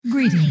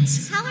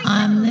Greetings.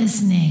 I'm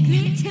listening.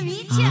 Great to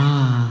meet you.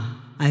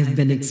 I've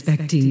been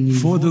expecting you.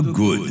 For the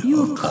good.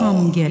 You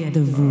come get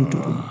the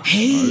voodoo.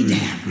 Hey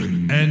there.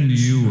 And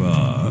you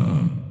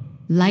are?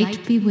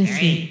 Light be with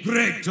you.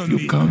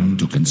 You come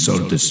to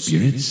consult the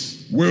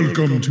spirits?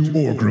 Welcome to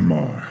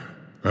Orgrimmar.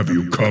 Have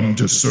you come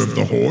to serve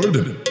the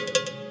Horde?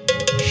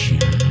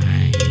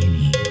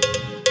 Shiny.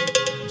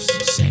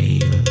 Sail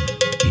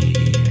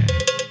here.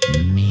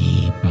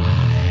 Me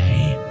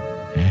buy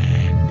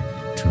and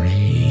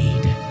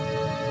trade.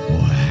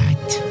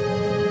 What?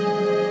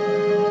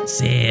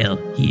 Sail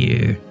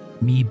here.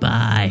 Me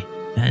buy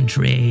and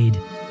trade.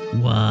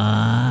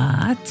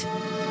 What?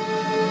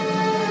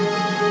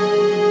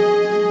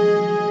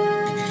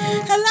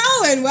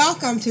 Hello and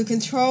welcome to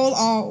Ctrl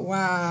Alt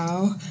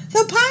WoW, the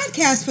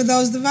podcast for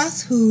those of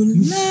us who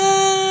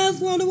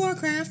love World of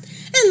Warcraft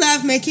and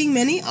love making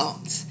many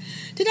alts.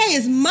 Today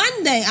is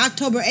Monday,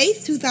 October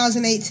 8th,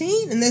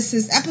 2018, and this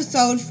is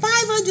episode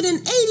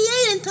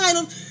 588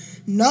 entitled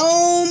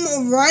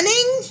Gnome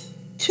Running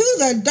to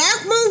the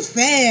Darkmoon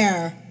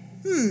Fair.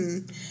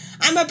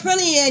 I'm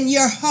Aprillian,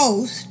 your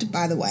host,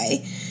 by the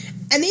way,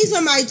 and these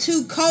are my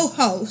two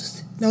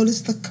co-hosts. Notice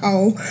the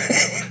co.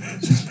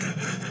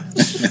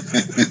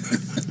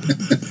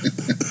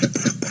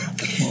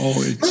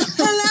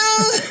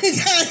 Hello,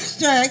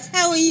 Constructs.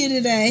 How are you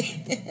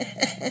today?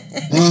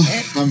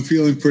 I'm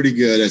feeling pretty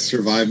good. I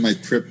survived my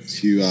trip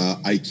to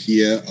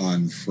IKEA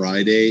on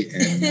Friday,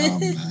 and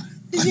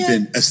I've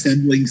been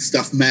assembling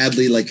stuff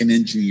madly like an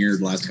engineer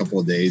the last couple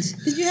of days.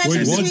 Did you have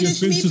some Swedish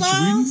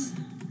meatballs?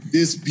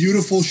 This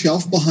beautiful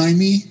shelf behind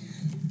me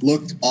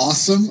looked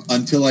awesome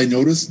until I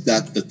noticed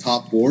that the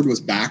top board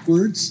was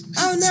backwards.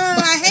 Oh no,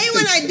 I hate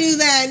when I do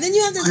that. Then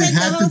you have to take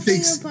the whole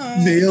thing apart.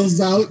 Nails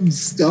out and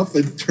stuff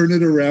and turn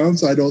it around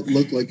so I don't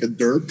look like a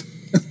derp.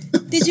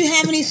 Did you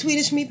have any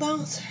Swedish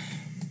meatballs?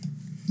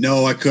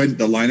 No, I couldn't.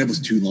 The lineup was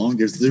too long.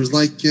 There's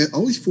like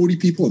always 40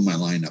 people in my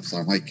lineup. So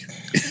I'm like,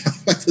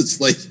 it's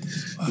like,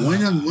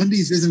 one of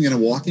these days I'm going to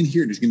walk in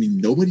here. There's going to be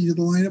nobody to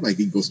the lineup. I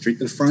can go straight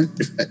to the front.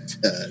 But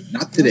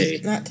not today.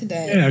 Not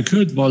today. Yeah,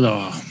 good,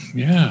 Bola.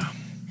 Yeah.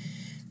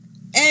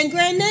 And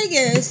Grand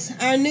Negus,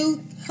 our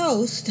new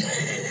host.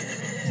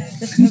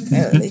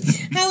 Apparently.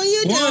 How are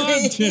you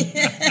doing?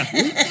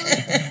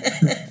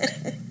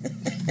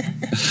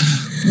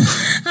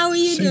 How are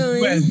you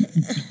doing?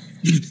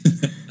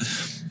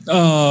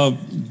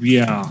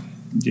 Yeah.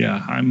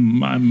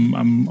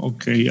 I'm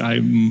okay.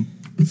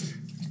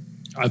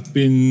 I've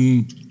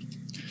been,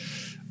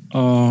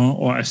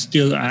 or I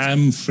still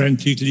am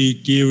frantically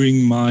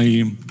gearing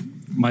my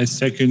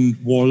second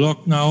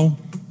warlock now.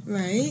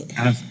 Right.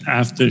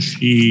 After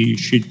she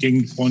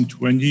dinged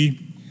 120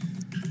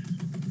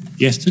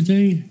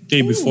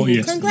 day before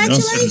yesterday.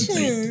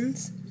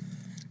 Congratulations!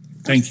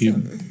 Thank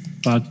you.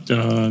 But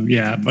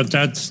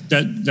that's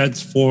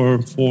for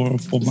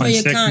my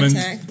your segment.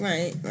 Contact.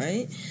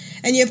 Right.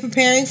 And you're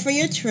preparing for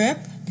your trip.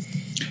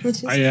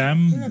 I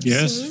am,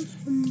 yes.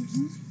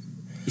 Mm-hmm.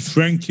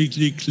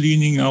 Frantically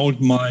cleaning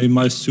out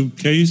my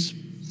suitcase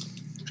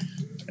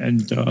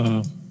and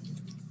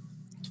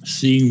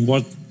seeing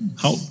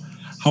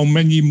how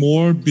many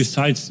more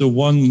besides the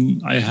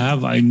one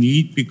I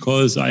need,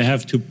 because I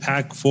have to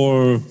pack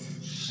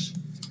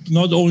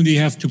not only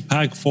have to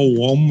pack for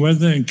warm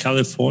weather in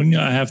California,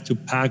 I have to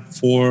pack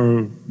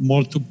for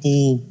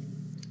multiple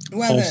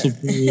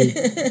possible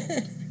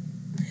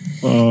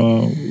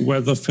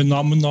weather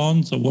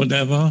phenomenons or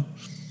whatever.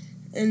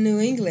 In New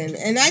England.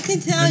 And I can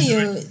tell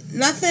you,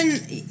 nothing,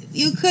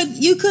 you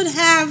could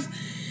have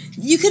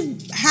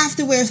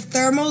to wear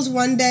thermals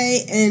one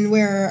day and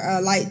wear a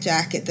light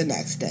jacket the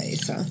next day.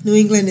 So New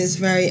England is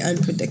very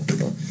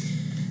unpredictable.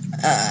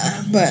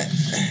 But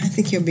I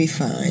think you'll be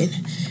fine.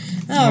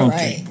 All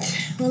right.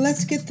 Well,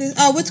 let's get this.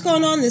 Oh, what's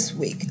going on this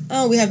week?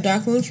 Oh, we have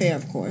Darkmoon Fair,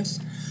 of course.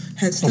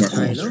 Hence the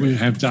title. We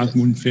have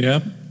Darkmoon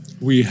Fair.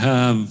 We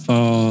have,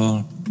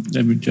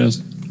 let me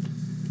just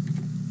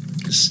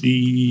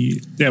see.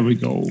 There we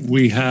go.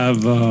 We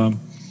have,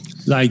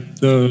 like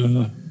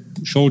the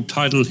show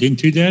title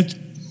hinted at,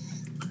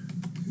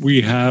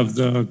 we have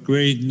the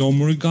Great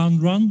Gnome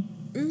Run,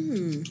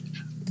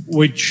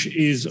 which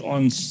is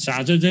on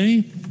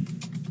Saturday.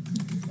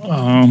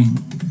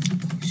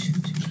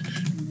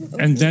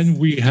 And then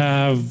we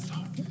have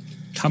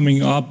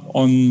coming up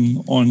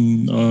on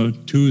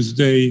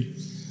Tuesday,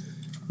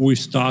 we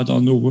start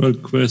on the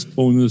World Quest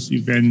bonus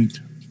event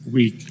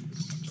week,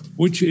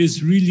 which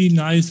is really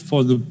nice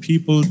for the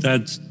people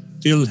that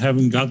still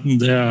haven't gotten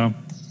their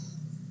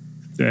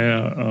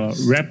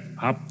rep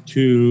up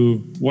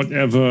to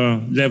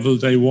whatever level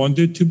they want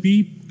it to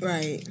be.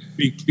 Right.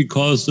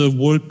 Because the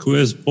World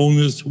Quest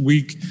bonus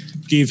week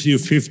gives you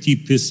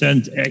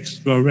 50%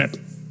 extra rep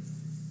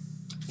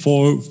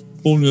for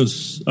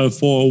bonus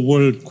for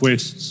World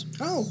Quests.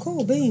 Oh,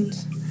 cool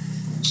beans.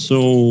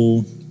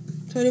 So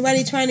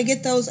anybody trying to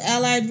get those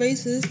allied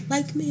races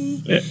like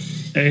me?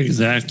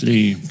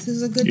 Exactly. This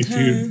is a good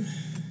time.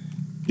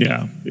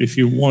 If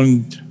you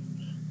want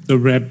the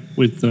rep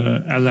with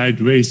the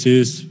allied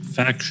races,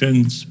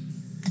 factions,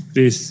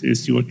 this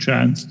is your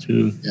chance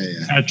to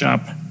catch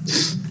up.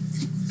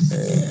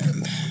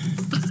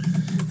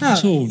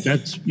 So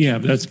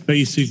that's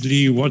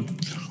basically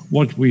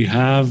what we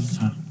have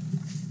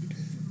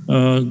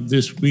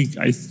this week.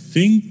 I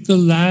think the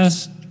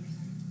last.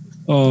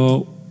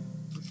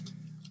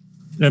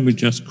 Let me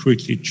just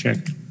quickly check.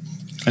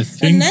 I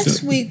think. And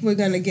next week we're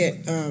gonna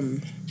get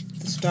the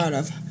start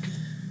of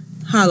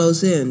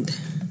Hollow's End,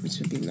 which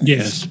would be nice.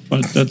 Yes,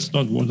 but that's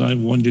not what I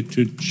wanted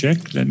to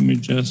check. Let me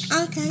just.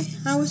 Okay,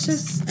 I was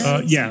just.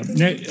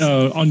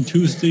 On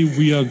Tuesday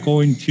we are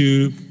going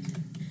to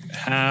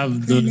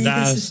have the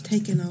last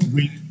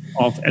week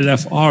of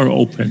LFR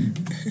open.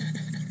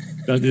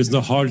 That is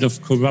the Heart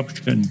of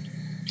Corruption,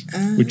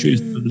 which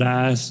is the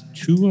last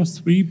 2 or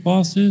 3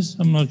 bosses.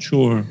 I'm not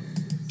sure.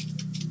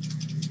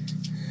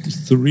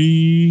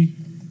 3,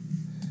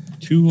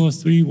 2 or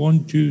 3,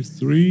 1, 2,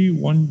 3,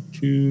 1,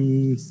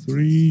 2,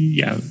 3.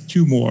 Yeah,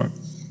 2 more.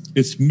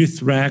 It's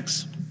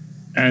Mithrax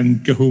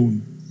and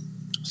Cahoon.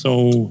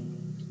 So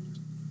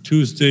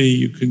Tuesday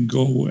you can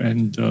go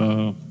and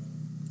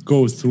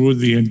go through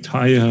the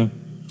entire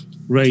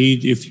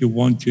raid if you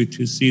want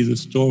to see the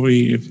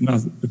story. If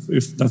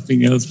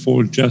nothing else,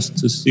 for just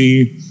to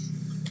see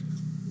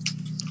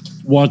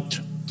what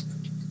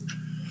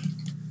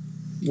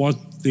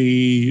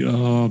the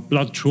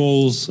blood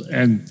trolls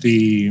and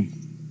the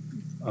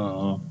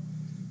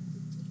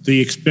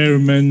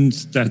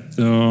experiments that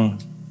the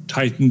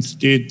Titans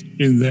did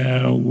in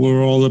there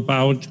were all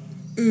about.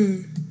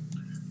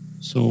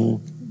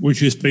 So,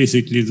 which is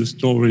basically the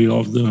story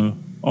of the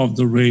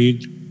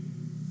raid.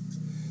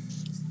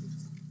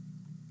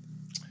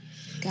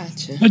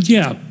 Gotcha. But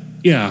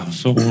yeah.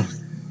 So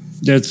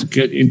let's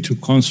get into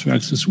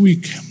constructs this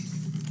week.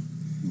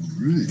 All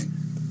right.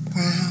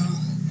 Wow.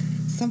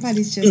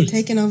 Somebody's just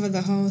taking over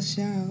the whole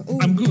show. Ooh.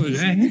 I'm good,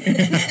 eh?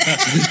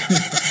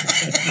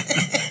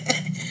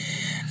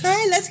 All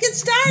right, let's get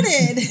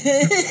started.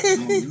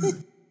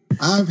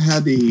 I've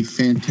had a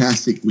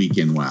fantastic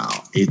weekend.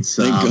 Wow. It's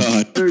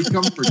very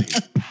comforting.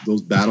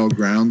 Those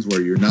battlegrounds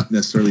where you're not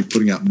necessarily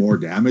putting out more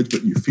damage,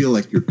 but you feel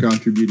like you're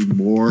contributing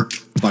more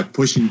by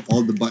pushing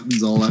all the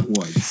buttons all at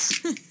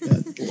once.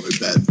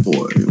 Bad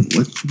boy.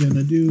 What you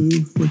gonna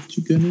do? What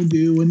you gonna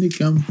do when they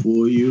come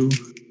for you?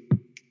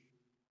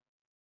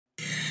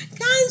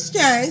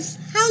 Constructs,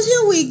 how's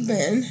your week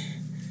been?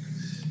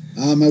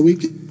 My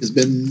week has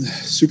been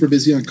super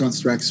busy on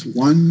Constructs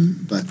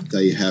 1, but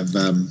I have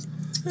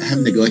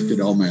neglected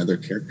all my other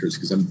characters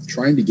because I'm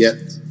trying to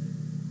get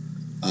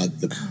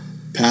the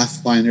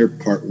Pathfinder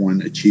Part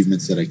 1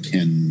 achievements that I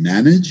can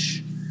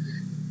manage,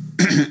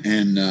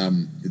 and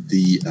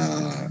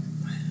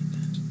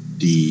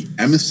the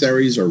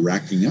emissaries are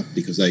racking up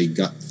because I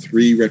got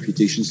 3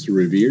 reputations to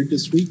Revered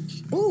this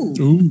week. Ooh,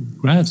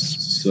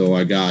 congrats. So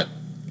I got,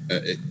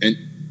 and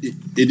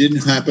it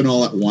didn't happen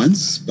all at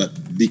once,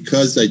 but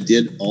because I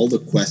did all the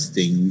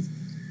questing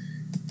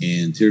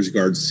in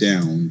Tearsguard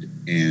Sound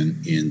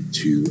and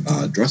into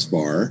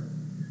Drustbar,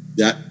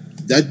 that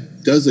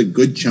does a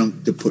good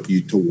chunk to put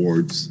you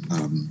towards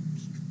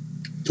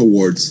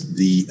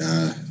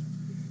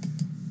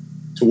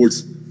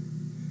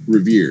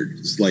Revered.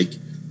 It's like,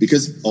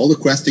 because all the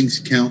questings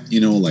count,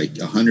 like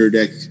 100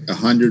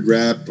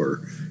 rep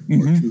or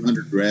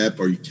 200 rep,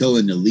 or you kill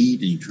an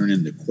elite and you turn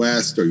in the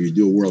quest, or you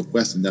do a world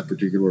quest, and that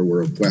particular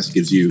world quest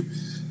gives you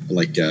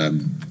like the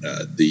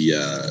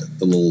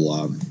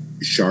little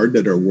shard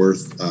that are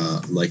worth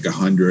like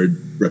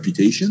 100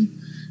 reputation.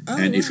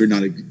 And if you're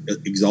not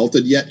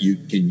exalted yet, you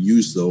can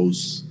use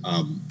those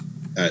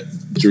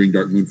during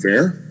Dark Moon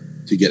Fair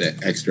to get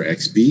extra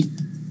XP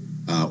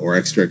or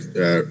extra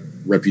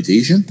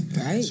reputation.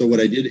 Right. So what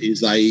I did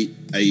is I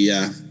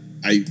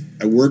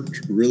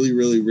worked really,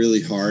 really,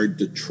 really hard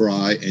to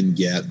try and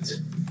get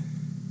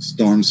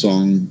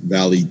Stormsong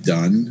Valley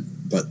done.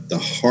 But the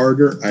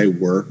harder I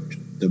worked,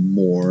 the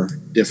more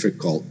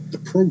difficult the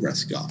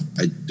progress got.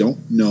 I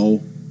don't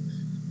know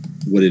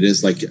what it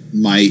is. Like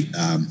my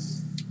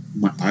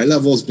eye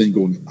level has been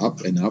going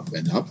up and up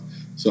and up.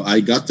 So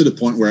I got to the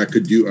point where I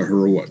could do a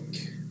heroic.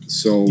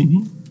 So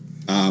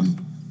I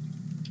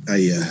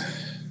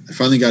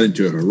finally got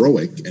into a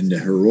heroic, and the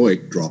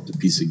heroic dropped a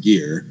piece of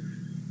gear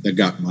that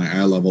got my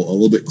eye level a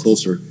little bit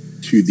closer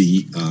to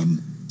the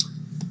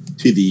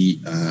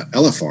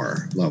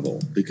LFR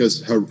level.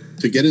 Because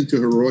to get into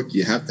heroic,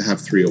 you have to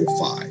have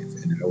 305,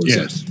 and I was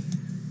at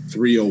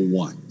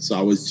 301. So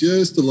I was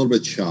just a little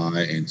bit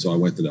shy, and so I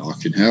went to the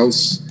auction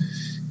house.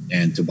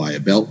 And to buy a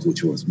belt,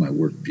 which was my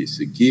work piece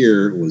of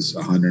gear, was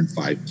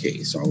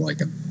 105K. So I'm like,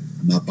 I'm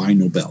not buying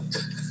no belt.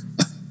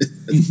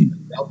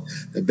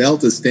 The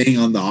belt is staying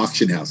on the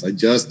auction house. I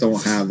just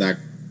don't have that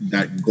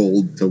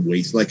gold to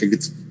waste. Like I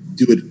could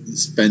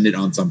spend it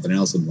on something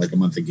else in like a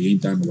month of game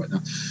time or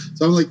whatnot.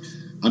 So I'm like,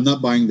 I'm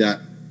not buying that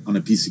on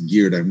a piece of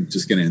gear that I'm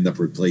just going to end up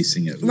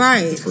replacing it.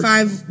 Right.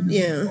 5.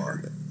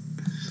 Yeah.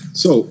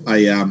 So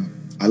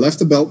I left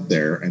the belt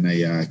there, and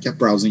I kept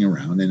browsing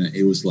around, and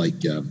it was like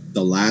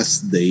the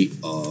last day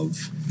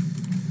of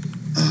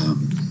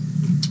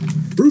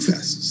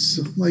Brewfest.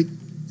 So I'm like,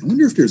 I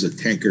wonder if there's a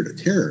Tanker to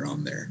Terror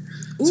on there.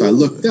 Ooh. So I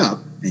looked up,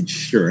 and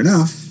sure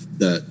enough,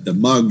 the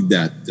mug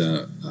that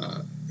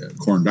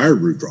Corn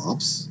Direbrew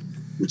drops,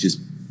 which is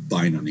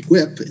buying on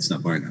Equip, it's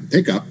not buying on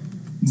Pickup.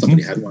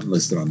 Somebody had one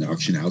listed on the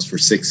auction house for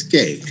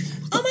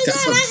 $6,000. Oh my God,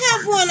 I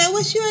have one. I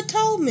wish you had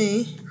told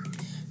me.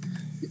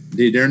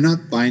 They're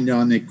not buying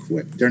on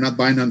Equip. They're not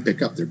buying on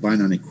Pickup. They're buying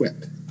on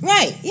Equip.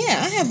 Right.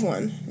 Yeah, I have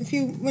one.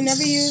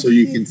 Whenever you. So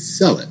you can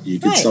sell it. You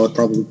can sell it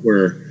probably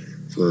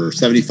for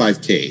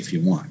 $75,000 if you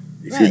want.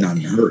 If you're not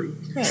in a hurry.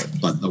 Right.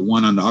 But the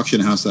one on the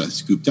auction house that I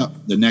scooped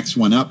up, the next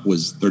one up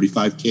was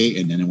 $35,000,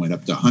 and then it went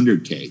up to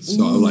 $100,000.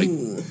 So I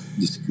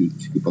just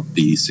scoop up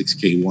the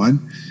 $6,000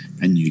 one,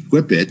 and you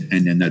equip it,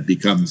 and then that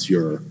becomes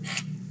your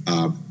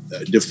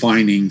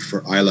defining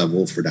for eye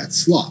level for that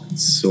slot.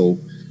 So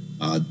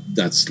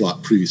that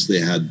slot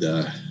previously had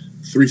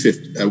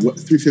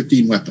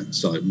 315 weapons.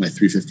 So my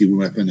 315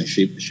 weapon I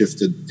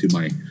shifted to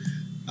my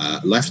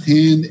left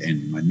hand,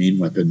 and my main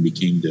weapon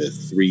became the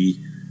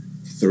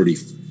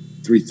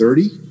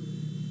 330.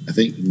 I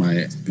think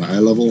my eye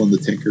level on the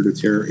Tinker to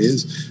Terror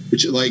is,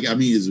 which is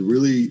a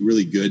really,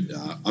 really good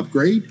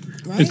upgrade.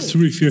 Right. It's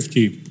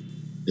 350.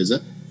 Is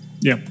it?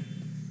 Yeah.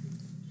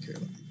 Okay,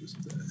 let me just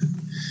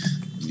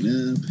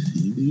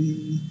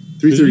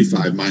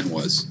 335 mine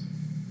was.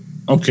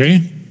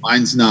 Okay.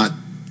 Mine's not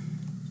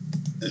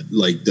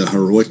like the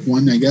heroic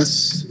one, I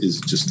guess,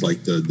 is just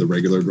like the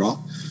regular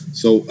drop.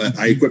 So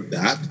I equipped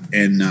that,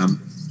 and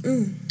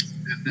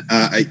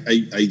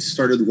I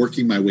started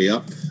working my way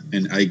up,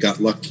 and I got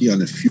lucky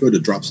on a few of the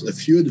drops. A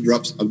few of the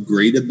drops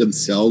upgraded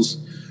themselves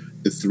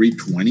to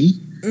 320,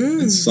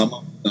 and some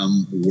of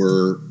them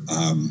were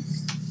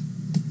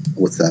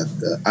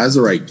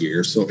Azurite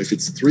gear. So if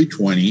it's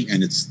 320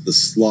 and it's the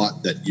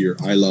slot that your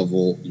eye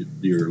level,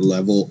 your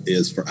level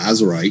is for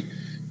Azurite,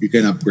 you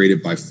can upgrade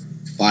it by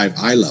 5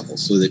 eye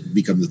levels, so that it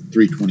becomes a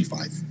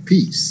 325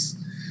 piece.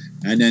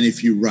 And then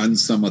if you run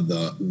some of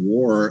the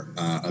war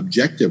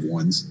objective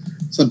ones,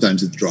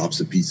 sometimes it drops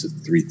a piece of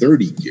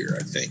 330 gear,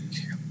 I think.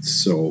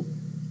 So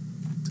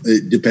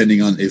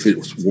depending on if it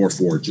was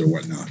Warforged or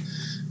whatnot.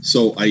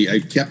 So I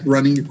kept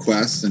running the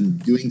quests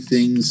and doing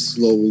things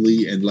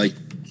slowly and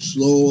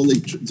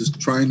just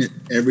trying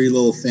every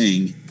little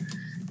thing.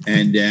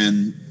 And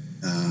then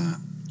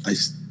I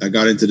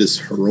got into this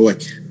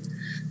heroic,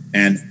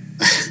 and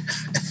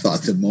I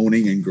thought the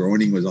moaning and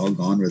groaning was all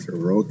gone with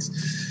heroics.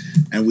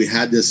 And we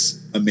had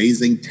this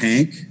amazing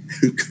tank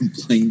who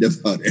complained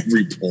about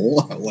every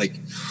pull. I'm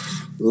like,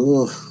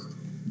 ugh.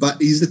 But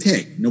he's the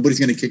tank. Nobody's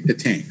going to kick the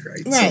tank,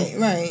 right?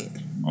 Right.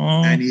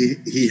 And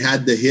he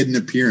had the hidden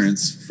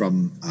appearance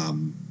from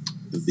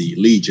the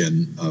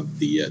Legion of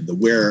the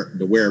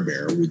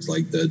werebear, which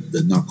like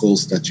the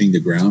knuckles touching the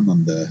ground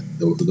on the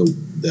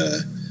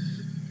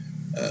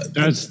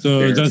that's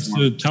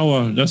the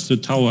tower. That's the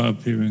tower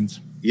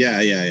appearance.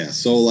 Yeah.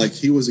 So like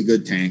he was a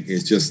good tank.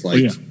 It's just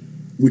like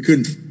we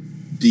couldn't.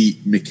 The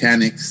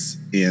mechanics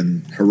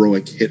in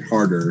heroic hit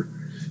harder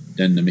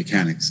than the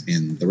mechanics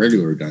in the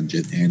regular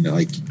dungeon, and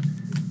like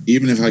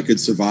even if I could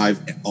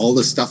survive all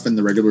the stuff in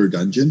the regular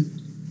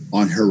dungeon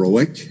on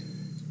heroic,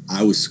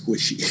 I was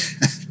squishy.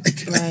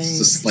 It's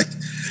just like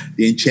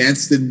the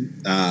enchants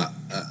didn't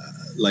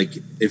like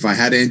if I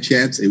had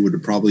enchants, it would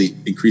have probably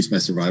increased my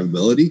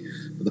survivability.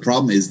 But the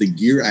problem is the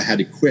gear I had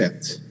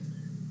equipped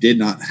did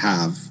not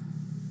have,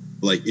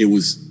 like, it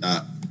was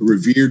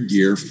revered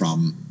gear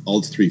from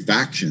all 3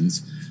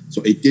 factions.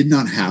 So it did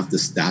not have the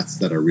stats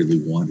that I really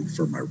wanted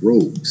for my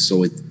rogue.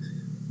 So it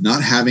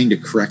not having the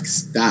correct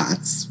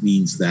stats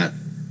means that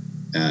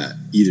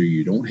either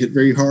you don't hit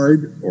very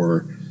hard,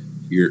 or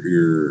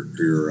your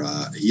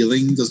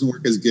healing doesn't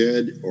work as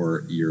good,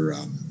 or your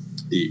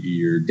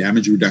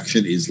damage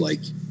reduction is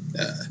like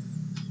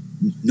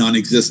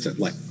non-existent.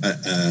 Like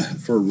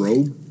for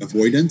rogue,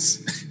 avoidance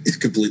is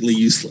completely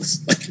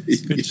useless. Like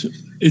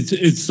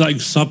it's like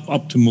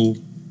suboptimal.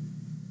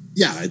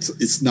 Yeah,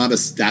 it's not a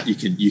stat you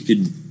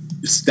can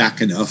stack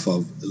enough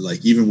of,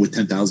 like even with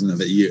 10,000 of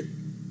it,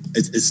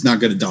 it's not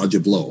going to dodge a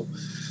blow.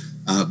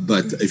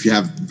 But if you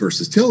have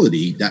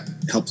versatility, that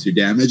helps your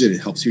damage and it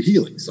helps your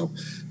healing. So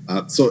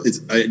I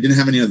didn't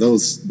have any of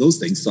those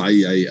things. So I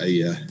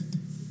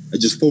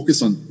just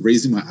focused on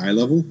raising my eye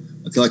level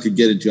until I could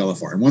get into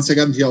LFR. And once I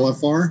got into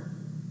LFR,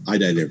 I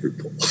died every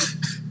pull.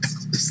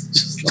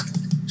 Just like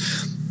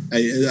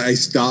I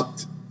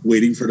stopped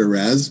waiting for the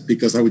res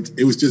because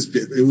it was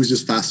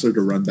just faster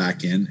to run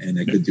back in, and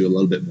I could do a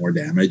little bit more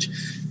damage.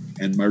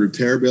 And my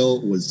repair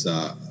bill was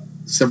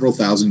several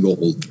thousand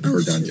gold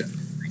per dungeon.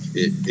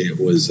 It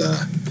was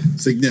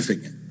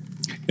significant.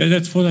 Yeah,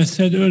 that's what I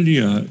said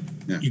earlier.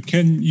 Yeah.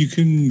 You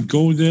can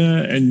go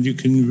there and you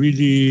can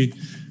really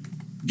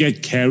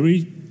get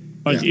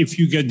carried, but if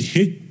you get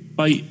hit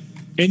by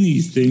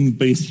anything,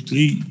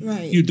 basically,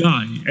 you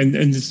die, and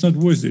it's not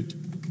worth it.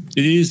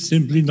 It is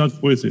simply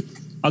not worth it.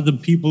 Other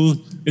people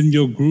in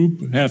your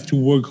group have to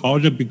work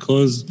harder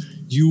because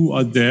you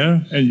are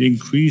there and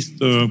increase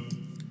the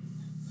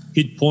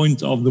hit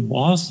points of the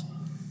boss.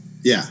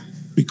 Yeah.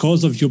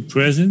 because of your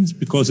presence,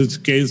 because it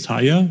scales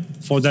higher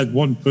for that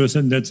one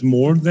person that's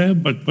more there.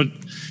 But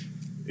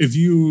if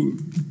you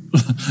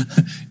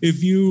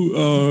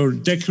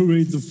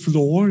decorate the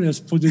floor, let's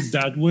put it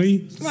that way.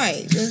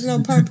 Right. There's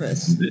no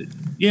purpose.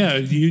 Yeah,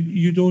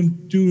 you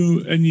don't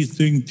do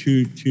anything to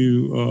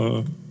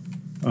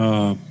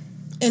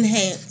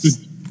enhance.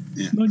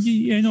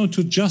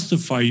 To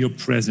justify your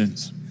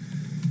presence.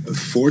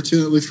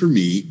 Fortunately for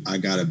me, I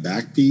got a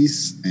back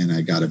piece and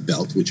I got a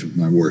belt, which was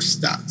my worst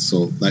stat.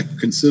 So that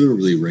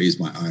considerably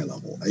raised my eye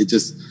level. It's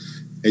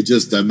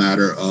just a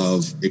matter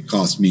of it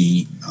cost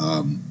me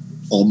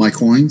all my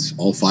coins,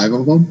 all 5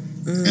 of them,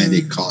 and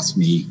it cost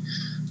me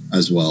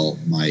as well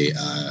my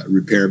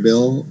repair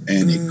bill,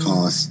 and it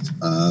cost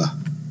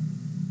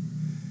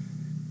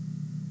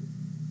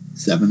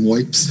 7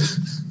 wipes.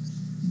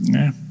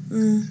 Yeah.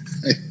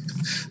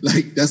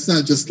 Like, that's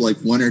not just like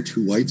 1 or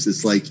 2 wipes.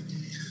 It's like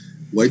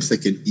wipes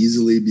that can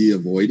easily be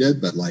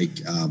avoided, but like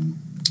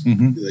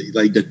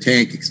the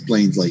tank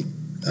explains, like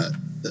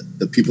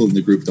the people in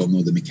the group don't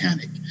know the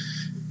mechanic.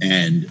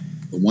 And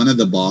one of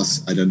the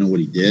boss, I don't know what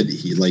he did.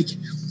 He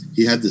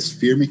had this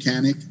fear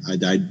mechanic. I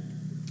died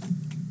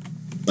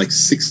like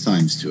 6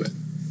 times to it.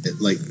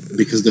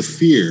 Because the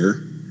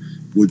fear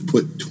would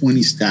put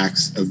 20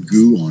 stacks of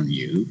goo on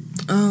you,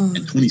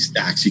 and 20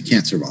 stacks, you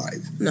can't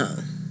survive. No.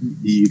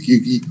 You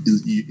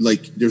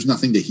like, there's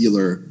nothing to heal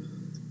her.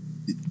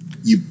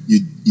 You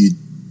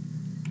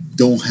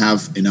don't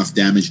have enough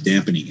damage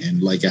dampening,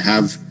 and like I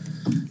have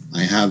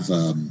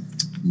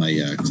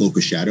my Cloak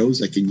of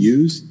Shadows I can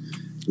use,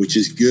 which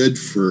is good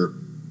for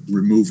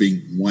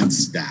removing 1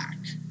 stack,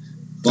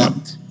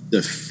 but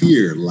the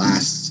fear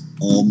lasts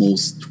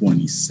almost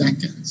 20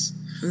 seconds.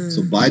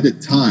 So by the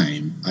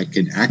time I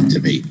can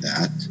activate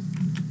that,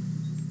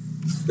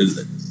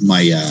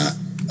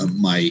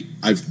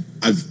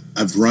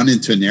 I've run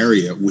into an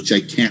area which I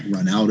can't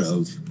run out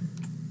of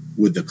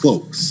with the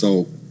cloak.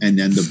 So, and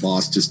then the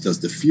boss just does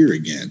the fear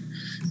again.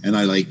 And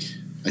I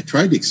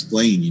tried to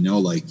explain,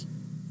 like,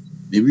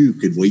 maybe we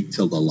could wait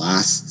till the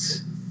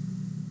last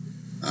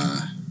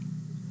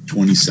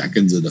 20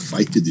 seconds of the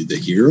fight to do the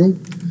hero.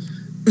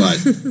 But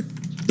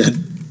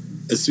then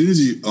as soon as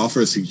you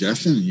offer a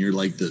suggestion and you're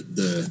like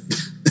the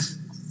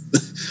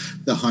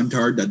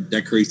huntard that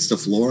decorates the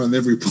floor on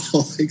every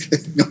ball, like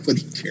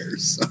nobody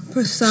cares. So.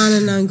 Persona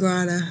non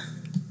grata.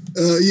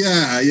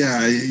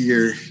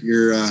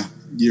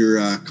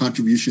 Your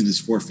contribution is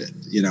forfeit. At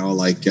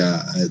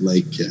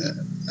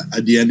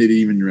the end it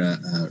even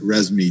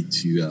res me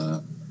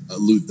to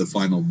loot the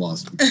final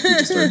boss,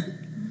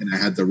 and I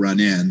had to run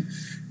in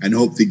and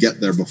hope to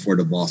get there before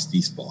the boss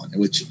despawned.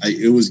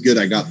 It was good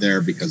I got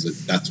there, because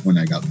that's when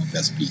I got my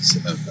best piece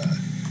of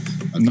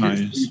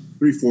nice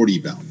 340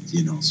 bound.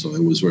 So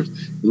it was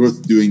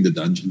worth doing the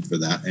dungeon for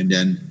that. And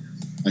then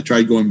I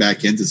tried going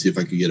back in to see if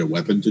I could get a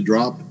weapon to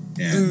drop,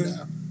 and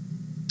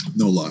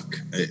no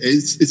luck.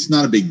 It's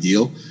not a big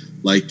deal.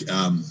 Like,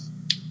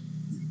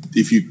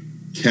 if you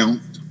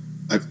count,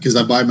 because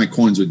I buy my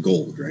coins with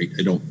gold, right?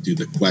 I don't do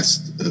the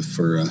quest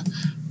for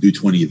do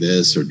 20 of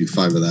this or do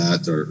 5 of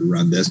that or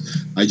run this.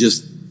 I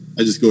just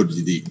go to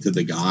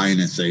the guy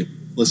and I say,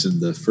 listen,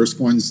 the first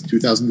coin's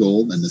 2,000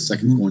 gold and the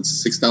second coin's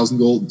 6,000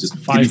 gold. Just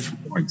 5 give me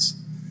 2 coins.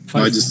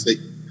 No, I just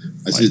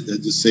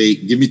say,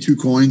 give me 2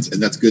 coins, and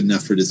that's good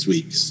enough for this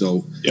week.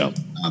 So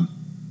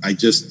I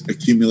just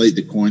accumulate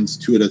the coins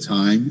 2 at a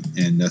time,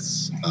 and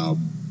that's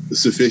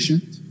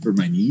sufficient for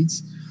my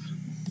needs.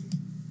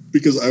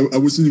 Because I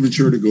wasn't even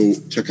sure to go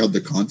check out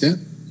the content,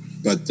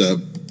 but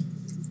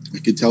I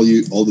could tell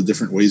you all the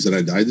different ways that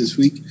I died this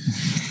week.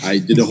 I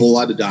did a whole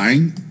lot of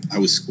dying. I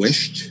was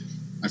squished.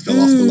 I fell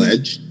off the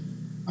ledge.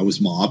 I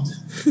was mobbed.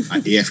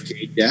 I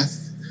AFK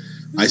death.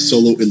 I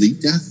solo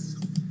elite death.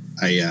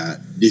 I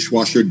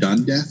dishwasher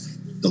done death.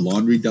 The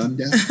laundry done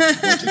death.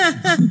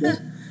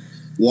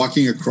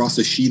 Walking across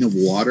a sheen of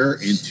water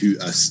into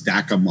a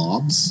stack of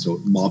mobs, so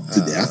mobbed to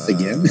death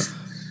again.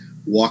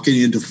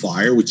 Walking into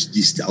fire, which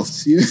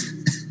de-stealths you.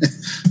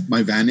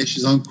 My vanish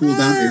is on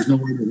cooldown. There's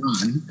nowhere to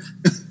run.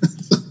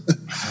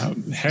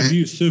 Have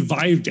you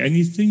survived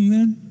anything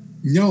then?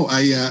 No,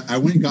 I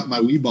went and got my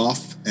weeb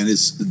off, and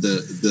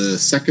the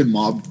second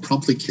mob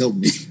promptly killed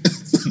me.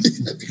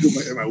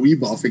 my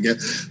weeb off again.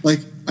 Like,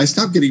 I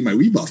stopped getting my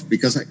weeb off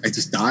because I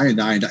just die and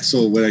die and die.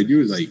 So what I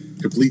do is I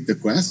complete the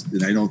quest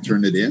and I don't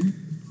turn it in.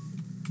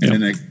 And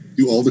then I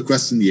do all the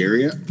quests in the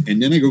area,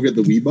 and then I go get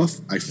the weeb buff.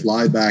 I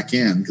fly back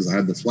in because I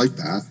had the flight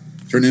path,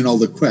 turn in all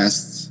the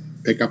quests,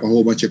 pick up a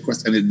whole bunch of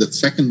quests, and then the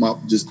second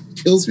mob just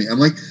kills me. I'm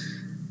like,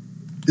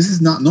 this is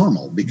not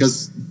normal,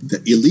 because the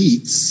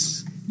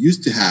elites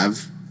used to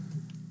have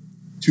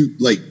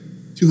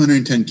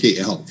 210k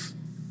health.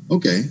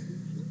 Okay.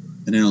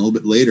 And then a little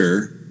bit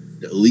later,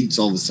 the elites,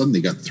 all of a sudden,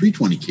 they got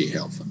 320k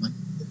health. I'm like,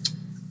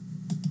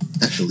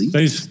 that's elite.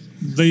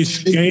 They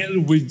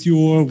scale with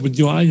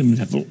your item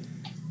level.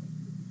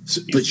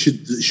 So, but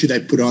should I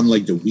put on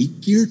like the weak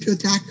gear to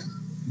attack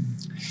them?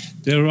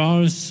 There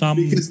are some...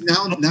 Because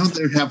now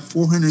they have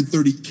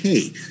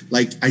 430k.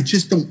 Like, I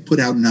just don't put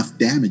out enough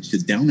damage to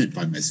down it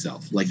by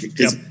myself. Like,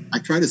 because I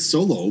try to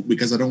solo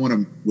because I don't want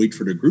to wait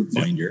for the group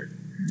finder.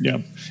 Yeah.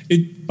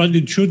 But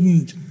it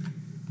shouldn't,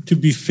 to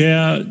be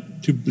fair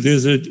to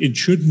Blizzard, it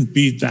shouldn't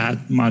be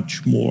that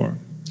much more.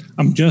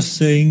 I'm just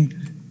saying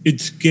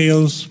it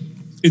scales.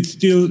 It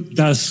still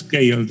does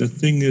scale. The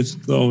thing is,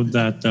 though,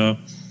 that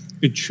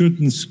it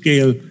shouldn't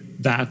scale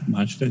that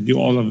much, that you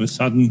all of a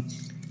sudden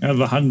have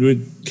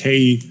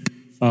 100k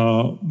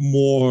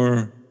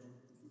more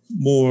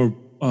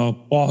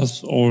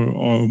boss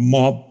or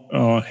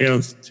mob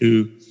health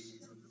to.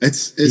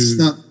 It's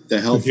not the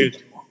health.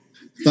 It's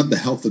not the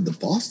health of the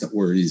boss that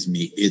worries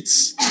me.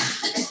 It's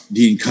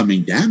the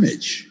incoming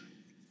damage,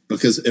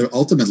 because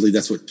ultimately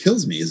that's what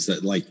kills me. Is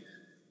that, like,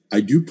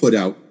 I do put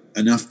out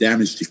enough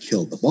damage to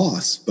kill the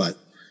boss, but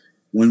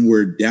when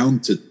we're down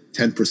to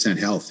 10%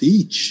 health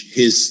each,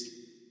 his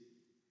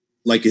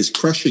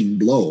crushing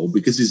blow,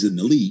 because he's an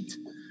elite,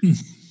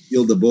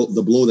 he'll the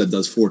blow that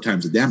does 4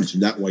 times the damage,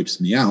 and that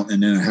wipes me out,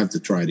 and then I have to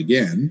try it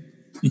again.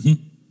 Mm-hmm.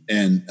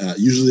 And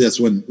usually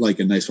that's when, like,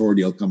 a nice horde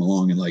will come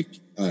along and, like,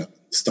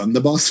 stun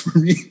the boss for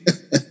me.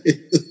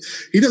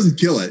 He doesn't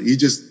kill it. He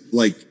just,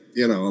 like,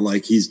 you know,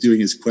 like, he's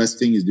doing his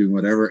questing, he's doing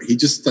whatever. He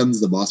just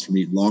stuns the boss for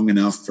me long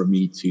enough for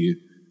me to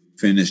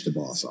finish the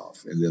boss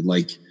off. And then,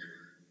 like,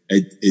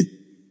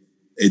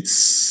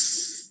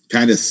 it's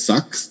kind of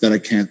sucks that I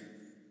can't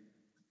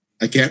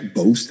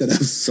boast that I've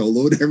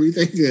soloed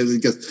everything,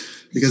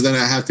 because then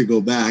I have to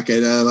go back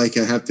and I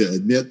have to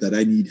admit that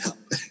I need help.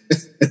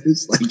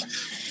 It's like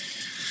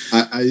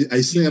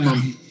I say I'm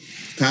on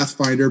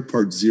Pathfinder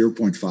part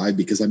 0.5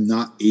 because I'm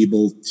not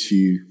able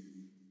to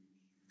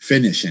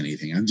finish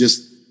anything. I'm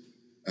just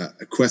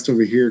a quest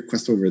over here,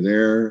 quest over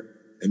there,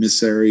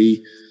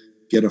 emissary,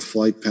 get a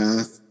flight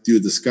path, do a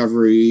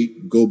discovery,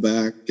 go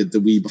back, get the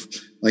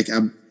weeb. Like,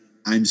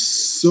 I'm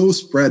so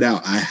spread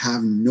out. I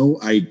have no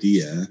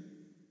idea,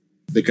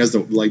 because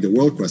the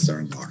world quests are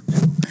unlocked.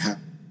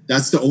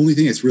 That's the only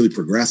thing that's really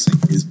progressing,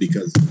 is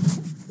because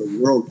the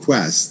world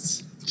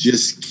quests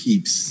just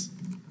keeps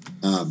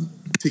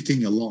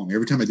ticking along.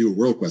 Every time I do a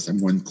world quest, I'm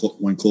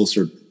one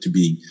closer to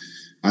being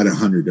at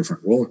 100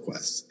 different world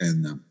quests.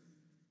 And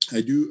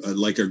I do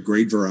like a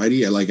great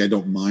variety. I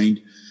don't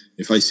mind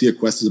if I see a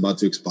quest is about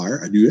to expire.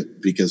 I do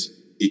it because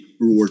it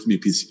rewards me a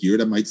piece of gear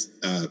that might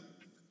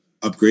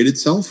upgrade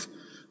itself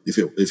if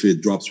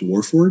it drops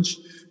Warforged,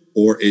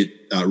 or it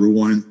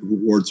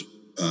rewards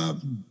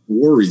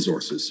war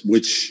resources,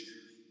 which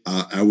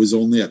I was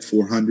only at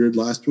 400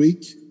 last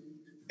week.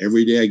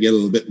 Every day I get a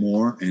little bit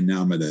more, and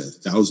now I'm at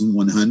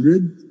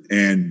 1,100.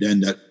 And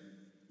then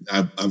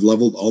I've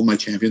leveled all my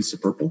champions to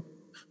purple.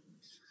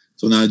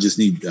 So now I just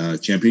need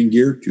champion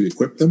gear to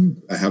equip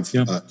them. I have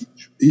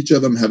each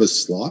of them have a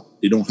slot.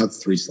 They don't have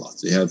 3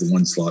 slots. They have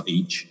 1 slot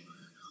each.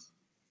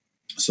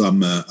 So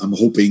I'm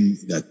hoping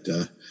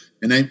that,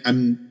 and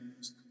I'm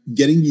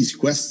getting these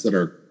quests that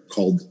are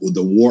called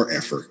the war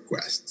effort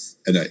quests,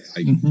 and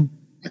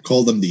I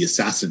call them the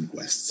assassin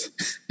quests.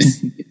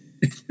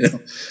 You know,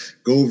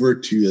 go over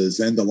to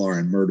Zandalar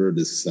and murder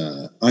this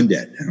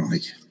undead. And I'm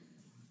like,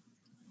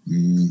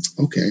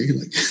 okay,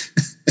 like,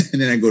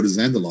 and then I go to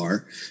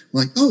Zandalar. I'm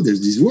like, oh,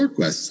 there's these war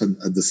quests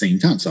at the same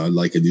time. So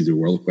I do the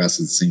world quests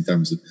at the same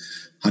time as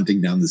hunting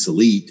down this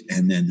elite.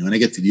 And then when I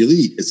get to the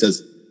elite, it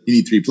says you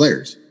need 3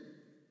 players.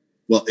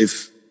 Well,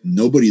 if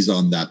nobody's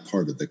on that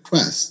part of the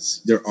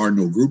quests, there are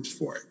no groups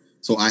for it.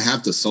 So I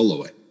have to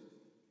solo it.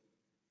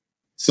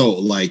 So,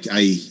 like,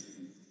 I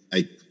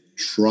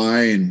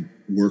try and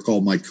work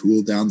all my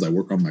cooldowns. I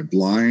work on my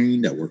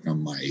blind. I work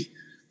on my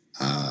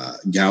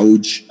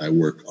gouge. I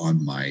work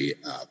on my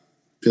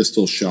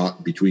pistol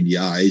shot between the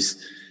eyes.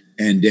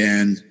 And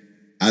then,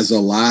 as a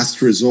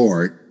last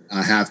resort,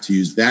 I have to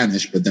use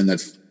vanish, but then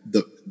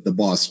the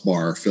boss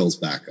bar fills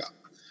back up.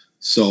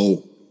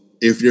 So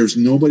if there's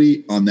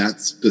nobody on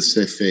that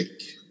specific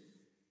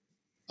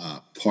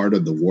part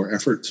of the war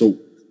effort, so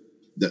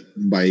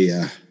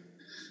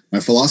my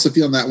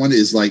philosophy on that one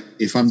is, like,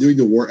 if I'm doing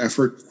the war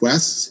effort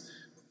quests,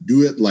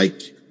 do it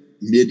like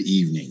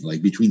mid-evening,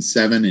 like between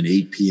 7 and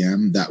 8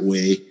 p.m. That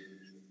way,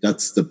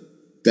 that's the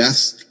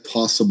best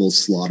possible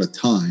slot of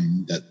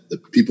time that the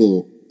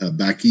people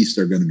back east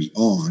are going to be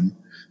on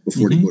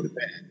before they go to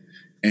bed.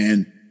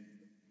 And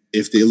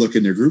if they look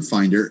in their group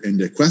finder and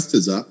the quest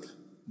is up,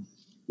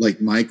 like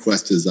my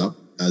quest is up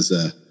as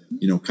a,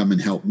 come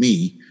and help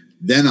me,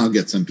 then I'll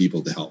get some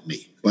people to help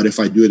me. But if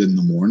I do it in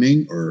the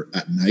morning or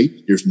at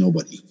night, there's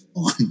nobody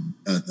on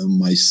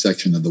my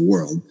section of the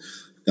world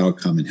that will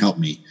come and help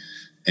me.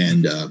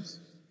 And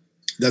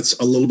that's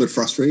a little bit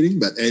frustrating,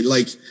 but it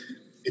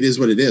is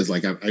what it is.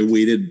 Like, I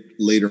waited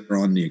later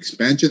on the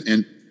expansion,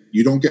 and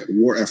you don't get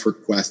war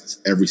effort quests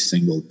every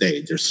single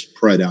day. They're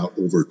spread out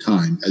over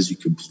time. As you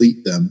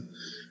complete them,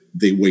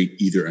 they wait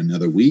either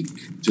another week,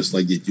 just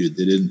like they did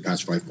in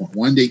patch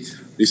 5.1.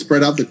 They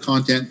spread out the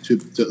content to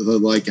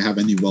like have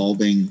an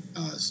evolving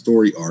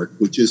story arc,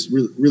 which is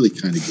really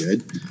kind of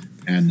good.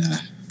 And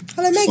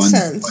well, it makes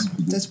sense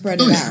to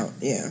spread it out.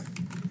 Yeah.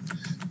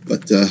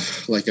 But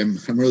like I'm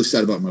really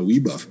sad about my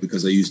Wii buff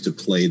because I used to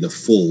play the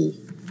full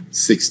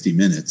 60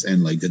 minutes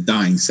and like the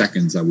dying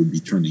seconds I would be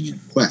turning in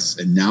quests,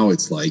 and now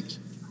it's like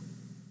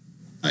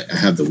I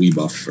have the Wii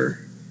buff for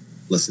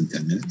less than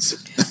 10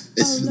 minutes.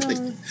 It's like,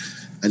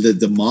 and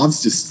the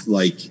mobs just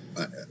like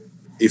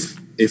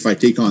if I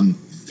take on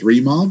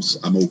 3 mobs,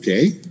 I'm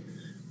okay,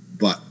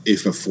 but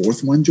if a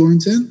 4th one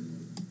joins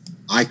in,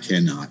 I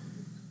cannot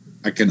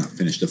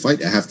finish the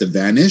fight. I have to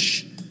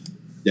vanish,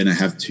 then I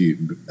have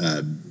to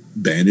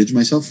bandage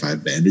myself if I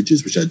have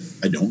bandages, which I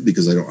don't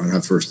because I don't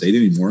have first aid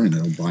anymore and I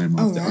don't buy them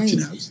off the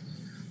auction house.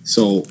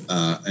 So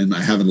and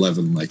I haven't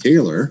leveled my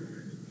tailor,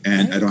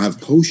 and I don't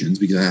have potions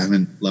because I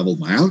haven't leveled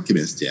my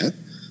alchemist yet.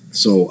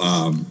 So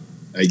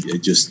I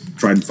just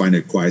try and find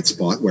a quiet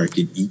spot where I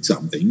can eat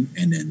something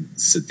and then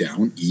sit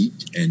down,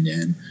 eat, and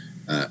then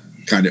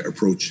kind of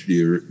approach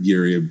the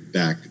area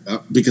back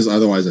up, because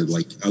otherwise I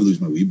lose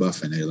my Wii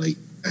buff and I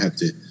have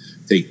to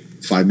take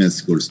 5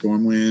 minutes to go to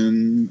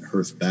Stormwind,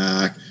 hearth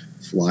back,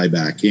 fly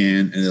back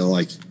in, and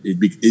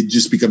it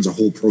just becomes a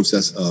whole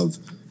process of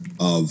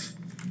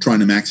trying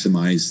to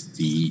maximize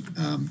the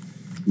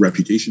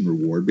reputation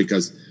reward,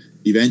 because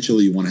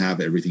eventually you want to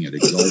have everything at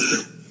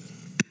Exalted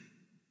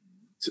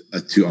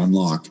to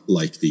unlock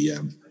like the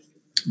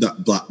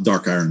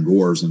Dark Iron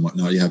Roars and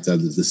whatnot. You have to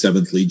have the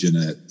 7th Legion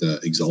at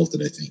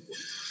Exalted, I think.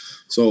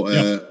 So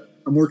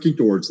I'm working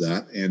towards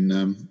that, and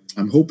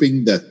I'm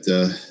hoping that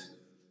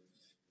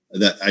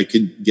that I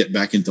can get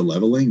back into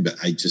leveling, but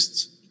I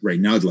just right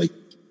now like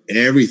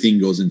everything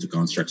goes into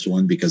Constructs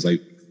 1 because I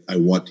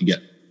want to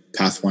get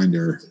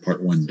Pathfinder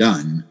Part 1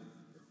 done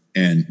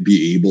and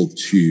be able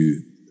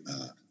to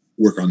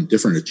work on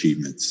different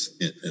achievements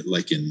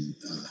like in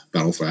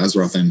Battle for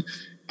Azeroth. And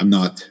I'm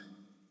not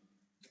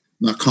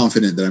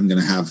confident that I'm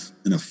going to have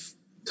enough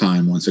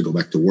time once I go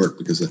back to work,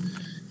 because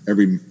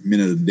every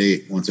minute of the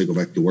day, once I go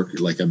back to work,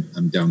 like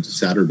I'm down to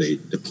Saturday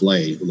to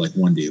play like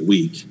 1 day a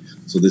week.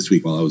 So this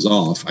week while I was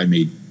off, I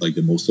made like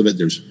the most of it.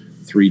 There's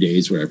 3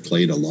 days where I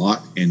played a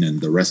lot, and then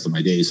the rest of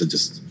my days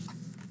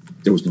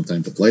there was no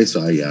time to play.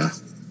 So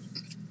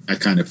I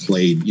kind of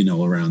played,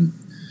 around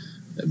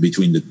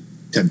between the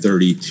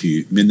 10:30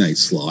 to midnight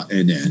slot,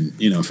 and then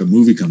if a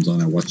movie comes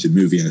on, I watch the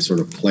movie and I sort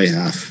of play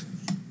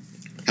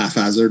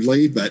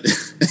haphazardly, but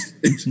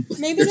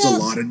maybe there's a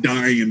lot of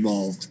dying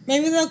involved.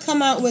 Maybe they'll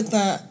come out with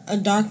a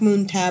Dark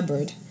Moon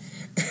tabard.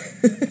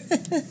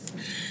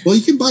 Well,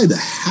 you can buy the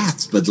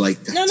hats, but like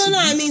no.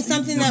 I mean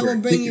something that will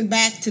bring you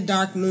back to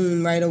Dark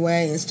Moon right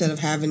away instead of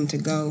having to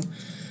go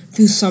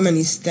through so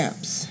many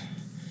steps.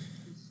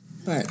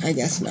 But I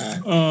guess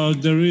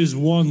not. There is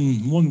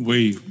one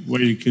way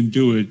where you can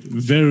do it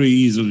very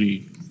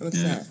easily.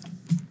 What's that?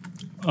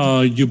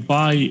 You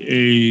buy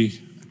a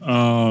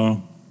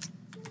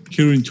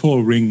Kirin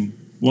Tor ring,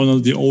 one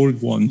of the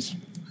old ones.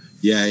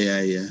 Yeah.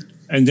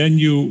 And then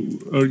you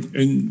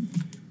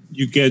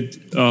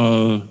get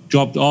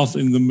dropped off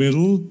in the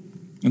middle,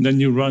 and then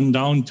you run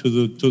down to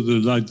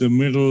the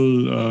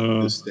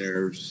middle the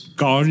stairs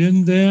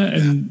guardian there,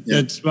 and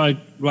that's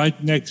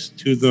right next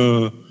to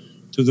the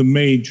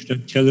mage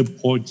that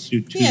teleports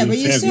you to. Yeah, the but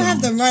you still have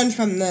fairground. to run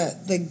from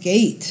the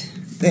gate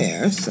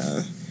there.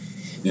 So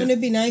wouldn't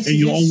it be nice? And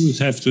you always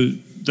have to.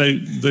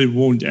 They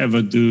won't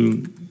ever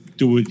do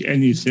it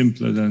any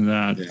simpler than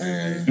that.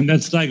 And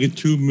that's like a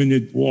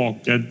 2-minute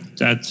walk.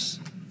 That's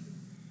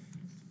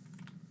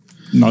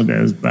not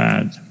as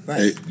bad.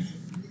 Right.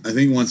 I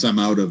think once I'm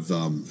out of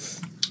the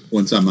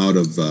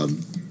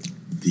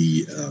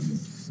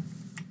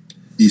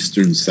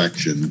eastern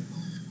section,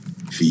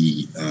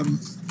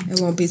 it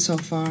won't be so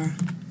far.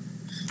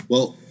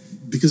 Well,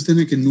 because then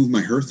I can move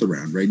my hearth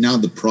around. Right now,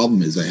 the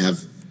problem is I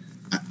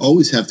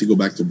always have to go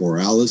back to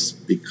Borealis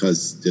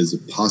because there's a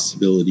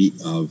possibility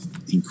of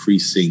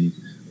increasing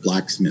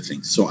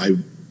blacksmithing. So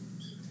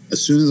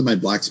as soon as my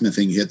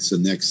blacksmithing hits the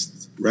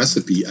next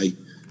recipe, I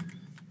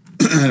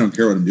don't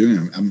care what I'm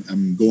doing.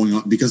 I'm going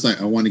on because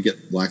I want to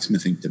get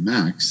blacksmithing to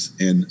max,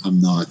 and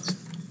I'm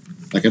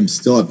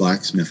still at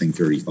blacksmithing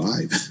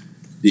 35.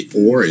 The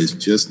ore is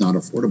just not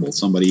affordable.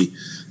 Somebody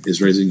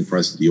is raising the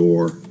price of the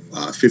ore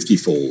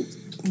 50-fold.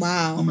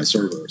 Wow. On my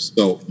servers.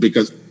 So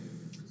because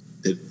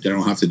they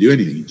don't have to do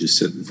anything, you just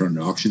sit in front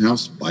of the auction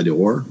house, buy the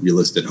ore,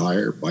 relist it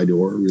higher, buy the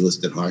ore,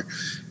 relist it higher,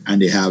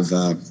 and they have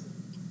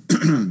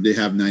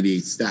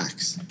 98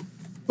 stacks.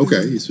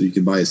 Okay, so you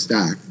can buy a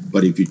stack,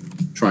 but if you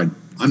try and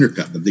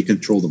undercut them, they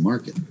control the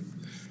market.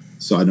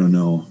 So I don't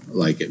know,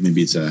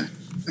 maybe it's a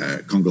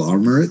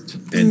conglomerate,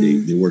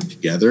 and they work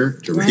together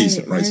to raise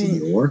the price of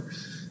the ore,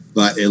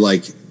 but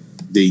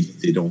they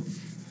don't.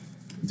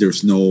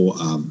 There's no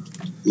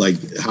like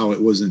how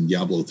it was in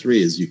Diablo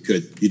 3 is you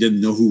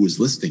didn't know who was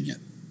listing it.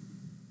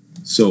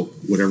 So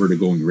whatever the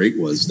going rate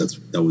was,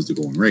 that was the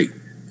going rate.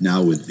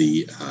 Now with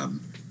the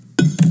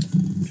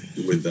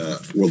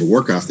World of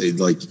Warcraft,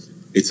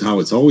 it's how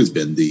it's always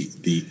been.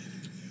 The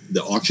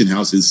auction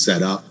house is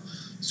set up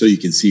so you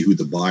can see who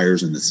the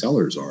buyers and the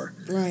sellers are.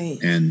 Right.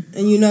 And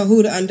you know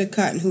who to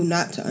undercut and who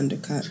not to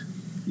undercut.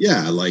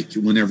 Yeah, like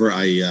whenever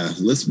I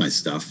list my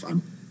stuff,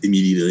 I'm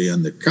immediately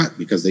undercut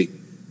because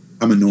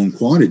I'm a known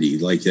quantity.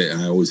 Like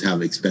I always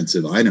have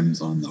expensive items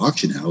on the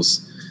auction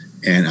house,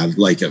 and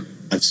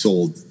I've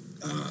sold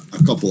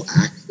a couple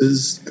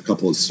axes, a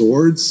couple of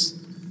swords,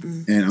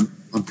 and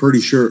I'm pretty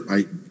sure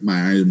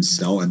my items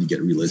sell and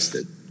get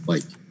relisted.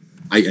 Like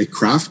I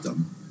craft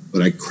them,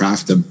 but I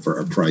craft them for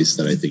a price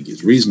that I think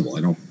is reasonable.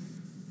 I don't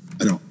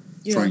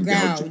try and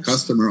gouge a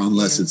customer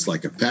unless it's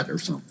like a pet or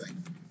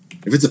something.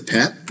 If it's a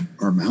pet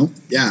or a mount,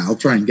 yeah, I'll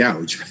try and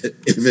gouge.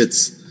 If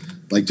it's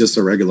like just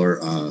a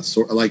regular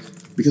sword, like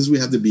because we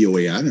have the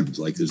BOA items,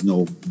 like there's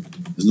no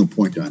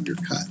point to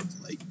undercut.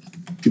 Like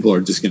people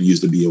are just going to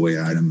use the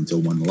BOA item until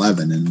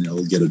 111, and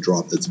it'll get a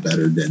drop that's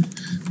better than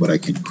what I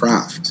can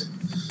craft.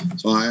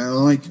 So I'm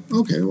like,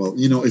 okay, well,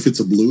 if it's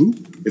a blue,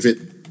 if it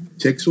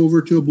ticks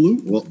over to a blue,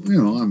 well,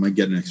 I might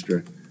get an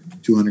extra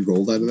 200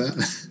 gold out of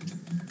that.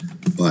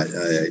 But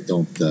I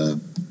don't.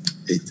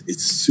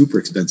 It's super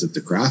expensive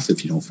to craft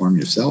if you don't farm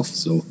yourself.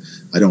 So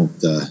I don't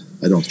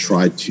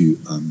try to.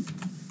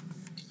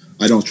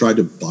 I don't try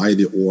to buy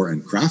the ore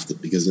and craft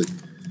it because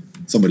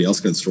somebody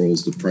else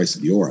controls the price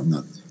of the ore. I'm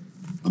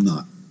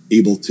not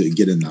able to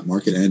get in that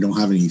market, and I don't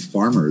have any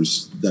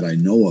farmers that I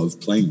know of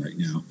playing right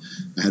now.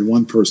 I had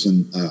one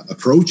person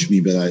approach me,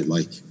 but I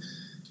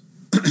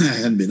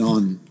hadn't been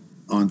on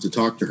to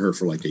talk to her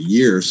for like a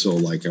year, so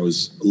like I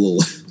was a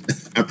little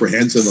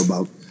apprehensive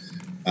about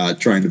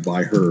trying to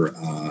buy her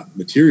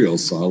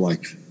materials. So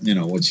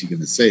what's she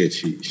going to say if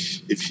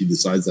she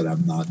decides that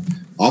I'm not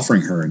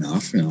offering her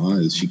enough?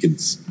 She can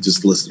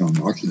just list it on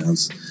the auction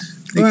house,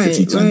 make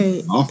 50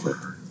 times offer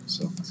her.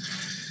 So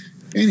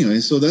anyway,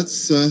 so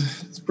that's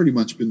pretty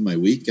much been my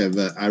week.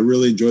 I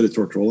really enjoyed the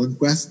Tortrolling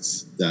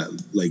quests. That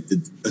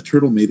a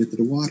turtle made it to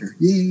the water.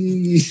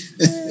 Yay!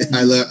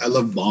 I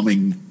love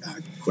bombing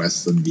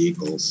quests and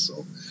vehicles.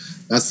 So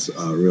that's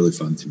really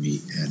fun to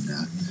me. And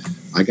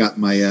I got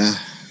my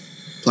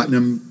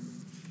platinum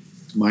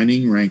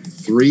mining rank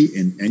 3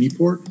 in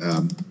Anyport.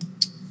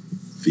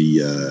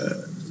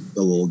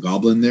 The little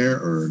goblin there,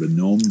 or the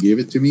gnome, gave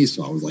it to me,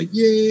 so I was like,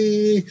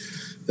 yay!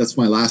 That's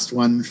my last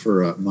one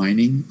for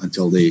mining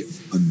until they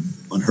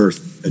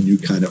unearth a new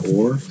kind of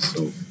ore.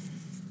 So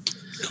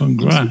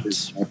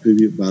congrats. I'm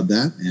happy about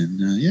that.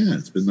 And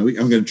it's been my week.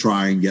 I'm going to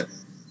try and get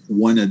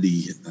one of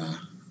the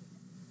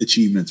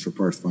achievements for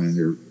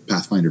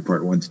Pathfinder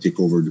Part 1 to take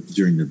over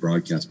during the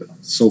broadcast, but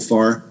so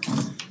far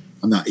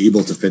I'm not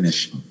able to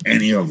finish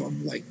any of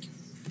them. Like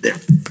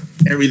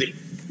everything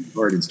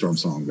hard in Storm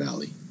Song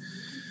Valley.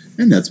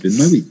 And that's been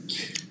my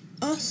week.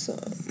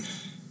 Awesome.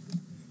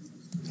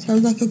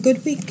 Sounds like a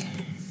good week.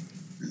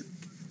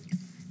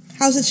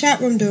 How's the chat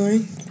room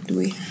doing? Do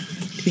we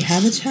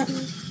have a chat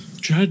room?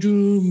 Chat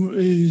room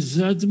is,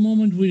 at the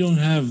moment, we don't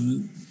have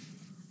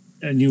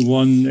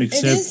anyone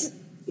except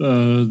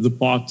the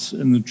bots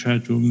in the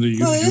chat room. The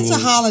usual. It's a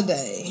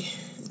holiday.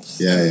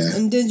 Yeah.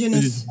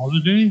 Indigenous. It's a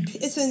holiday?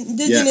 It's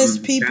Indigenous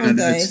People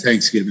Canada, Day. It's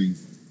Thanksgiving.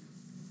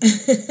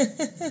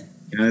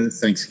 Canada,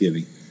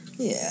 Thanksgiving.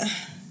 Yeah.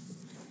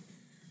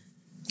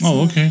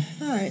 Oh, okay.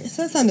 All right.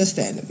 So that's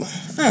understandable.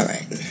 All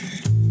right.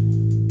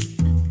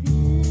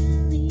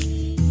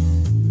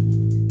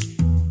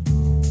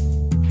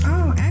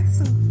 Oh,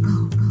 excellent.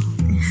 Oh.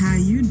 How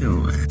you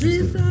doing?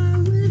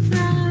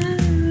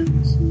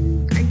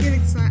 I get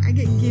excited. I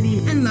get giddy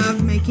and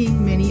love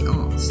making many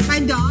alts. My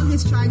dog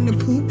is trying to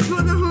poop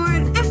for the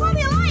Horde and for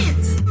the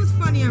Alliance. It was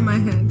funny in my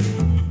head.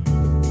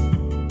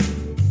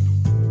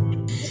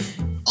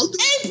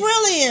 Hey,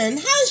 Brilliant.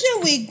 How's your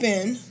week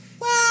been?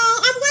 Well,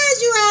 I'm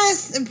glad you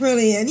asked,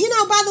 Aprillian.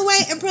 By the way,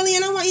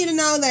 Aprillian, I want you to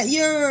know that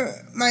you're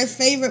my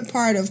favorite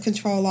part of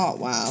Control Alt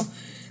WoW.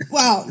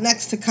 Well,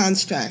 next to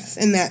Constructs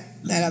and that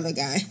other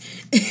guy.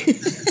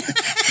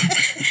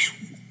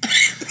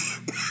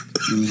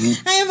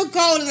 Mm-hmm. I have a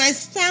cold and I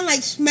sound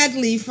like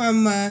Smedley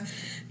from what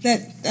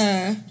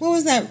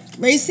was that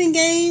racing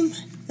game?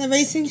 That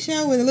racing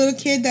show with the little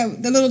kid,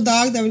 the little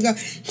dog that would go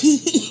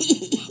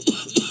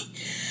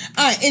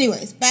All right,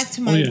 anyways, back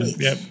to my week.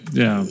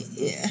 Yeah.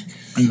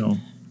 I know.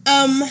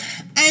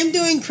 I'm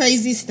doing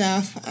crazy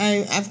stuff.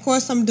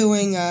 I'm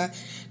doing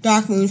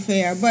Dark Moon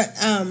Fair, but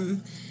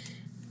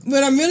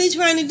what I'm really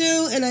trying to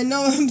do, and I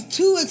know I'm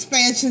 2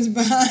 expansions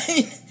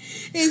behind,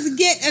 is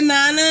get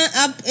Anana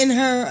up in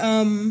her,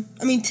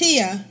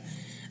 Tia,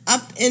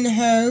 up in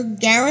her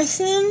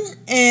garrison,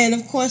 and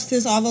of course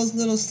there's all those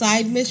little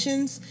side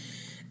missions,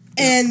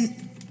 and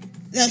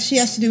that she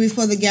has to do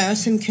before the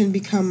garrison can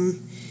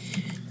become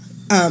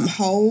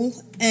whole.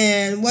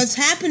 And what's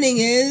happening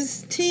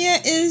is Tia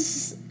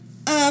is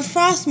a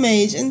frost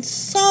mage and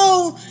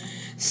so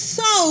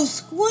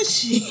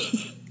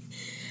squishy.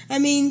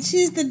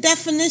 She's the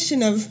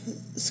definition of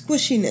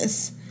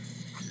squishiness.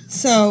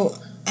 So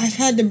I've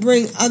had to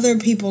bring other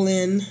people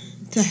in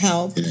to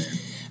help.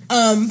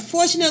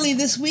 Fortunately,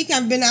 this week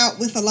I've been out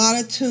with a lot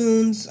of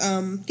tunes,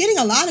 getting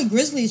a lot of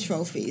Grizzly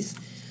trophies.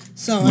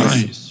 So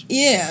nice.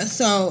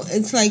 So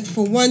it's like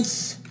for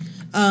once,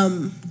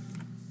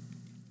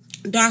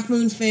 Dark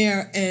Moon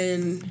Fair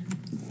and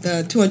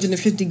the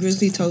 250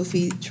 Grizzly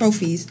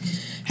trophies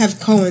have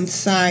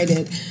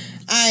coincided.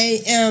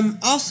 I am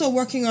also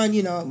working on,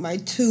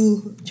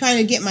 trying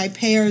to get my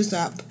pairs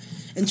up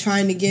and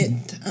trying to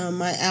get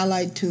my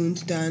allied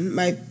tunes done,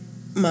 my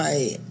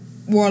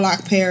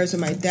Warlock pairs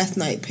and my Death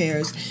Knight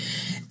pairs.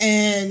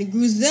 And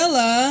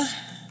Gruzilla,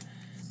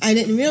 I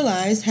didn't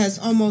realize, has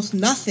almost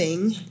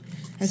nothing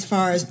as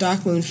far as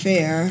Darkmoon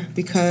Faire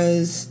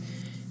because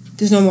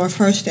there's no more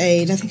first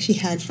aid. I think she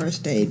had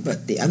first aid,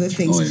 but the other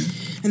things. Oh, yeah.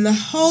 And the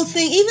whole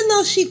thing, even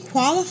though she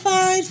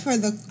qualified for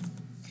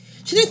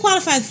she didn't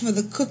qualify for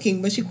the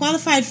cooking, but she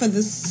qualified for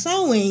the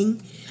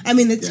sewing,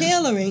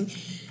 tailoring.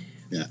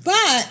 Yeah.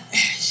 But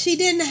she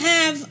didn't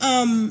have,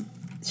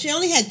 she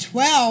only had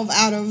 12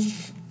 out of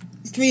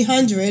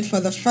 300 for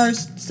the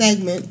first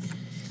segment.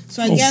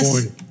 So I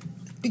guess,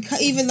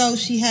 because even though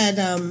she had,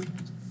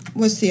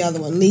 what's the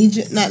other one?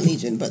 Legion, not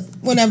Legion, but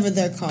whatever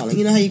they're calling.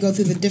 You know how you go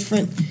through the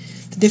different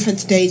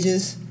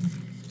stages?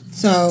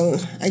 So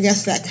I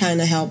guess that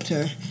kind of helped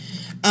her.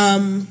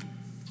 I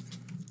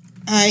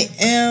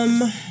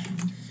am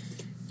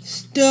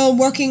still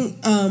working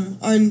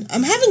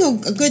I'm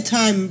having a good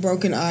time in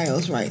Broken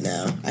Isles right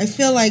now. I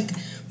feel like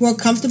more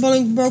comfortable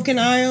in Broken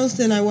Isles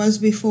than I was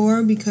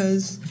before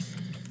because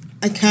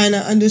I kind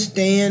of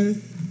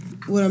understand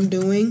what I'm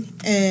doing,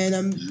 and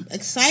I'm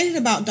excited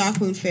about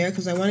Darkmoon Faire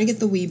because I want to get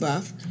the Wii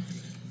buff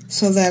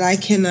so that I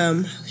can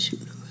where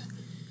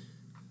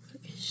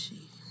is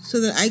she?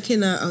 So that I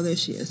can oh, there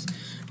she is.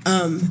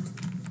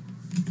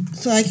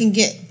 So I can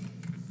get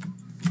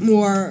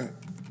more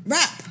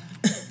rep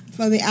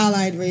for the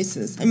allied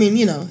races. I mean,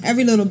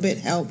 every little bit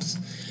helps.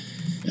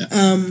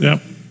 Yeah.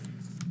 Yep.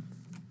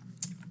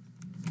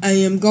 I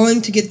am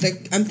going to get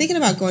I'm thinking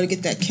about going to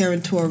get that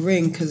Karen Tour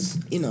ring because,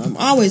 I'm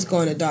always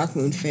going to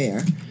Darkmoon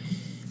Faire.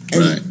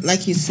 And right.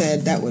 Like you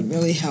said, that would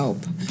really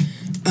help.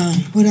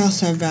 What else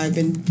have I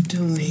been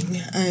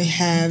doing?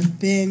 I've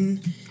been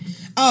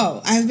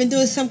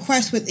doing some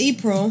quests with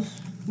April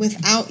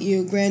without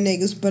you, Grand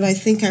Negus, but I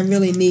think I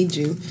really need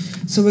you.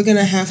 So we're going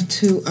to have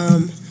to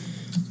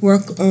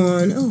work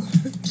on... Oh,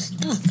 I'm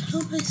stuck. How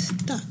am I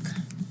stuck?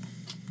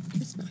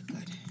 That's not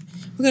good.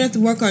 We're going to have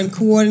to work on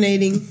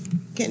coordinating,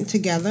 getting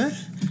together.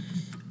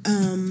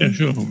 Yeah,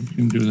 sure. We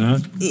can do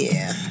that.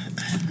 Yeah.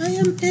 I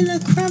am in a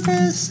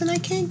crevice and I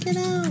can't get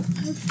out.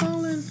 I've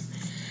fallen.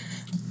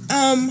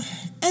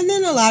 And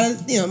then a lot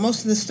of,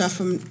 most of the stuff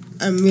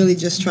I'm really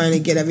just trying to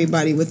get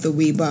everybody with the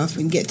Wii buff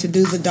and get to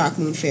do the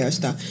Darkmoon Faire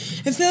stuff.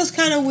 It feels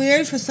kind of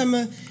weird for some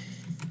of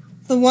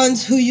the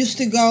ones who used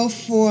to go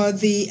for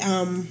the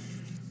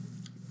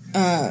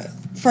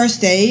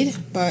first aid,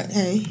 but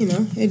hey,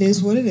 it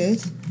is what it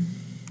is.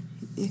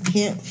 You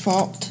can't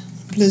fault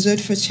Blizzard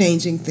for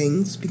changing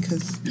things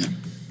because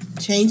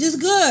change is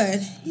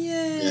good.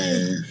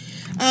 Yay.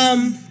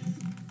 Yeah.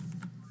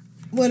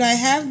 What I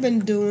have been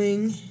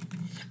doing...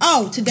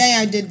 Oh, today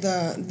I did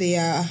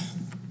the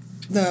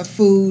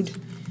food,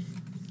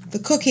 the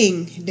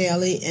cooking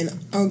daily in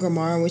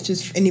Orgrimmar, which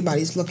is, if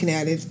anybody's looking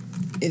at it,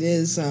 it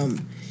is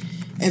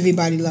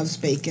Everybody Loves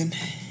Bacon.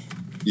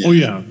 Yeah. Oh,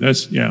 yeah.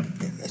 That's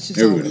just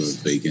everybody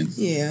loves bacon.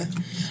 Yeah.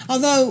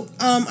 Although,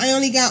 I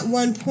only got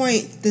 1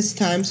 point this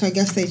time, so I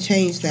guess they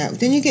changed that.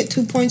 Didn't you get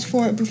 2 points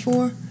for it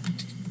before?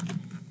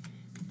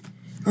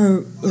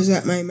 Or was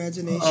that my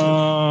imagination?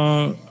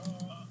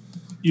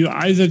 You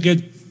either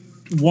get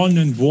 1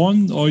 and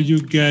 1, or you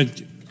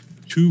get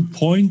 2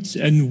 points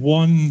and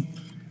 1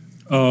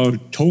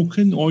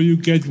 token, or you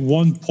get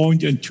 1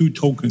 point and 2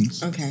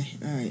 tokens. Okay,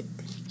 all right.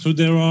 So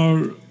there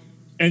are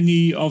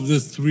any of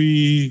the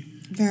 3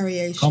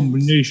 variations.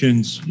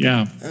 Combinations,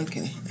 yeah.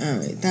 Okay, all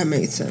right. That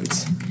makes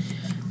sense.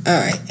 All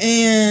right,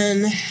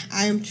 and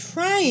I'm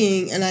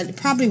trying, and I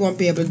probably won't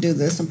be able to do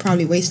this. I'm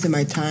probably wasting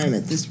my time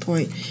at this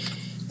point.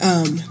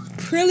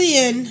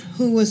 Prillian,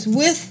 who was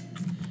with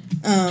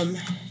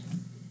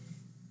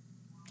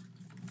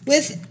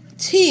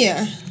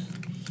Tia,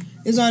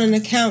 is on an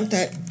account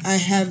that I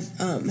have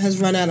has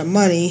run out of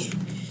money.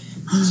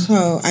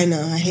 So I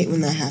know I hate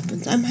when that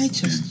happens.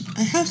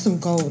 I have some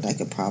gold I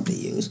could probably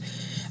use.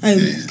 I'm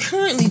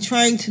currently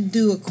trying to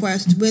do a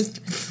quest with.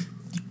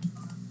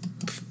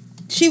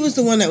 She was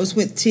the one that was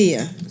with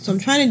Tia, so I'm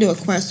trying to do a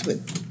quest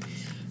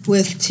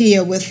with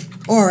Tia with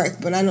Auric,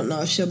 but I don't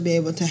know if she'll be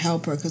able to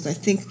help her because I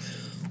think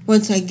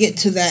once I get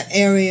to that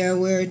area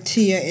where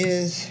Tia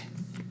is,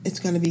 it's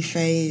going to be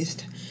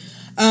phased.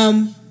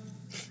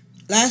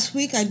 Last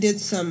week I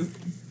did some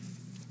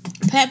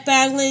pet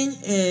battling,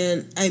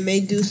 and I may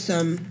do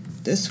some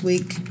this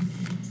week.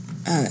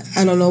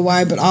 I don't know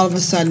why, but all of a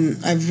sudden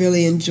I've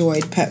really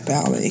enjoyed pet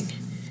battling.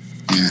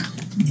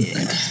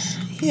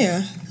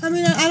 Yeah. I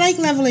mean, I like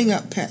leveling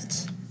up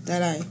pets.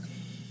 I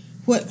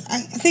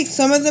think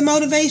some of the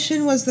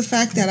motivation was the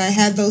fact that I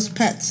had those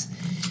pets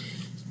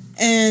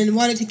and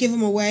wanted to give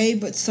them away,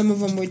 but some of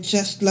them were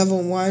just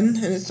level 1,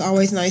 and it's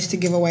always nice to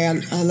give away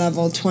a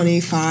level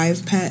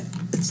 25 pet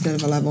instead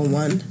of a level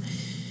 1.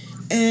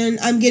 And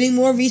I'm getting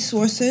more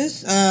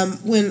resources.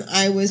 When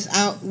I was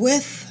out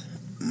with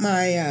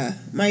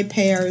my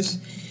pairs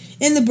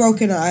in the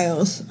Broken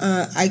Isles,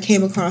 I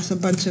came across a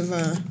bunch of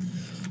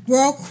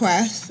world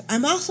quests.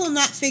 I'm also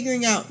not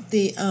figuring out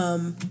the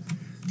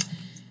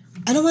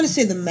I don't want to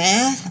say the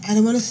math. I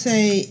don't want to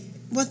say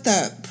what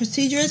the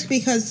procedure is,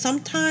 because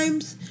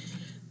sometimes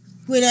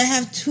when I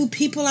have two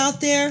people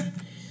out there,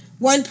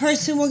 one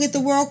person will get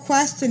the world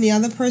quest and the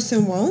other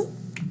person won't.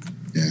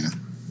 Yeah.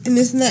 And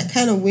isn't that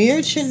kind of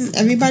weird? Shouldn't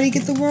everybody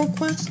get the world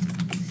quest?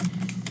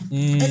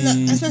 And not,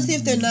 especially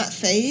if they're not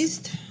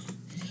phased?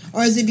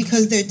 Or is it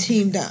because they're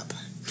teamed up?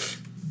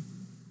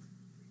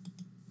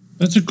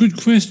 That's a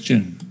good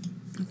question.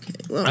 Okay.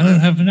 Well, I don't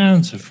have an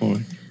answer for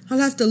it. I'll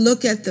have to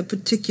look at the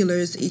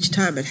particulars each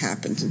time it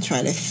happens and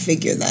try to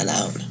figure that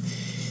out.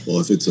 Well,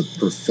 if it's a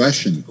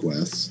profession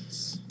quest...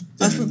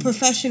 For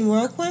profession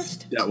world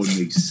quest? That would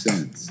make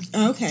sense.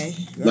 Okay.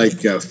 Right.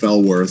 Like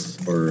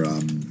Fellworth or...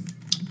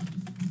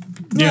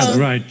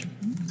 right.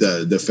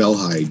 The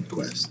Fellhide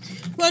quest.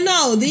 Well,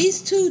 no,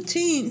 these two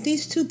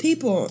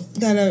people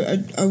that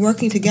are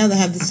working together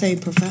have the same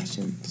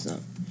profession, so...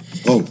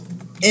 Oh.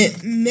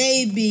 It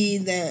may be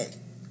that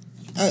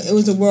it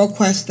was a world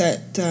quest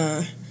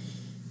that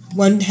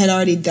one had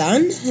already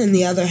done and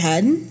the other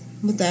hadn't.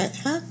 Would that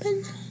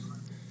happen?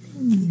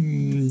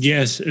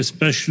 Yes,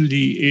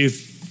 especially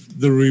if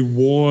the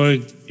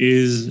reward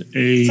is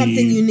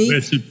something unique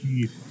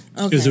recipe.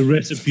 Okay. Is a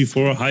recipe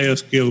for a higher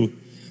skill.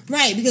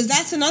 Right, because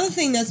that's another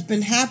thing that's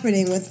been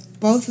happening with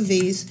both of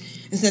these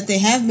is that they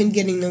have been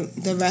getting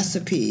the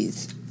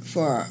recipes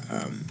for.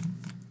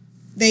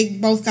 They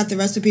both got the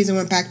recipes and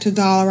went back to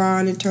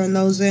Dalaran and turned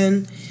those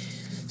in.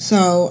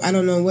 So I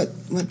don't know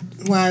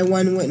why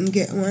one wouldn't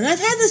get one. I've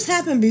had this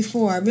happen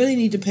before. I really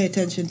need to pay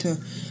attention to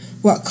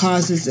what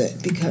causes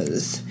it,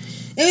 because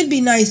it would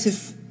be nice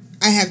if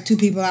I have two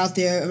people out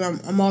there,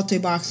 I'm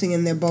multi-boxing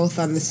and they're both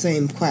on the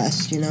same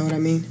quest, you know what I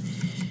mean?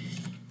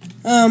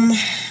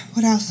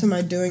 What else am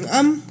I doing?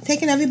 I'm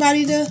taking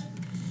everybody to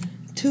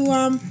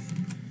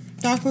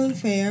Darkmoon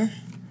Fair.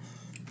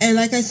 And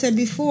like I said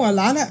before,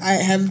 I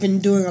have been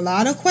doing a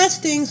lot of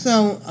questing,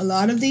 so a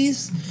lot of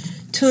these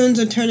tunes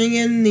are turning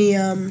in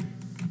the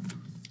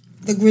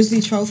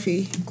Grizzly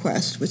Trophy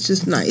quest, which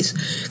is nice,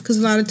 because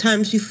a lot of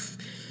times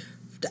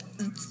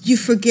you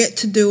forget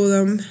to do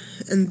them,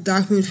 and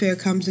Darkmoon Fair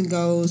comes and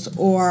goes,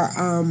 or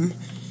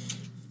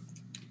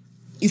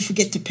you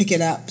forget to pick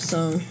it up,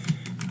 so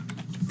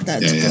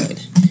that's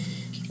good.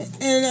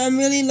 And I'm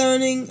really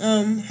learning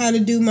how to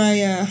do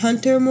my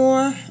hunter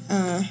more.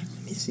 Let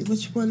me see,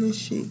 which one is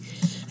she?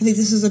 I think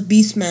this is a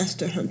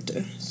Beastmaster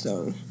hunter,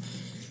 so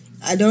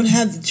I don't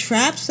have the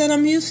traps that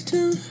I'm used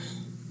to,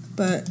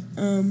 but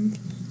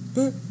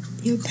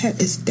your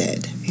pet is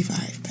dead.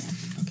 Revive pet.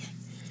 Okay.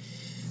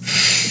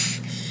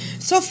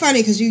 So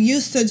funny, because you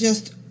used to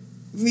just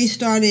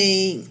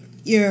restarting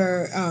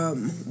your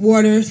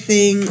water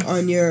thing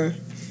on your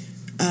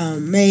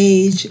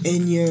mage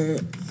and your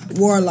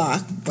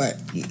warlock, but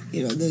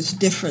you know there's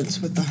difference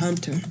with the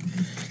hunter.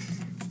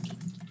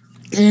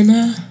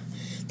 And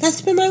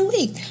that's been my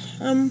week.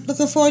 I'm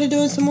looking forward to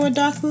doing some more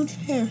Darkmoon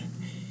Fair.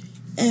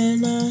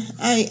 And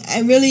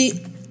I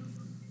really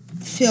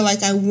feel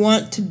like I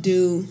want to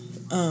do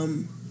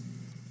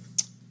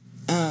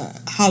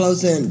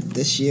Hollow's End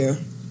this year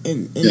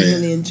and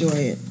really enjoy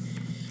it.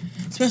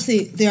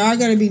 Especially, there are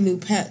going to be new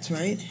pets,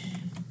 right?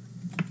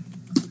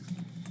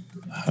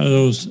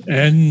 Hollow's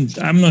End,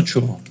 I'm not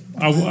sure.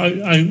 I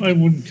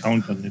wouldn't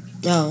count on it.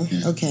 Oh,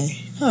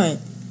 okay. All right.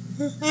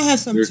 I have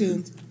some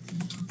tunes.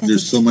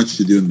 There's so much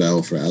to do in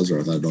Battle for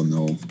Azeroth, I don't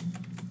know.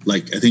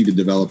 Like, I think the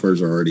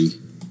developers are already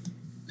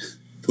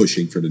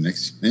pushing for the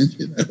next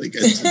expansion. Like,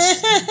 it's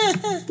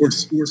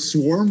just, we're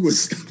swarmed with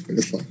stuff.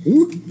 It's like,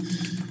 ooh.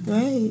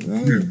 Right.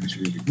 All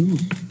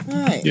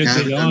right.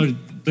 Yeah,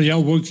 they are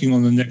working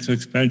on the next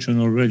expansion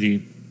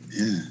already.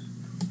 Yeah.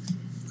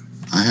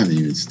 I haven't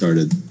even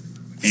started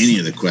any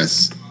of the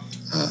quests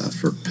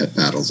for pet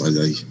battles. I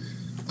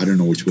don't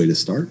know which way to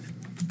start.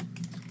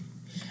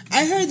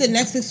 I heard the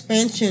next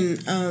expansion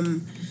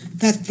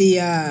that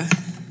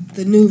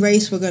the new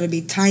race were going to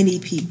be tiny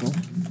people.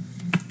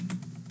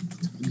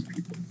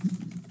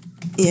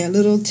 Yeah,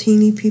 little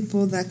teeny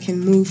people that can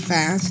move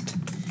fast.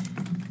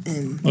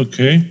 And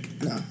okay.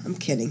 No, I'm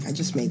kidding. I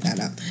just made that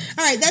up.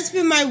 All right, that's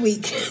been my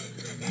week.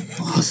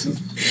 Awesome.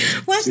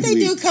 Once they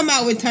do come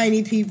out with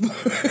tiny people.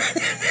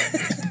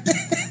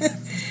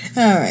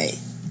 All right.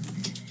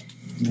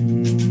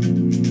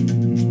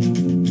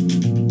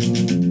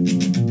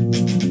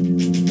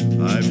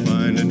 I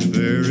find it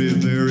very,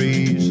 very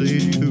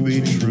easy to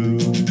be true.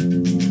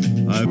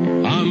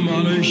 Am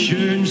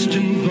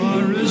allerschönsten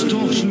war es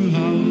doch zu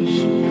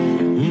Haus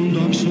und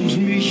doch sonst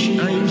mich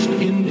einst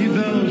in die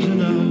Welt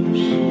hinaus.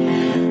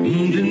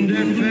 Und in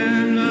der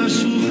Ferne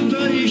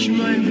suchte ich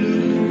mein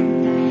Glück.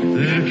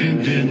 Wer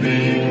kennt den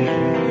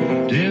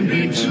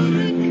Weg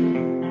zurück?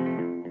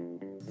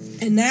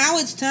 And now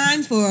it's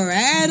time for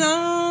Add-on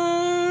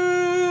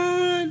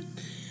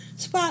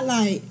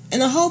Spotlight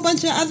and a whole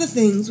bunch of other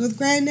things with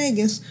Grand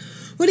Nagus.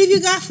 What have you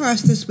got for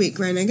us this week,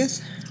 Grand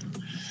Nagus?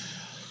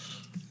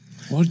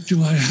 What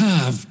do I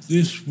have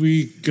this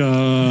week?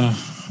 I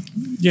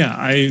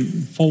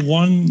for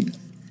one,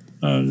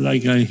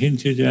 like I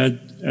hinted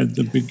at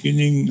the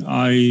beginning,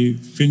 I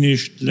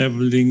finished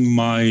leveling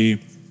my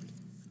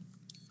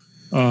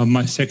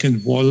my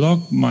second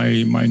warlock,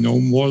 my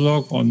Gnome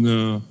warlock in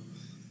the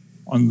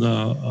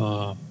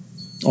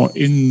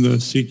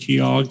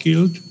CTR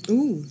guild.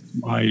 Ooh.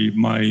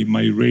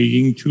 My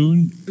raiding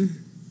tune.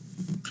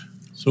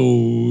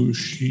 So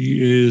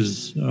she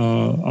is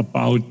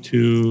about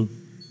to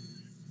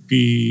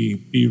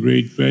be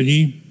raid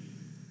ready,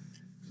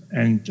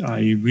 and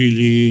I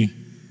really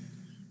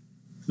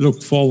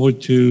look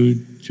forward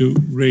to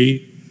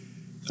raid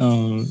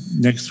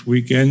next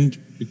weekend,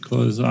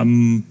 because I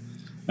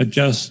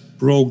just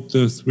broke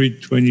the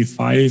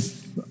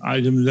 325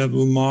 item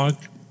level mark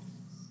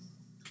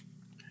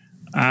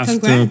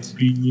after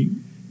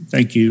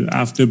thank you,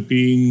 after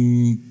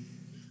being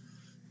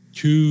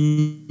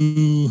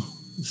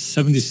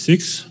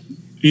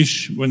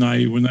 276-ish when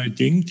I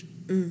dinged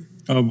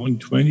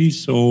 120.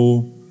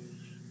 So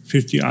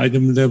 50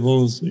 item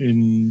levels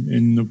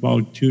in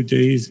about 2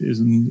 days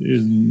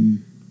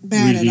isn't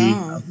bad really at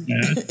all.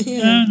 Bad.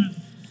 Yeah.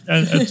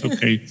 That's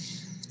okay.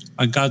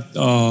 I got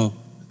a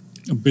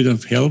bit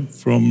of help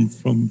from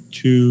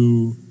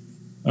two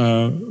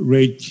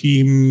raid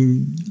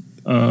team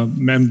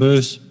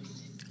members.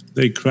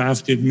 They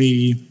crafted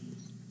me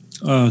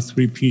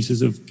 3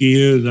 pieces of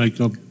gear, like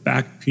a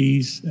back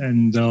piece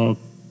and a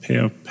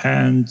pair of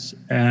pants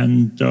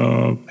and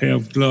a pair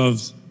of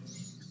gloves.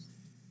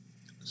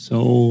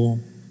 So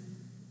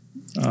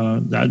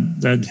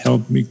that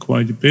helped me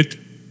quite a bit.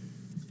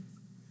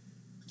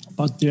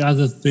 But the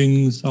other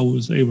things I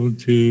was able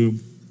to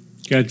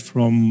get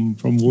from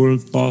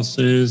world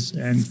bosses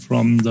and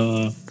from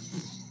the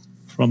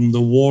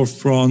war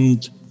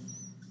front.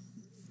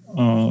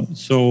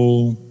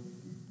 So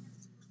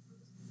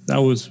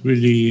that was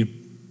really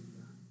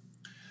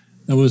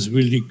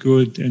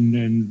good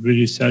and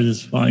really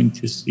satisfying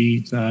to see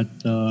that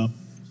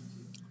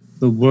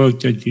the work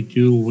that you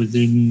do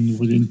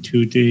within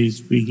 2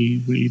 days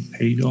really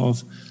paid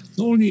off.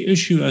 The only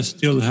issue I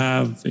still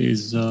have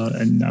is,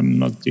 and I'm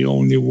not the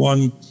only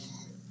one,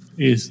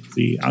 is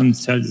the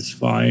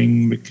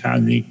unsatisfying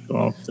mechanic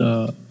of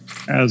the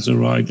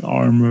Azerite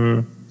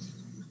armor,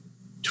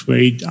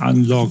 trade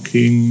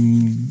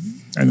unlocking,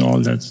 and all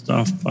that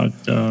stuff. But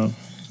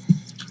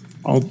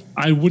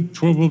I would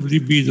probably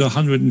be the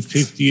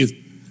 150th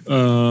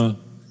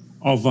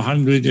of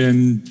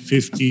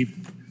 150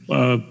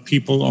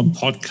 people on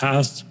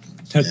podcasts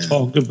that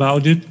talk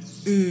about it.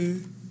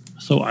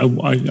 So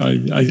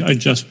I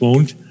just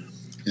won't.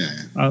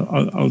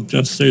 I'll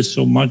just say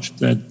so much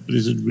that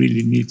Blizzard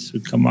really needs to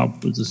come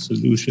up with a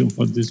solution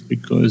for this,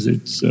 because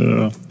it's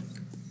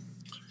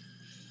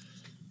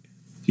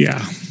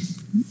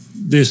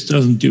this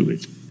doesn't do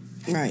it.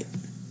 Right.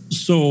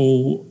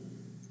 So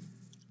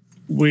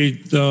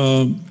with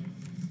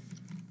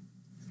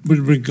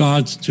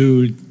regards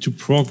to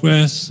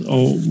progress,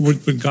 or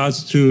with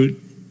regards to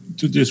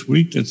this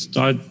week, let's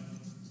start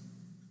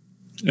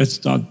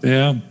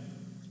there.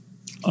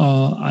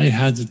 I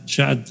had a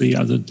chat the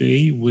other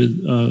day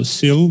with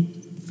Sil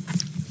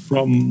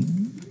from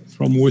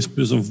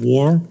Whispers of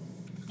War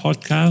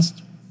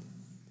podcast,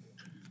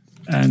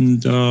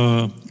 and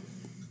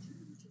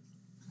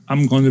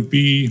I'm going to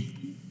be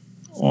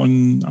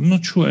on, I'm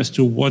not sure as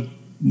to what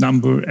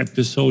number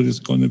episode is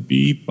going to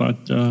be,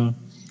 but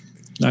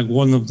like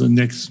one of the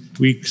next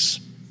week's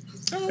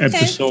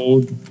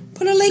episode.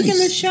 Put a link in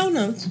the show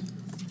notes.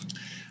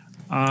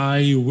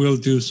 I will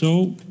do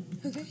so.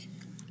 Okay.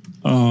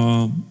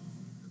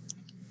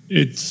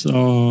 It's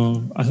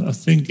I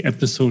think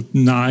episode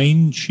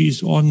 9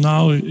 she's on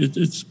now.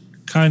 It's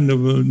kind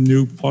of a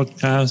new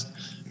podcast.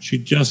 She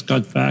just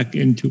got back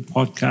into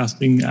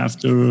podcasting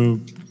after a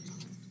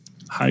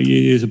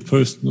hiatus, a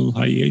personal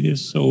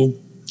hiatus. So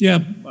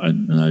yeah, I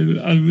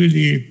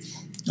really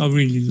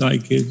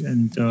like it,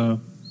 and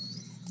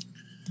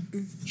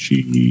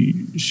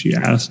she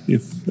asked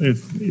if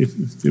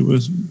there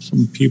was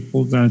some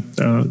people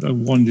that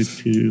wanted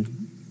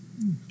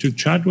to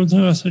chat with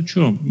her. I said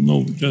sure.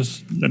 No,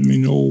 just let me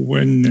know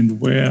when and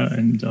where,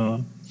 and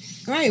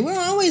right, we're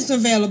always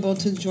available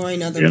to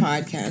join other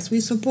podcasts. We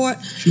support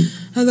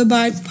other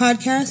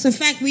podcasts. In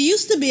fact, we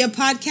used to be a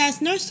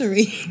podcast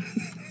nursery,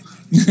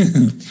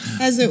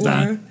 as it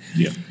were.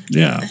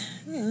 Yeah.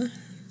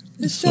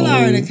 We still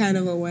are in a kind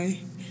of a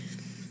way.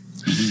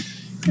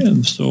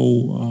 And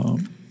so,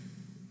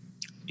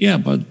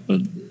 but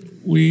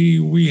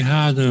we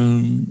had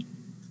an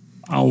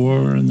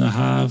hour and a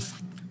half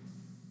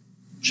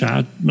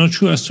chat. Not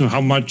sure as to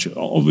how much.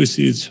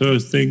 Obviously, it's her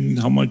thing.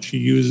 How much she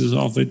uses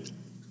of it.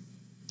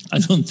 I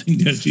don't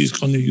think that she's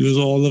going to use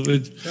all of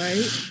it.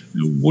 Right.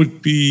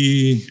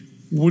 It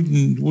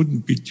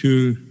wouldn't be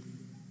too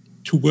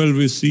well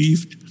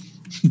received.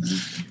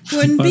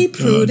 Wouldn't be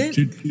prudent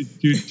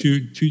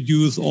to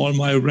use all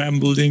my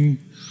rambling,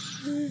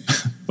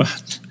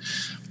 but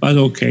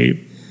okay.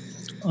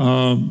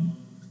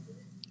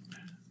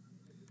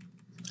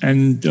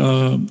 And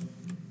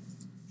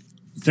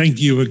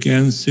thank you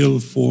again, Sil,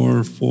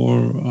 for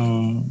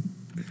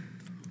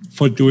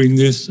doing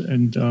this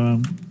and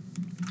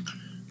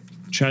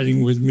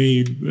chatting with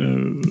me,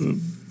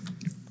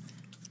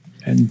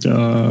 and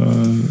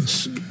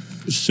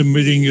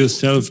submitting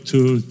yourself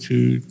to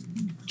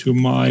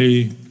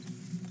my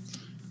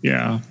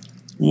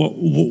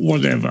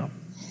whatever.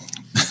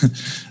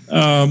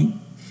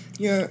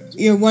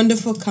 Your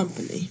wonderful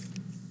company.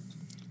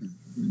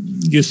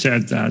 You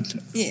said that.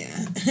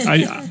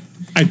 Yeah.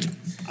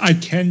 I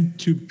tend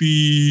to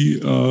be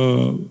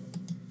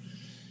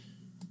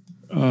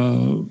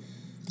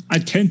I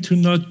tend to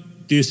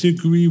not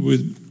disagree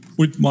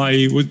with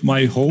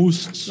my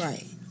hosts.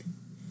 Right.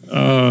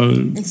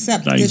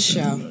 Except this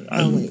show.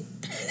 Wait.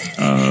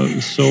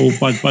 So,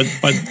 but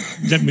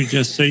let me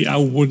just say, I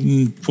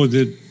wouldn't put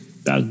it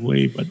that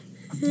way. But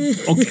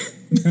okay.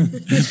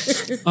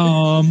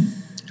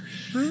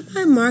 Why am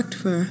I marked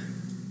for?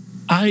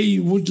 I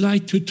would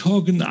like to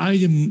talk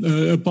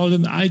about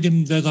an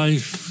item that I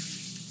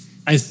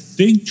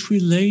think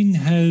Trelane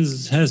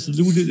has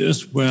looted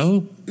as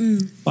well,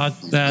 but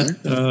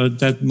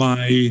that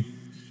my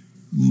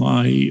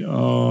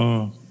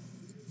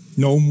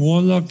Gnome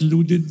Warlock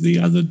looted the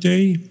other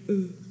day.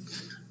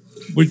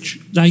 Which,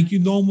 like, you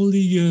normally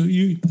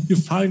you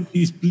find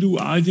these blue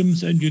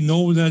items and you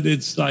know that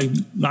it's like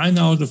 9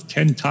 out of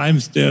 10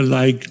 times they're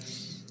like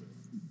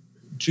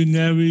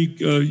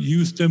generic,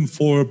 use them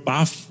for a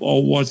buff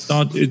or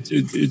whatnot.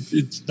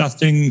 It's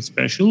nothing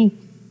special.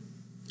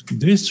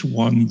 This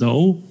one,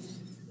 though,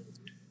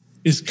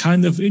 is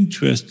kind of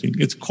interesting.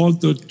 It's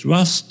called the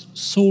Trust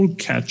Soul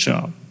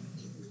Catcher.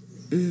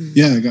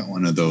 Yeah, I got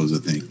one of those, I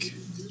think.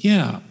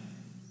 Yeah.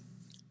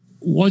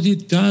 What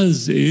it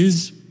does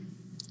is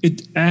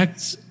it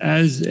acts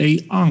as a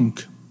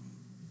Ankh,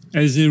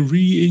 as a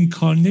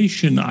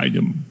reincarnation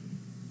item.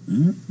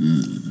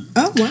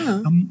 Oh,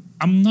 wow.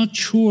 I'm not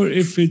sure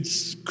if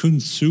it's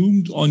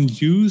consumed on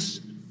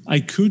use. I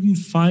couldn't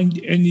find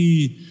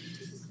any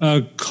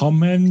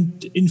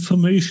comment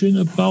information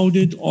about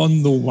it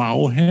on the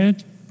WoW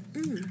head.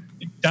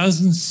 It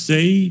doesn't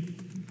say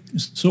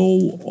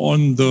so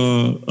on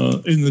the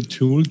in the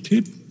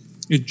tooltip.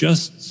 It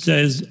just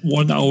says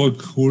 1 hour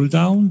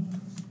cooldown.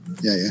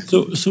 Yeah.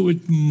 So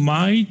it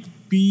might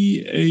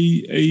be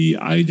a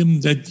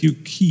item that you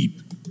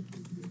keep.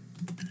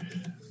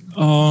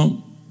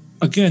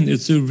 Again,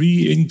 it's a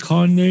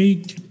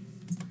reincarnate.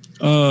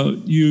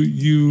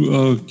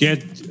 You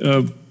get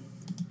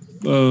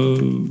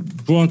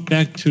brought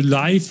back to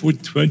life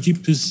with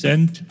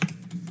 20%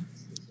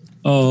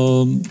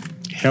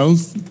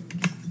 health,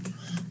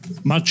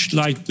 much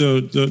like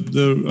the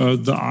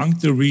Ankh,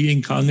 the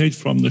reincarnate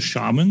from the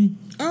shaman.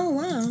 Oh,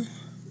 wow.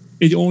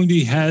 It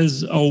only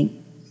has a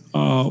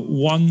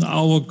 1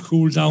 hour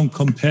cooldown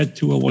compared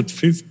to a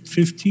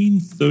 15,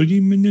 30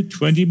 minute,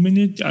 20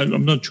 minute.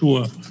 I'm not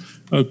sure.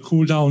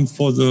 Cooldown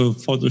for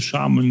the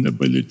shaman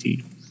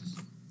ability.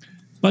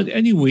 But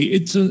anyway,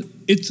 it's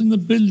an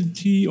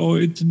ability, or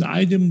it's an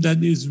item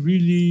that is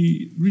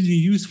really, really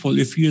useful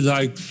if you're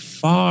like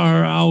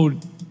far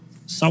out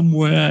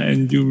somewhere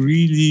and you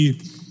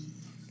really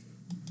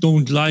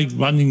don't like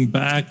running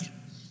back.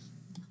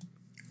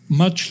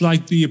 Much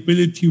like the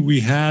ability we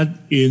had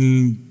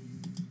in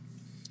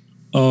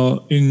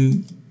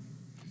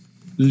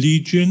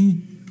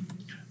Legion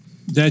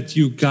that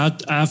you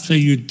got after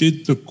you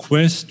did the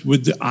quest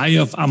with the Eye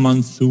of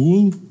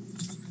Amanthul.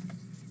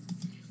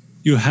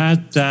 You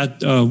had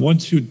that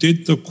once you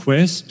did the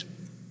quest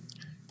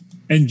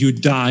and you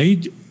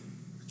died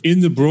in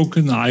the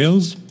Broken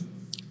Isles,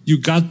 you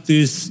got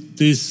this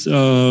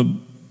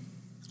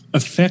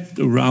effect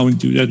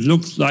around you that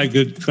looks like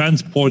a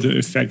transporter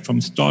effect from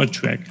Star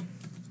Trek.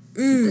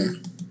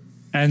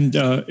 And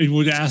it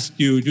would ask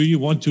you, do you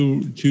want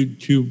to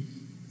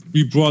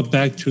be brought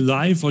back to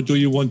life, or do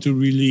you want to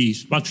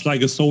release? Much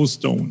like a soul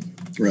stone.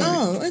 Right.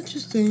 Oh,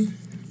 interesting.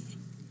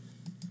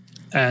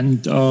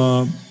 And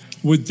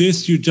with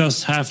this, you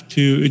just have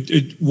to.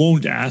 It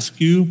won't ask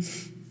you.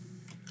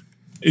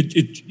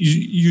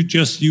 You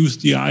just use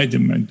the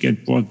item and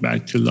get brought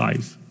back to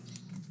life.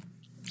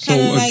 So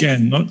like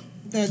again, not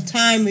the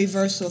time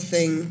reversal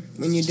thing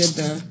when you did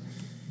the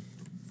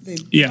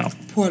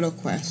portal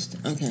quest.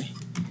 Okay.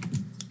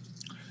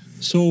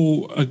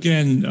 So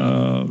again,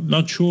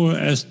 not sure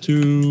as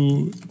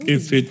to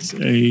if it's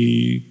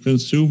a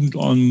consumed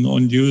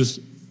on use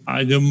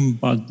item,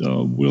 but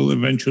we'll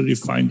eventually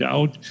find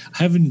out.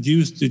 I haven't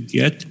used it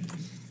yet.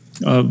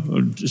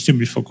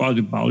 Simply forgot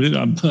about it.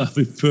 I'll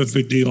be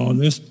perfectly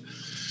honest.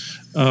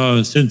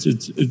 Since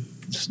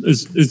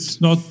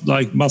it's not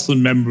like muscle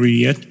memory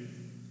yet.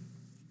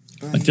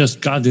 Right. I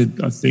just got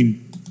it, I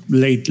think,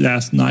 late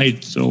last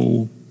night,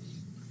 so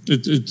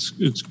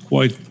it's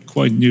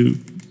quite new.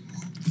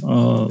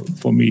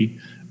 For me.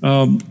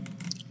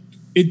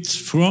 It's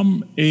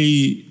from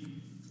a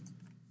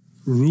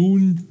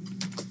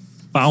rune-bound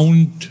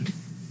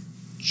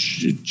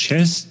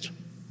chest,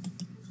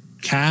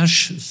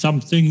 cache,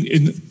 something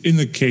in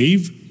a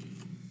cave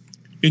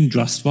in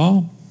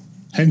Drustvar,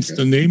 hence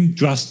the name,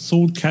 Trust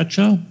Soul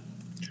Catcher.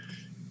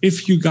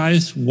 If you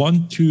guys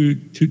want to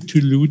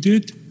loot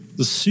it,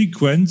 the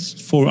sequence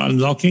for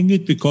unlocking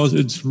it, because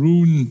it's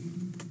rune,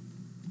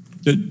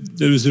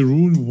 there is a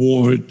rune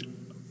ward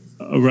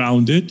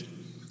around it.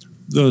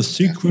 the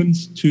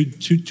sequence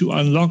to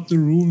unlock the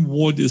rune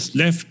ward is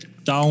left,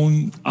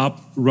 down, up,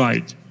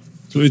 right.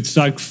 So it's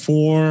like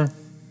four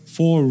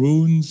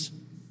runes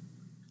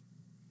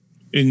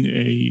in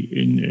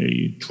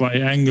a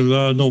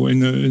triangular. No,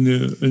 in a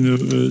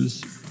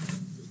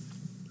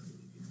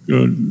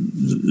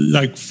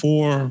like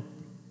four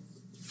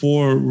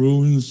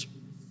runes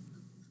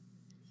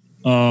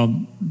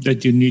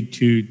that you need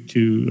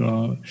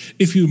to.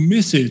 If you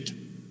miss it,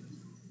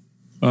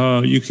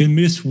 you can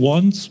miss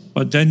once,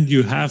 but then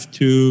you have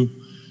to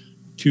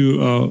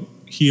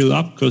heal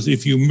up, because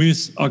if you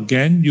miss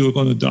again, you're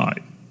going to die.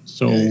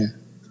 So,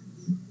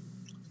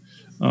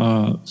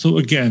 so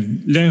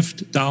again,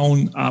 left,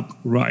 down, up,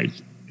 right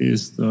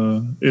is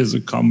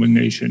a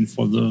combination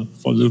for the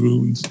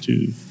runes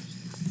to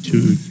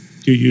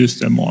use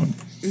them on.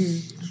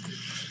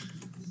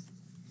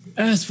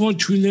 As for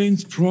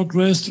Trelane's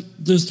progress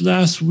this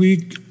last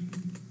week,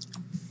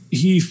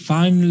 he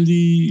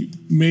finally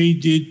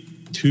made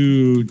it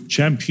to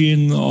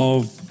champion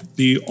of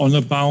the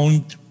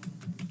honor-bound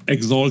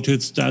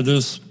exalted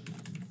status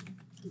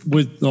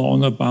with the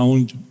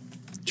honor-bound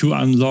to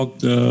unlock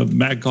the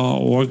Mega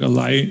Org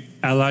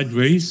allied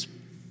race.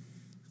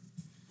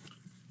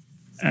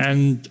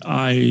 And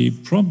I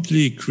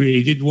promptly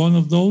created one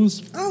of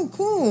those. Oh,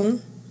 cool.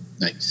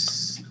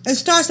 Nice. It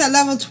starts at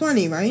level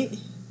 20, right?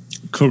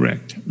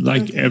 Correct.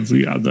 Like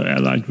every other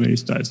allied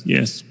race does,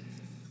 yes.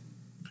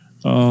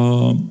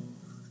 Haralen?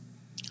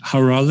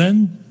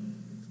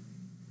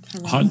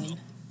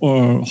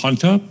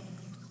 Hunter.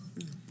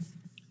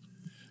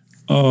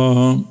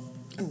 Oh,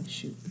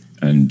 shoot.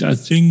 And I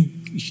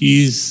think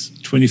he's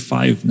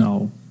 25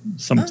 now,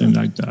 something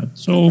like that.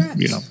 So,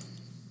 congrats.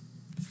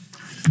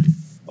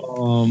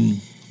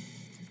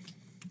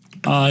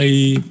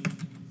 I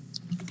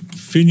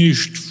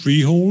finished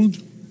Freehold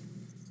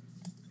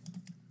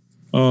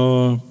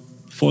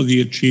for the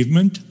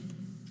achievement.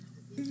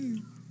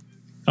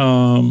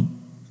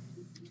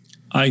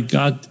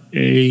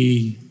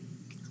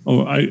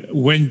 I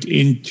went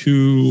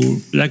into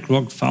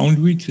Blackrock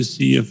Foundry to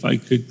see if I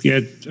could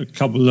get a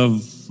couple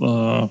of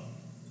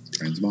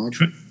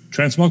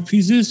transmog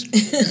pieces.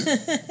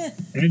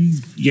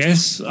 And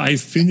yes, I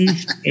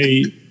finished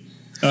a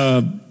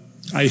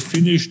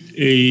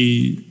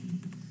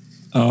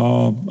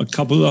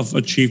couple of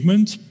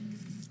achievements.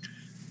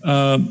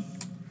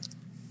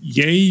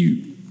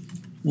 Yay,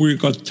 we've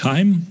got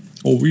time,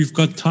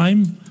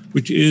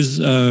 which is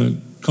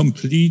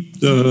complete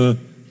the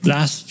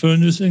blast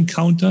furnace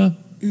encounter.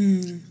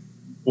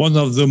 One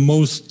of the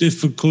most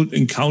difficult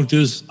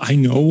encounters I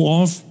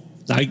know of,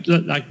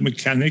 like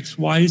mechanics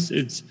wise.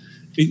 It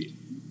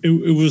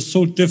was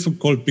so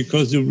difficult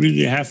because you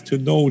really have to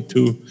know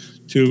to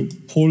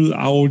pull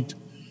out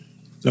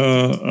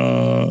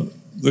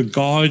the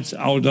guards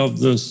out of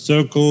the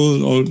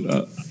circle, or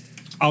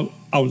out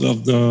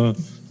of the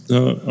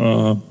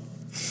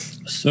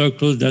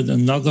circle that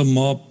another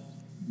mob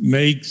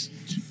makes,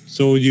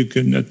 so you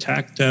can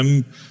attack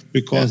them,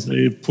 because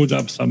they put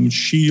up some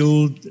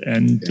shield,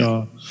 and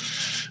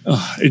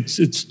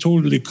it's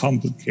totally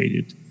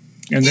complicated.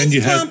 And then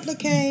you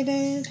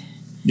complicated.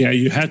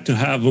 You had to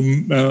have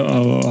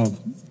a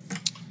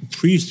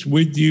priest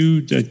with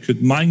you that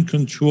could mind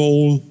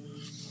control.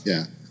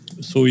 Yeah.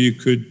 So you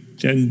could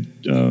then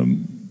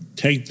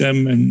take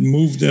them and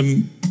move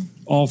them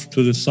off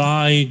to the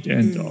side,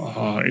 and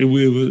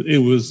it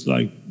was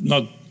like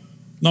not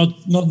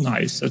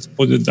nice. Let's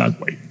put it that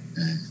way.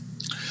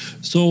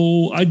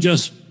 So I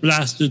just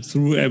blasted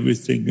through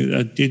everything.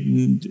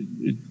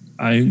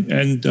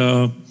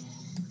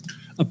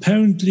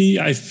 Apparently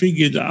I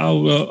figured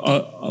out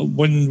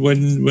when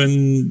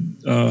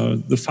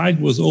the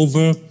fight was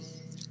over,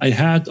 I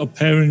had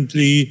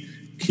apparently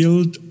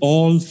killed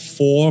all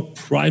 4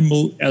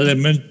 primal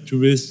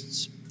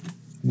elementarists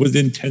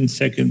within 10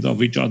 seconds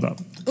of each other.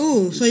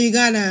 Ooh, so you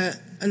got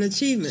an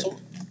achievement.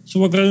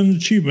 So I got an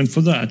achievement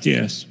for that,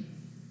 yes.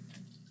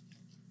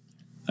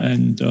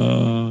 And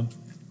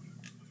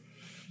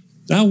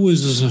that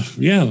was,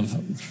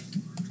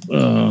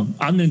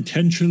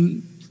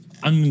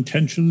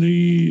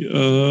 unintentionally,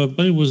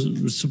 but it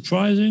was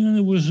surprising, and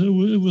it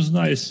was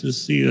nice to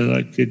see that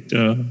I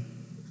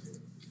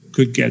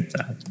could get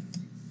that.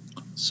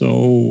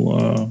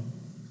 So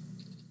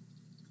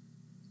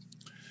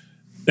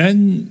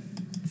then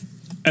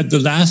at the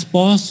last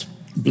boss,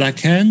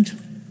 Blackhand,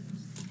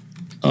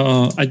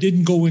 I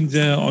didn't go in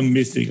there on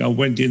Mythic. I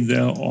went in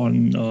there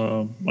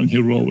on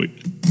Heroic.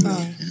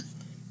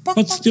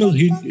 But still,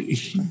 he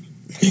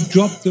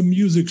dropped the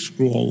music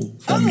scroll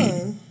for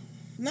me.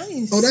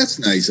 Nice. Oh, that's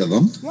nice of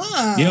him.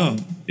 Wow.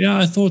 Yeah,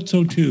 I thought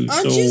so too.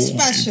 Aren't you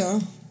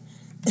special?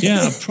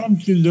 I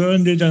promptly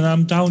learned it, and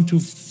I'm down to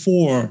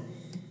 4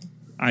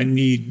 I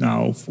need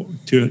now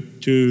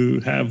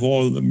to have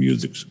all the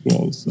music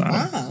scrolls now.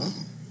 Wow.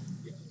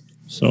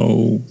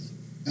 So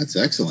that's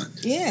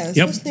excellent. Yeah.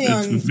 Yep, it's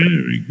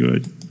very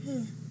good.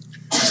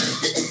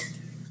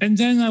 And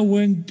then I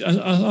went.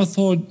 I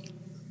thought,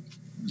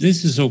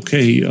 this is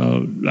okay.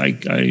 I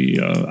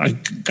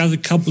got a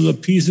couple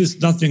of pieces,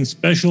 nothing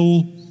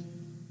special.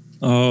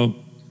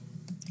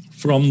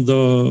 from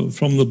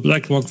the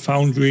Blackrock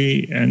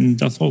Foundry,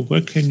 and I thought,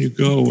 where can you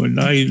go? And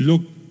I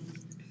looked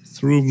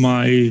through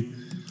my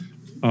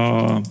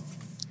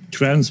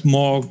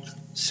transmog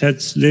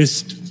sets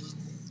list,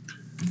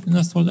 and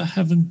I thought I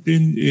haven't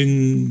been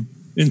in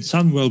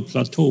Sunwell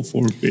Plateau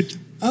for a bit.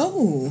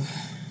 Oh.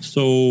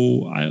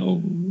 So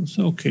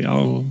okay,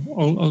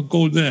 I'll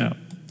go there.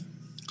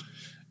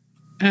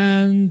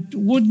 And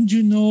wouldn't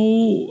you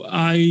know,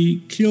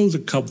 I killed a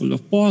couple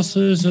of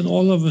bosses, and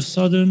all of a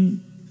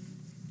sudden,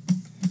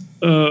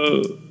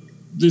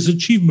 this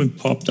achievement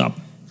popped up.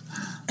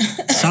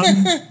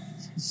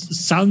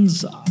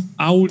 Sun's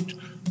out,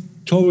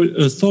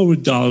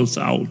 Thoradal's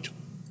out,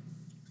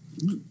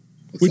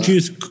 which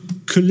is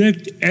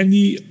collect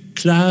any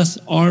class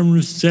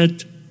armor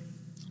set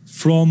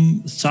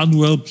from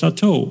Sunwell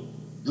Plateau.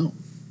 Oh.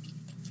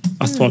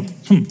 I thought,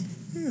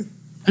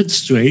 that's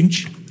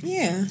strange.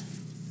 Yeah.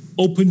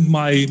 Opened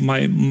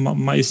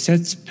my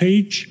sets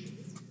page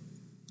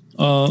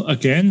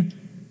again.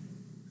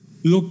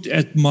 Looked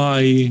at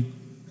my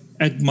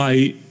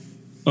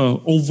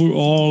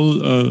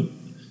overall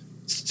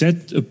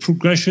set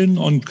progression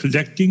on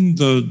collecting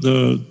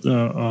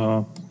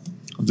the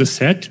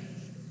set.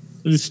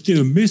 I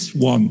still missed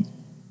one.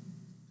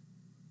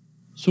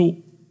 So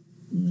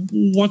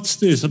what's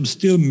this? I'm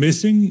still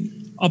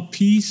missing a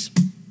piece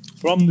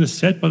from the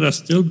set, but I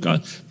still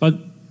got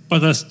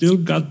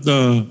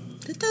the.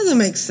 That doesn't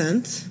make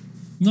sense.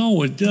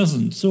 No, it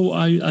doesn't. So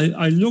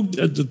I looked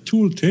at the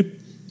tooltip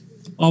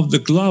of the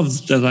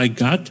gloves that I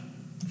got,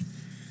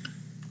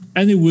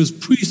 and it was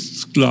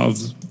priest's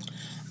gloves.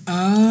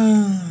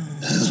 Ah.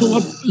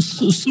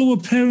 So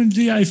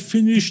apparently I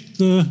finished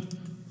the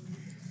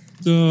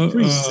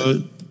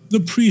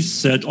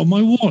priest set on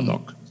my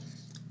warlock.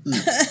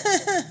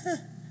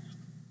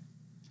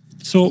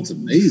 So that's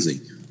amazing.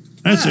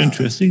 That's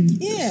interesting.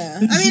 Yeah.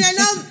 I mean, I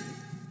know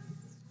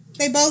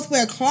they both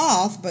wear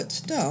cloth, but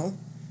still.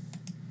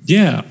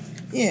 Yeah.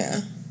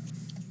 Yeah.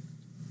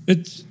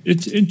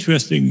 It's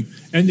interesting,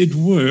 and it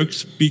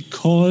works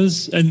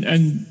because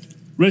and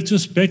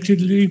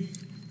retrospectively,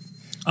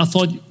 I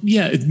thought,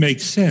 yeah, it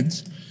makes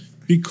sense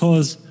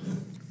because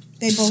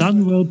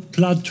Sunwell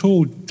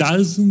Plateau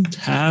doesn't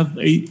have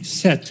a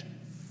set.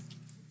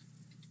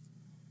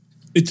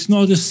 It's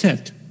not a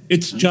set.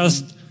 It's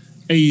just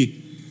a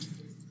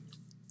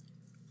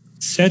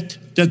set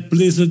that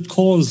Blizzard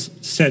calls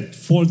set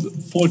for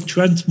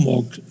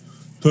transmog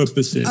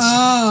purposes.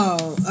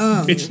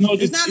 Oh. It's not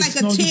like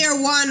a tier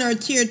 1 or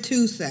tier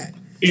 2 set.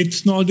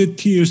 It's not a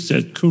tier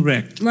set,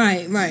 correct.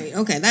 Right.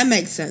 Okay, that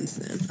makes sense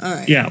then. All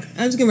right. Yeah.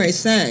 I was getting ready to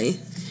say.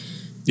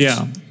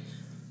 Yeah.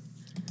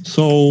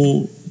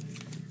 So,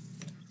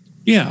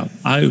 yeah,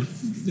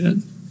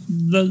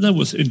 that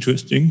was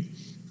interesting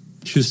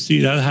to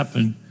see that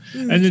happen.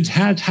 And it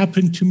had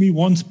happened to me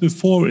once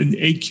before in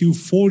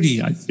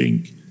AQ40, I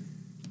think,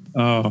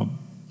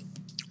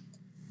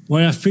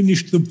 where I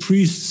finished the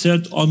priest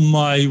set on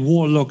my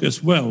warlock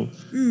as well,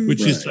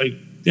 which is like,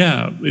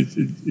 yeah,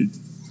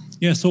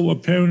 yeah. So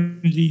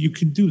apparently you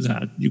can do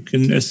that. You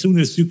can, as soon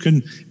as you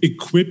can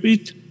equip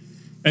it,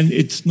 and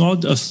it's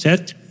not a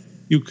set,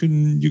 you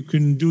can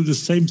do the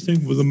same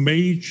thing with a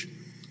mage,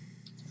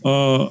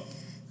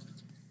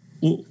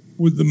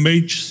 with the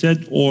mage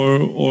set or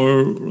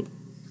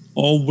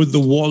with the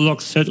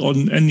warlock set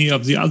on any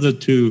of the other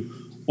two,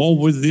 or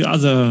with the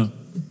other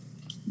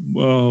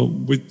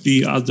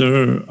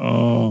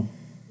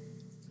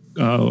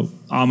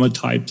armor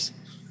types.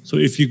 So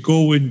if you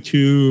go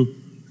into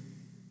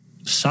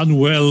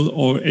Sunwell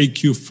or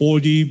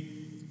AQ40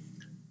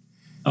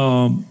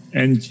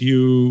 and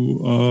you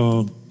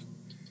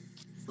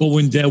go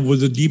in there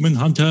with a demon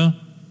hunter,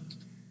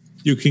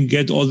 you can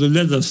get all the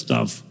leather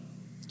stuff.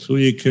 So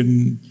you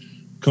can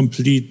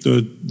complete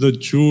the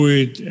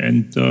druid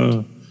and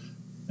the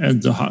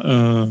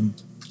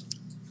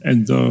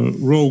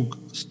rogue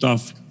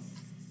stuff.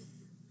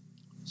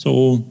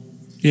 So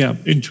yeah,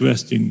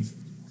 interesting.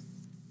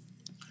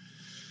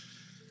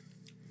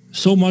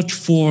 So much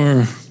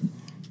for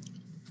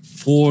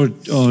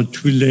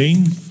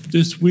Twilane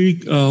this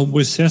week.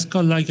 With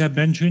Seska, like I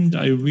mentioned,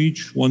 I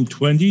reached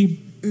 120.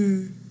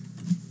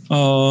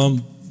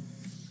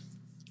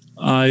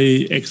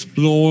 I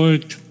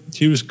explored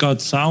Tirisgard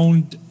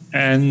Sound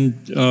and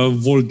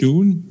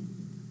Vol'dun,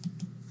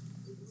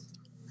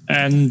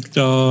 and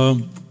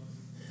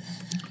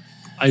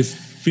I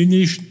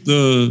finished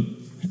the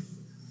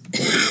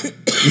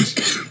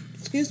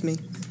excuse me,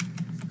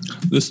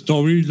 the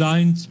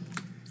storylines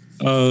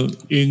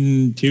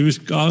in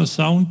Tirisgard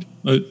Sound,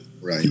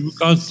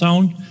 Tirisgard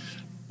Sound,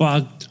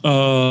 but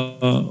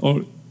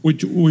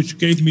which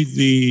gave me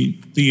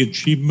the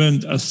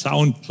achievement a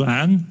sound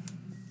plan.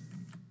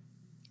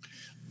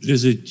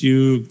 Is it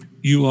you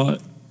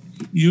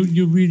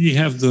really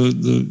have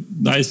the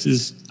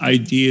nicest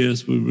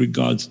ideas with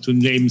regards to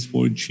names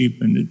for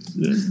achievement. It's,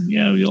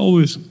 you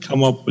always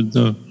come up with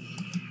the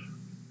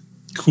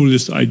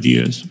coolest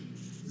ideas.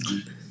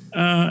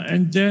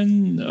 And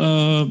then,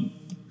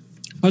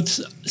 but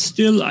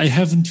still I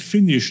haven't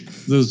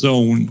finished the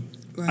zone.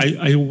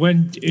 I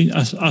went in.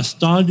 I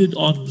started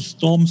on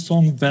Storm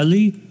Song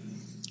Valley,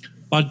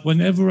 but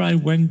whenever I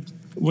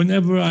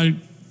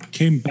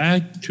came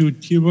back to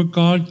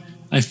Tiragard,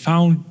 I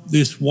found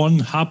this one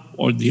hub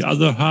or the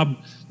other hub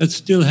that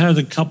still had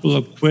a couple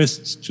of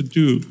quests to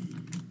do.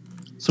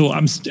 So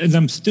I'm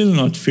still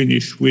not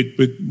finished with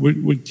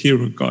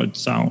Tiragard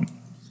Sound.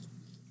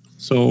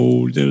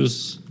 So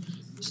there's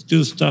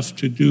still stuff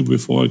to do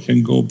before I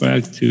can go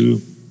back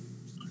to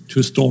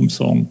Storm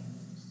Song,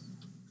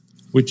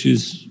 which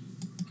is,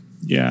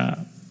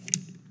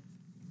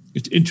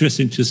 it's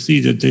interesting to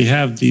see that they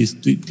have these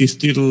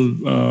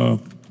little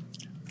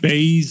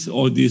bays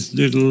or these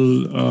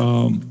little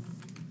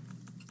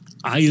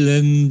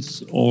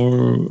islands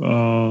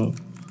or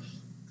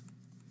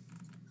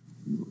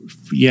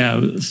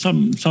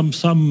some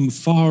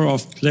far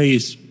off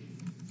place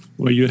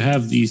where you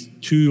have these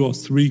 2 or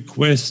 3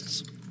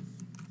 quests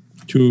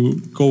to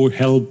go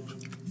help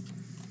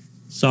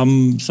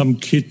some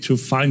kid to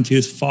find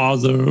his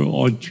father,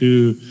 or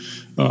to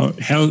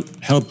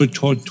help a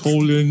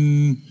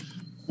Tortolan,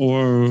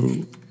 or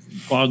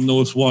God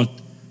knows what.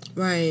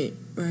 Right.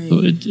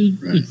 So it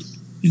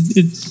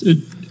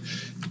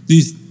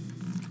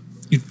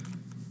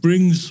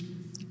brings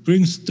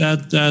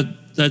that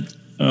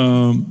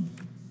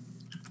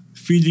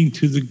feeling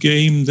to the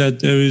game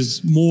that there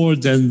is more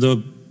than the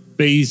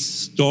base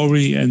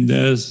story, and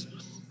there's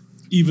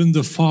even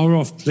the far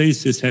off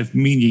places have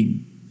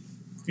meaning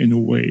in a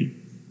way.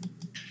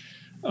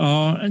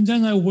 And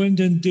then I went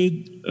and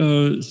did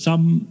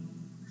some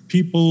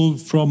people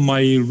from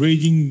my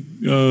raiding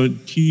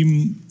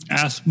team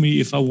asked me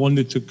if I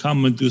wanted to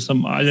come and do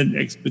some island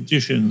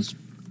expeditions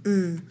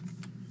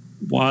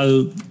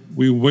while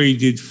we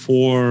waited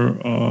for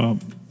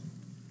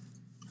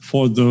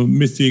the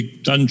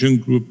Mythic Dungeon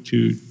group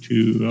to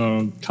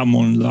come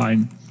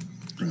online.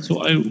 Right.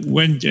 So I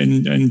went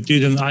and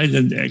did an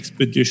island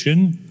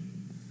expedition.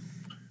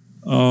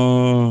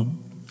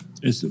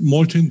 It's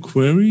Molten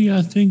Quarry,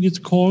 I think it's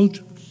called.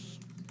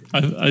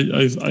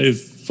 I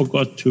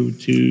forgot to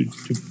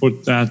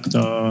put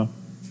that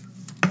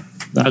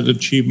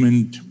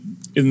achievement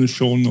in the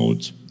show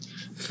notes,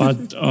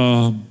 but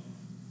I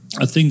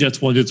think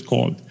that's what it's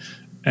called.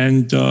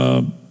 And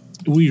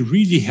we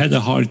really had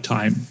a hard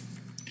time.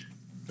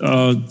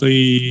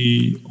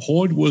 The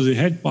horde was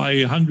ahead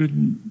by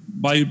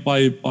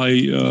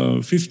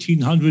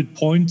 1,500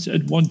 points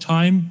at one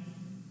time,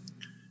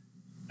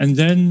 and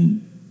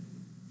then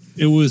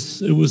it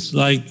was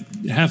like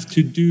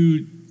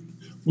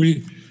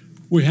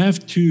we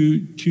have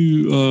to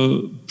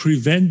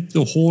prevent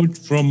the horde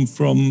from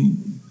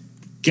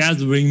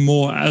gathering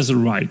more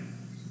Azerite.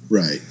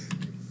 Right.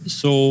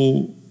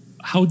 So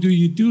how do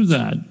you do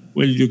that?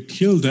 Well, you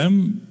kill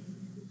them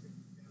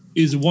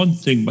is one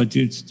thing, but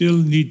you still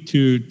need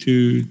to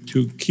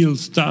kill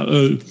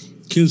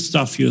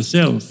stuff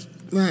yourself.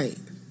 Right.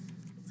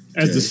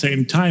 At the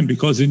same time,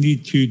 because you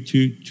need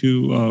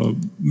to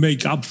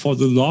make up for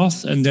the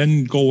loss, and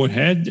then go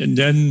ahead and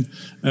then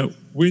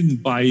win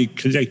by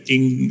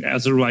collecting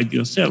Azerite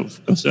yourself,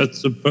 because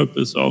that's the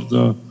purpose of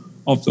the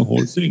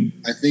whole thing.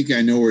 I think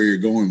I know where you're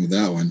going with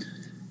that one.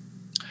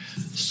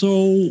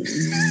 So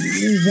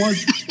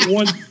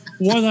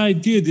what I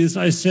did is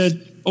I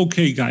said,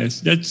 okay,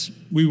 guys,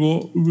 we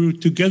were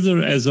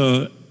together as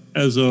a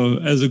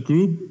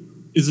group.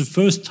 It's the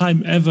first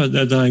time ever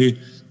that I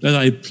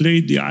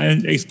played the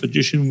Island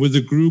Expedition with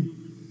a group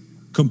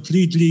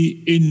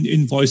completely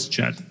in voice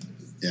chat.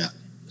 Yeah.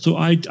 So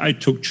I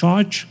took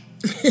charge.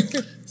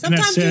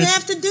 Sometimes you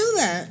have to do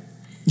that.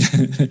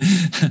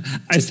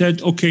 I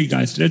said, okay,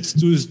 guys, let's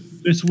do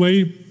this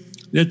way.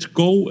 Let's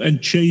go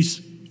and chase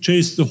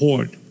the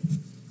horde.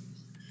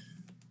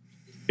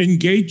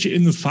 Engage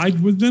in the fight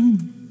with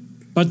them,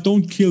 but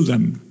don't kill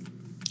them.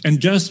 And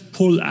just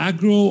pull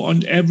aggro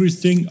on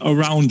everything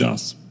around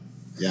us.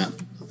 Yeah.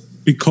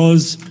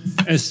 Because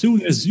as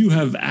soon as you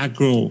have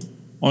aggro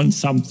on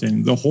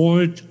something, the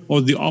horde or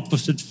the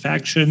opposite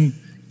faction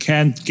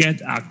can't get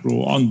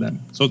aggro on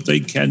them. So they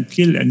can't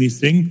kill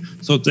anything,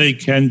 so they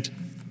can't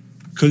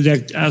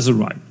collect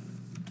Azerite.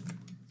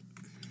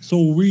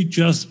 So we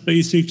just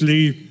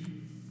basically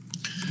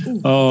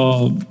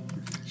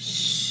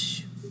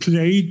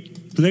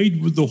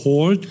played with the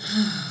horde,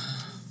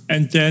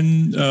 and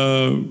then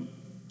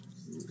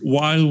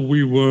while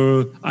we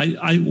were,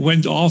 I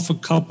went off a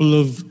couple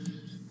of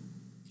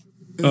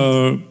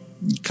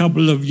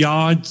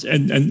yards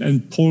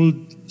and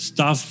pulled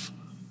stuff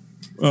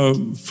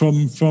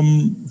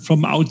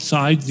from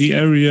outside the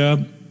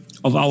area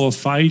of our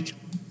fight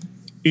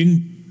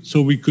in,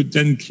 so we could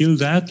then kill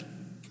that.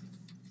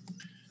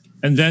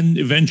 And then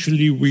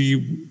eventually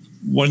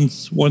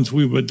once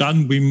we were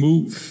done, we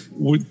moved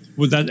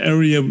with that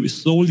area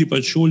slowly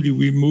but surely.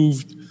 We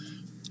moved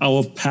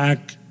our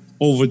pack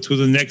over to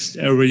the next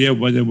area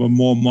where there were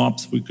more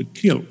mobs we could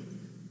kill.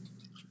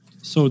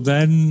 So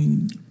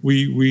then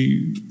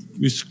we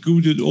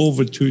scooted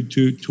over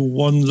to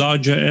one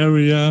larger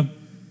area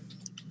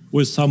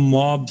with some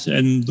mobs,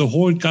 and the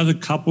horde got a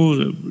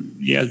couple.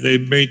 Yeah, they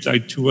made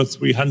like 200 or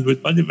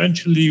 300, but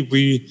eventually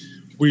we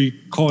we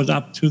caught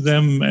up to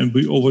them and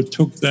we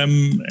overtook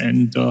them,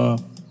 and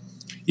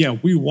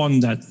we won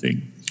that thing.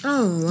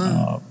 Oh,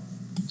 wow.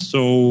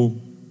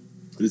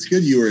 But it's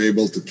good you were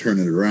able to turn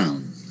it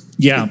around.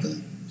 Yeah. With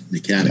the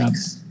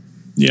mechanics.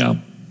 Yeah.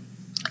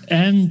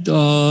 And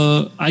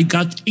I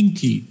got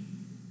Inky.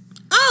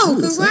 Oh,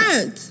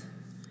 congrats.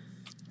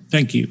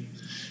 Thank you.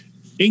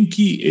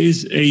 Inky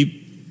is a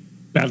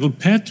battle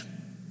pet.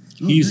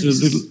 He's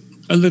nice.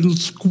 a little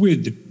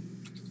squid.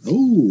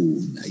 Oh,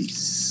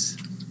 nice.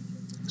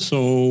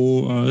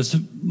 So it's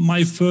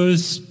my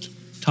first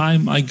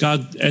time I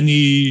got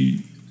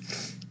any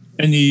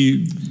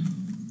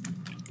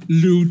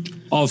loot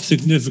of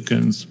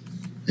significance.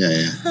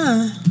 Yeah.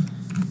 Huh.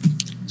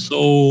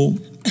 So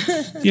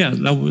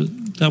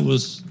that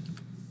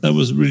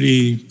was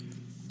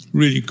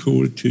really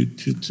cool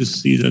to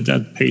see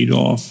that paid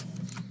off.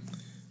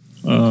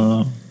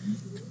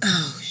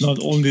 Not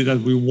only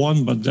that we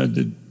won, but that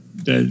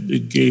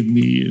it gave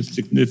me a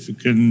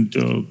significant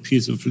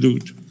piece of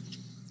loot.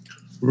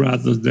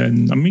 Rather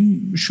than, I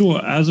mean, sure,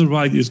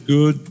 Azurite is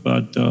good,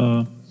 but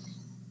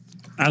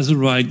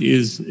Azurite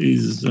is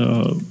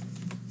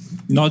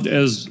not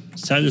as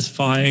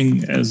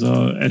satisfying as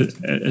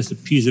a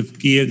piece of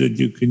gear that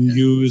you can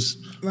use,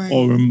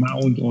 or a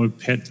mount or a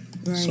pet.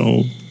 Right.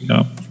 So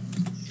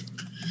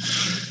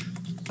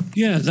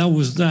yeah, that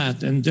was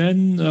that. And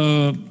then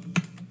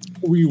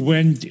we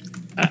went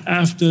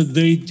after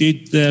they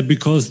did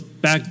because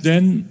back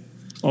then,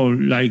 or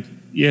like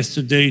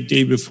yesterday,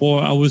 day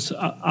before, I was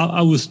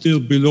still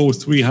below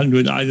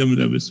 300 item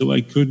level, so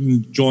I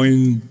couldn't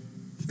join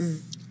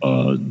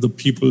the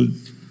people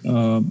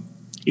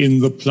in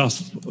the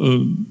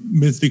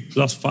Mythic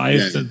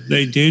 +5 that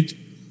they did.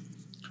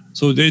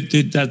 So they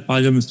did that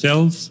by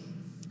themselves,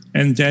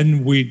 and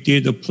then we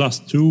did a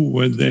 +2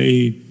 where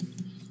they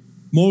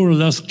more or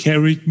less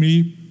carried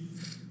me,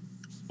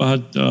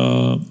 but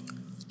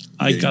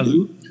I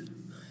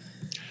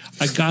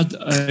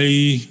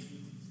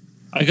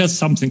got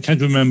something.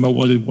 Can't remember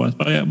what it was,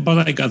 but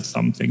I got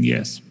something.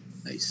 Yes.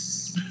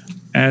 Nice.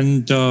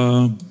 And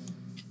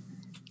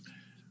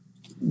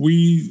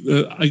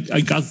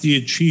I got the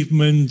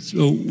achievement.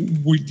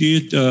 We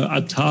did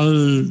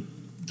Atal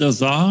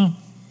Dazar,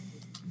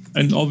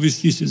 and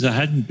obviously since I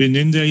hadn't been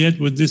in there yet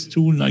with this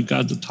tool, I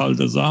got Atal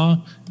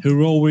Dazar,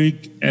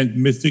 Heroic, and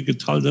Mythic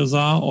Atal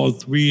Dazar, all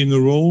 3 in a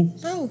row.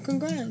 Oh,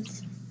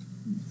 congrats!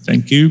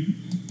 Thank you.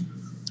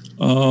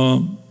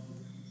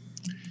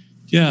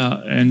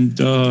 And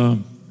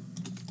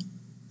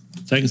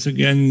thanks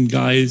again,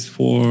 guys,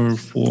 for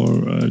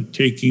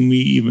taking me,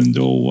 even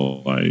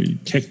though I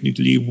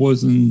technically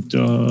wasn't.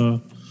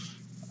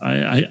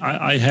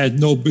 I had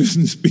no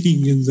business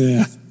being in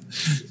there.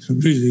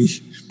 Really,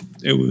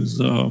 it was.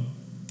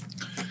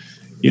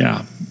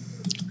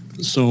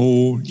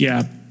 So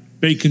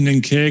Bacon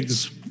and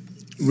Kegs,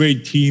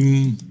 raid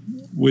team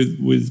with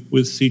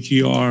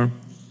CTR.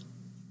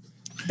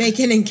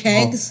 Bacon and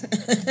Kegs.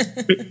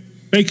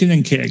 Bacon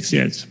and Kegs,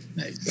 yes.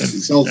 Nice.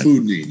 It's all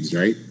food names,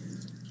 right?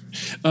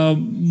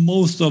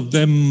 Most of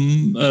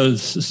them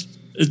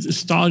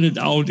started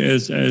out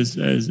as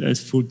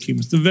food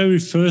teams. The very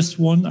first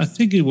one, I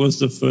think it was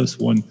the first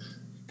one,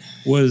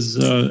 was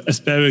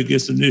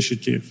Asparagus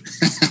Initiative.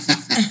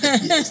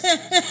 Yes.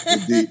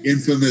 The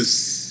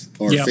infamous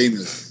or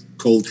famous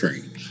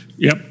Coltrane.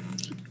 Yep.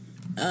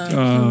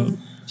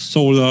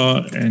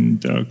 Solar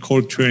and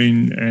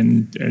Coltrane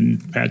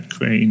and Pat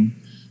Crane.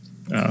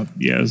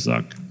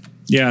 Zuck.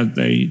 Yeah,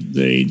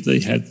 they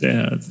had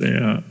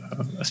their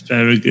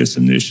Asparagus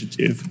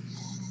Initiative.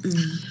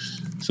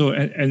 So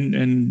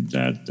and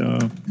that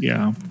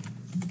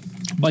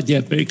but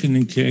Bacon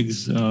and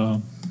Kegs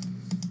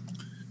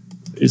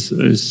is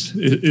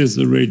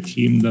the raid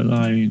team that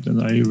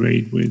I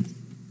raid with.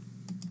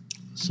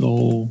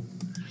 So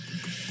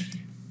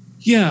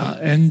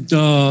and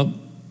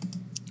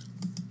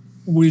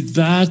with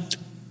that,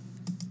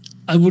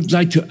 I would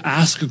like to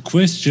ask a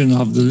question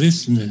of the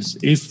listeners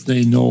if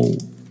they know.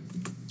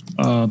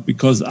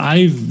 Because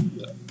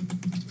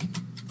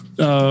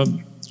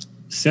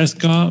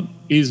Seska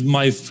is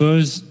my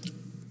first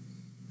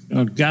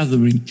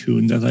gathering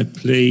tune that I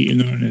play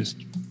in earnest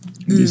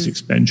in this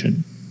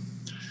expansion.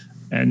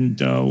 And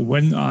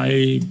when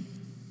I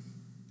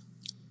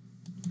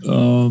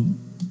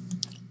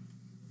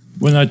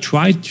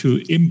tried to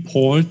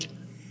import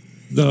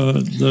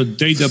the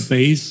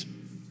database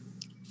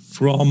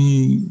from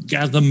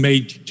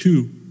GatherMate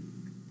 2,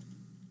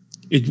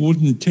 it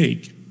wouldn't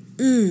take.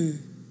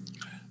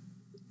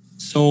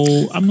 So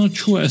I'm not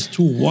sure as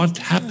to what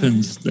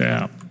happens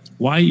there,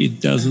 why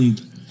it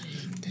doesn't.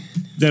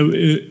 There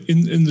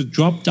in the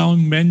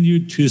drop-down menu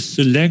to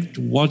select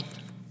what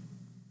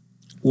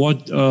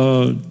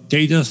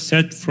data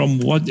set from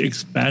what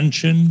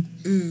expansion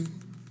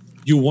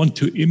you want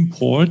to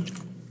import,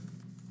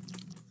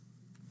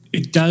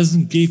 it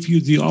doesn't give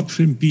you the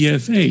option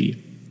BFA.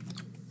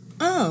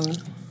 Oh.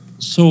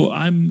 So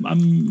I'm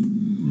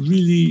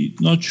really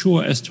not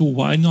sure as to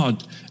why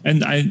not.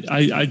 And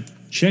I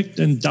checked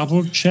and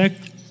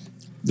double-checked,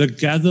 the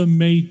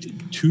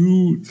GatherMate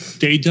 2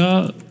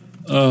 data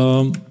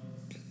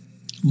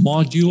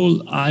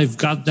module, I've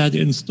got that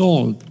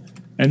installed.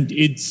 And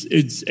it's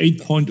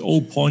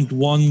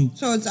 8.0.1.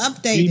 So it's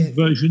updated.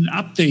 Version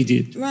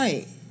updated.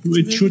 Right.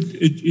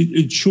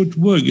 It should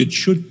work. It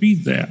should be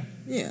there.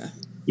 Yeah.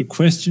 The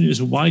question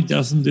is, why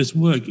doesn't this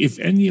work? If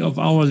any of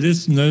our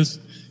listeners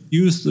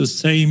use the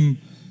same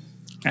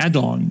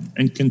add-on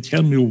and can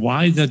tell me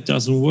why that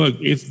doesn't work,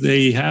 if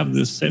they have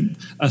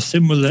a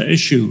similar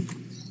issue,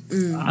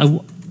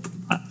 I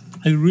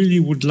really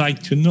would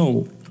like to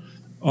know.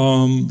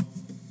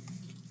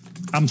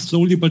 I'm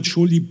slowly but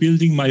surely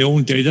building my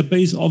own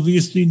database,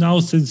 obviously now,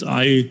 since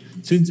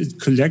it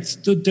collects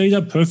the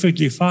data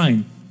perfectly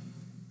fine.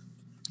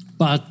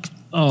 But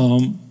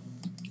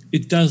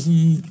it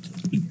doesn't.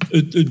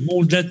 It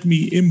won't let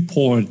me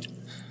import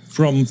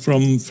from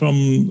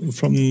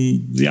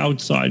the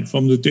outside,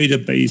 from the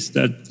database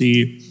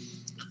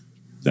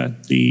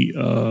that the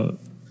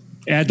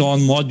add-on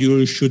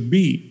module should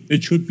be.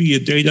 It should be a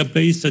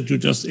database that you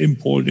just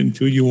import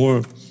into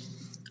your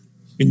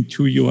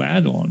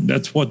add-on.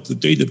 That's what the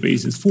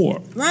database is for.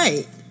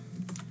 Right.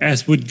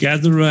 As with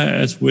Gatherer,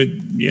 as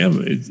with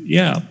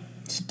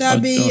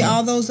Stubby,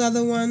 all those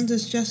other ones,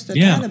 it's just a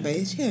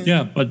database.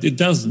 Yeah, but it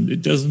doesn't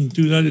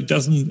do that. It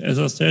doesn't, as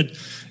I said,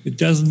 it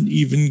doesn't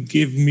even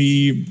give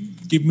me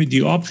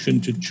the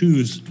option to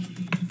choose.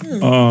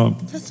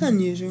 That's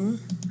unusual.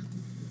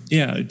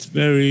 Yeah, it's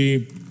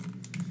very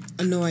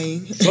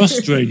annoying.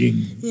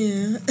 Frustrating.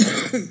 Yeah.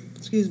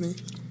 Excuse me.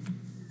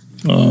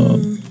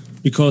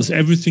 Because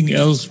everything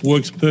else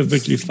works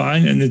perfectly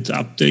fine and it's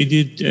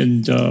updated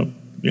and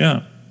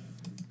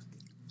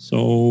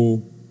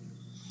So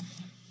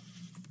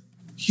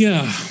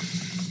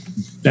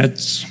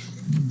that's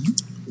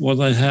what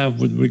I have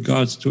with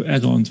regards to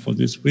add-ons for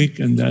this week,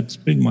 and that's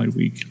been my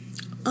week.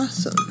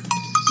 Awesome.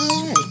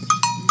 All right.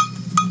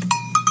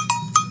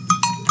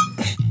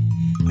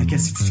 I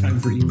guess it's time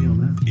for email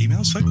now.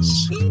 Emails,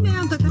 folks?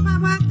 Email.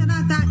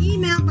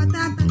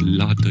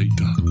 La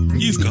data.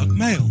 You've got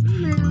mail.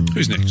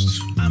 Who's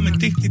next? I'm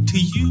addicted to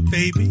you,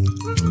 baby.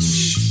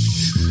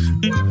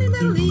 Lovely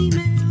little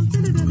email.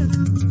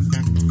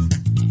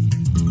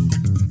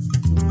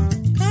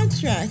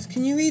 Contracts,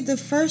 can you read the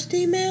first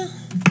email?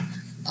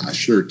 I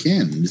sure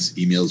can. This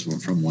email is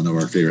from one of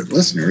our favorite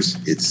listeners.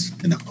 It's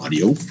an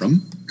audio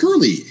from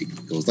Curly.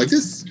 It goes like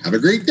this. Have a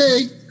great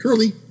day,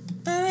 Curly.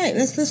 All right,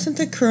 let's listen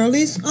to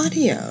Curly's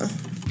audio.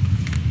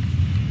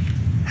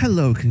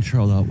 Hello,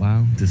 Control Alt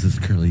WoW. This is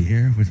Curly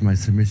here with my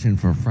submission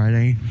for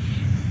Friday,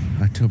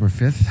 October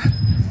 5th,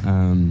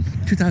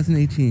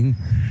 2018,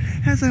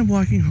 as I'm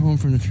walking home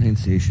from the train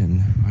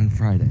station on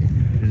Friday.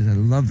 It is a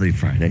lovely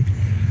Friday.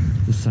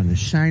 The sun is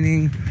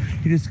shining.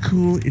 It is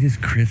cool. It is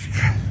crisp.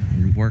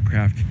 And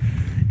Warcraft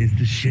is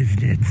the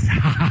shiznits.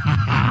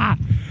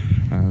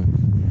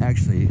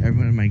 Actually, all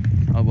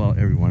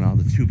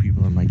the 2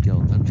 people in my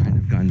guild have kind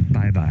of gone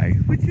bye-bye,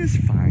 which is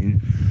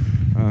fine.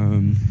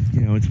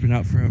 It's been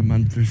out for a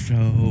month or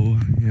so,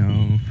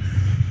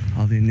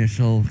 all the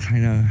initial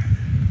kind of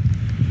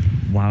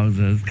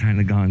wowzas, kind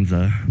of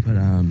gonza. But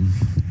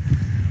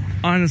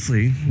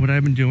honestly, what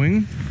I've been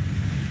doing,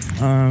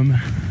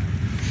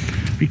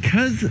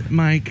 because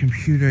my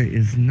computer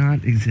is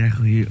not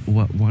exactly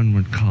what one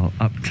would call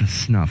up to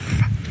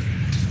snuff,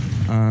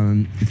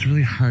 it's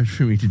really hard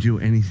for me to do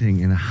anything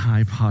in a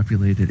high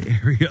populated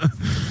area,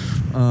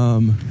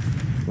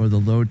 or the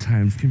load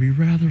times can be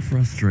rather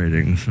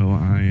frustrating. So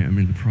I am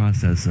in the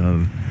process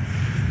of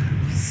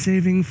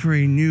saving for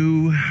a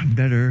new,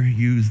 better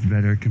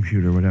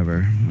computer,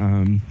 whatever.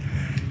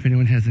 If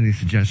anyone has any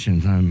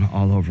suggestions, I'm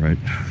all over it.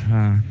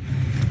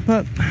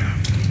 But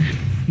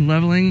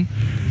leveling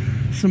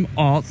some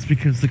alts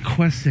because the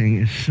questing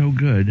is so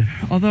good.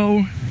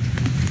 Although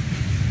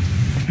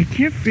I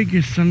can't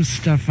figure some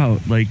stuff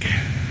out, like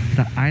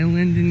the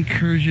island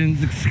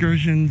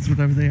excursions,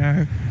 whatever they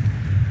are.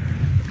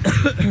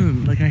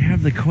 Like I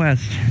have the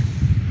quest,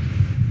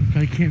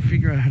 but I can't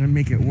figure out how to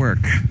make it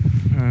work.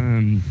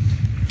 And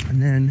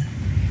then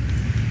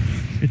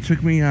it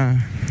took me.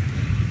 I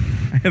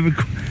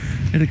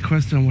had a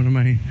quest on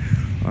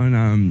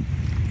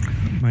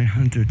my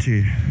hunter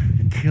to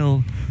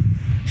kill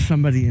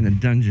somebody in a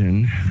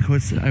dungeon. Of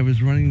course, I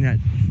was running that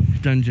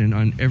dungeon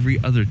on every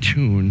other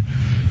tune,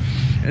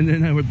 and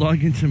then I would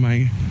log into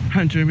my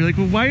hunter and be like,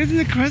 "Well, why isn't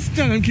the quest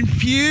done? I'm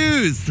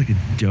confused." Like a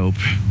dope.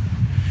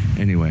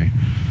 Anyway,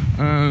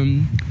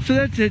 so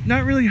that's it.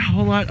 Not really a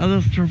whole lot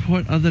else to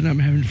report other than I'm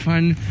having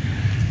fun,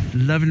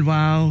 loving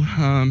WoW.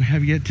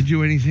 Have yet to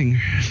do anything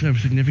of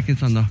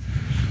significance on the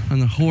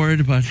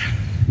Horde, but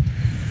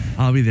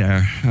I'll be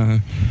there.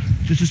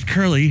 This is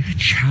Curly.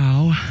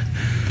 Ciao.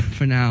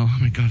 For now. Oh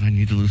my God, I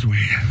need to lose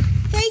weight.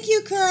 Thank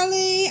you,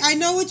 Curly. I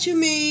know what you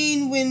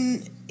mean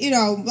when,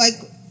 like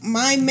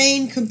my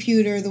main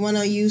computer, the one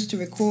I used to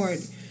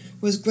record,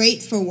 was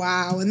great for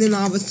WoW, and then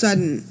all of a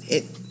sudden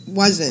it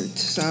wasn't.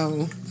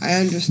 So I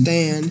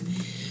understand.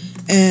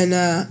 And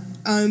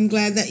I'm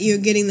glad that you're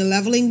getting the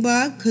leveling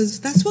bug, because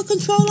that's what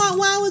Control Alt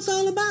WoW is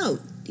all about.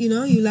 You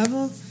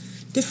level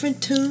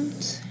different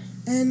tunes,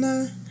 and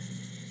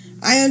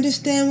I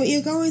understand what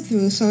you're going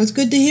through. So it's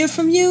good to hear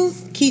from you.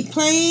 Keep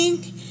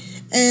playing,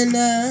 and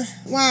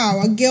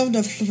wow, a guild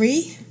of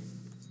 3.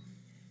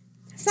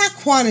 It's not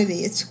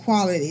quantity; it's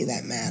quality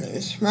that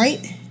matters,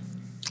 right?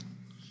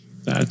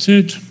 That's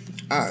it.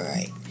 All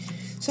right.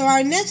 So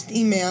our next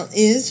email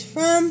is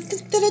from Kyle.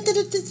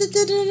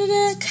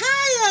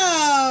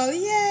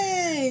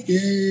 Yay!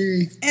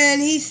 Yay!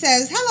 And he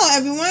says, "Hello,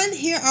 everyone.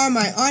 Here are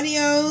my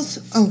audios."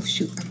 Oh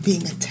shoot! I'm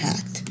being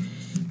attacked.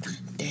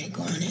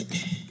 Daggone it!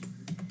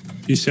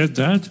 He said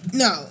that?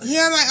 No.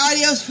 Here are my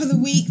audios for the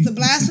week. The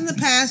blast from the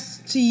past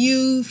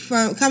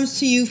comes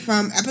to you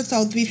from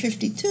episode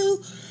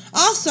 352.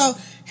 Also,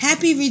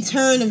 happy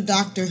return of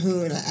Doctor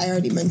Who. And I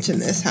already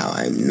mentioned this. How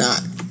I'm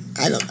not.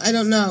 I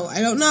don't know.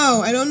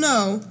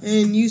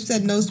 And you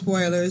said no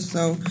spoilers,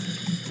 so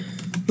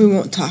we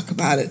won't talk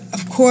about it.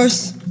 Of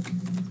course,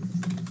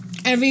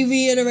 every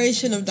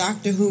reiteration of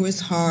Doctor Who is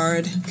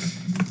hard.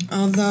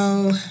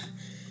 Although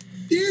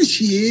there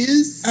she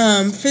is.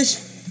 Fish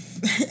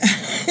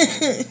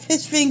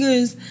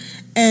fingers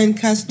and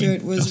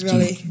custard was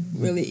really,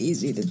 really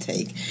easy to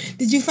take.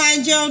 Did you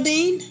find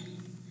Geraldine?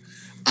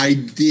 I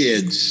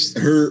did.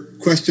 Her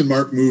question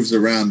mark moves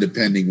around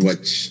depending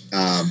which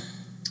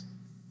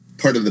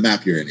part of the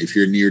map you're in. If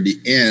you're near the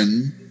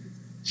end,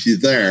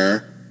 she's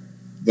there.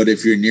 But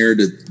if you're near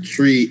the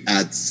tree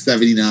at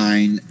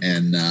 79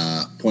 and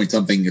point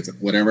something,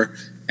 whatever,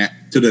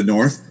 to the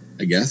north,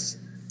 I guess,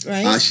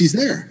 right? She's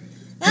there.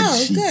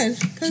 Oh, good.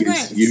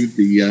 Congrats. Gives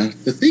you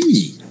the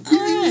thingy. All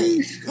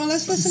right. Well,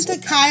 let's listen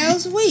to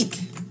Kyle's week.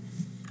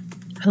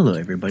 Hello,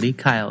 everybody.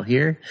 Kyle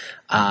here.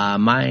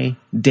 My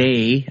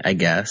day, I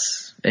guess,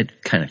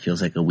 it kind of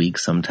feels like a week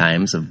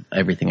sometimes of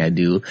everything I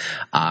do.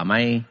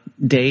 My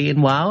day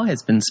in WoW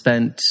has been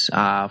spent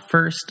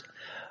first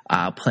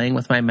playing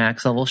with my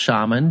max level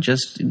shaman,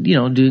 just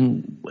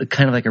doing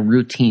kind of like a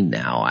routine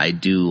now. I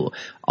do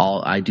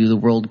the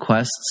world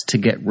quests to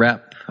get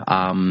rep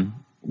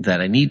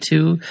that I need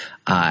to.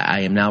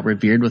 I am now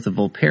revered with a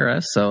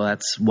Volpera, so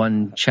that's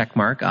one check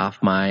mark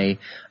off my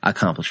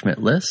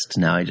accomplishment list.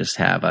 Now I just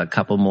have a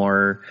couple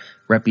more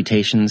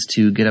reputations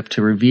to get up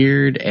to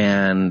revered,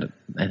 and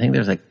I think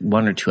there's like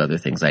 1 or 2 other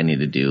things I need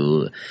to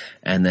do,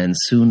 and then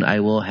soon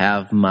I will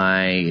have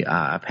my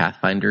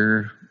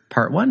Pathfinder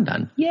Part 1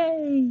 done.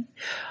 Yay!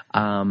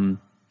 I've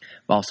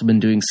also been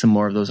doing some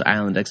more of those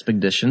island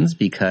expeditions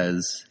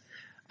because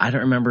I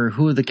don't remember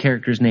who the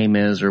character's name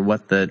is or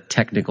what the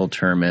technical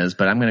term is,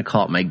 but I'm going to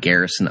call it my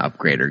garrison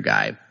upgrader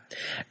guy.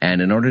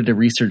 And in order to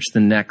research the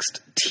next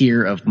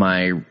tier of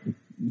my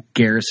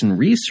garrison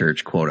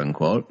research, quote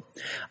unquote,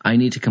 I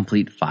need to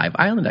complete 5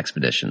 island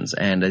expeditions.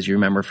 And as you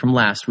remember from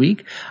last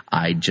week,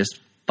 I just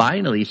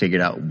finally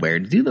figured out where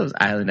to do those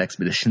island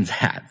expeditions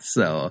at.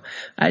 So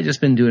I've just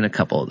been doing a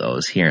couple of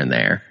those here and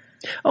there.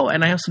 Oh,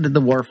 and I also did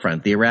the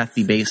Warfront. The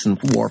Arathi Basin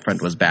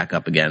Warfront was back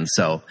up again.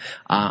 So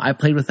I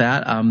played with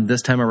that.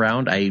 This time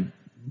around, I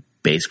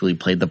basically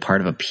played the part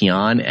of a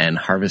peon and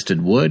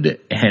harvested wood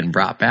and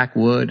brought back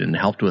wood and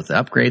helped with the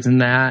upgrades in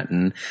that.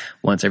 And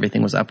once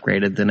everything was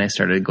upgraded, then I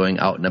started going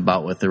out and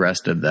about with the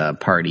rest of the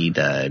party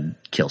to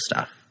kill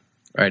stuff.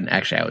 And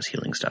actually, I was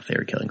healing stuff. They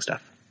were killing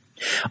stuff.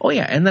 Oh,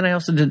 yeah. And then I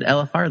also did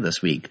LFR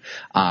this week.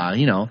 I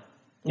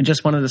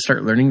just wanted to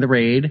start learning the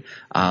raid.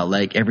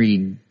 Like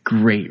every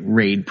great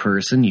raid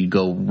person, you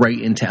go right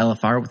into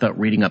LFR without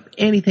reading up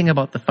anything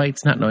about the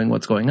fights, not knowing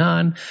what's going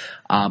on.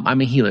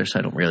 I'm a healer, so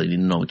I don't really need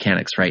to know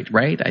mechanics,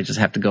 right? I just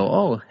have to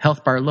go,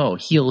 health bar low,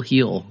 heal,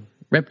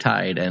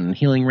 Riptide, and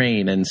Healing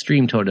Rain, and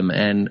Stream Totem,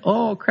 and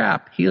oh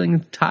crap,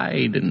 Healing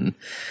Tide, and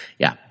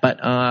yeah. But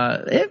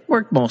it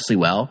worked mostly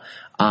well.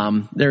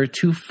 There are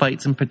 2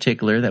 fights in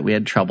particular that we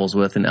had troubles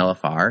with in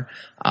LFR.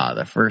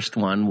 The first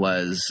one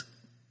was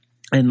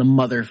in the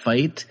mother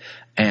fight,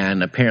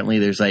 and apparently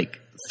there's like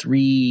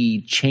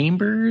 3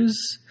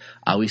 chambers.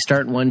 We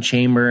start in one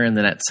chamber, and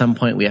then at some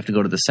point we have to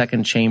go to the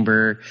second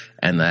chamber,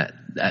 and that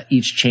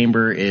each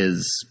chamber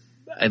is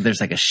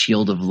there's like a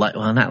shield of light.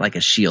 Well, not like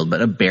a shield,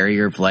 but a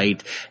barrier of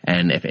light,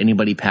 and if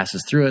anybody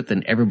passes through it,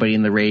 then everybody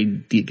in the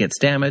raid gets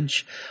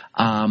damage.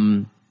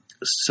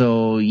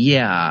 So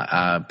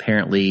yeah,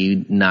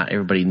 apparently not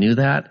everybody knew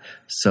that.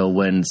 So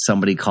when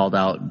somebody called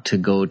out to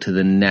go to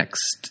the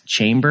next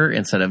chamber,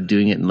 instead of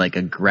doing it in like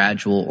a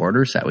gradual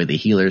order, so that way the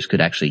healers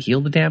could actually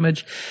heal the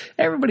damage,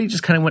 everybody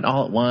just kind of went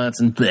all at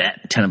once, and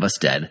 10 of us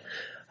dead.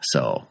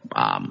 So,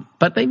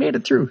 but they made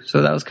it through.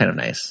 So that was kind of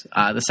nice.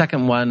 The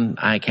second one,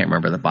 I can't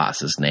remember the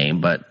boss's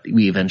name, but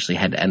we eventually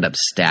had to end up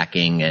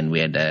stacking, and we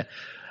had to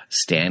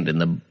stand in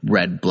the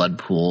red blood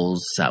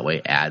pools. That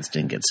way ads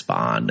didn't get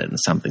spawned, and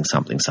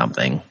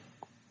something.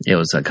 It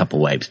was a couple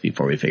wipes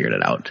before we figured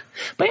it out.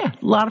 But yeah,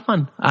 a lot of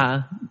fun.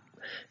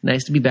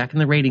 Nice to be back in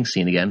the raiding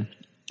scene again.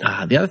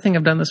 The other thing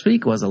I've done this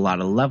week was a lot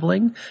of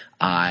leveling.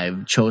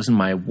 I've chosen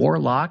my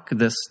Warlock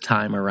this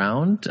time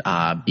around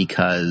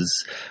because,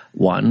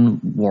 one,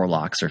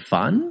 Warlocks are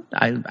fun.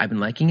 I've been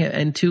liking it.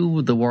 And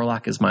two, the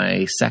Warlock is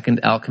my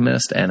second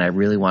Alchemist, and I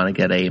really want to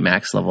get a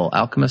max level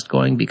Alchemist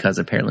going because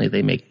apparently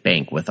they make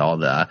bank with all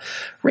the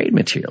raid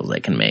materials they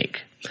can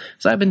make.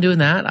 So I've been doing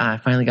that. I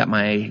finally got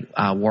my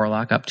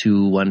Warlock up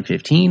to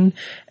 115.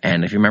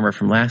 And if you remember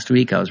from last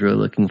week, I was really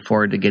looking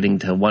forward to getting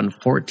to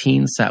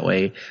 114. So that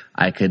way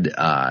I could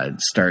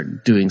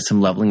start doing some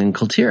leveling in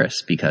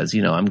Kultiris because,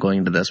 I'm going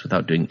into this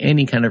without doing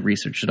any kind of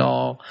research at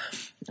all.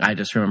 I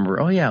just remember,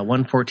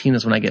 114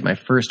 is when I get my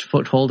first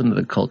foothold into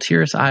the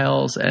Kultiris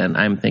Isles. And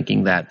I'm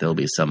thinking that there'll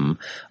be some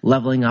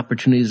leveling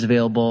opportunities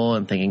available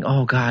and thinking,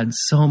 oh God,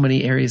 so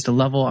many areas to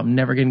level. I'm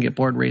never going to get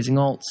bored raising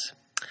alts.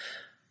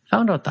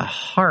 Found out the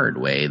hard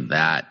way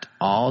that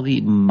all the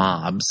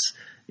mobs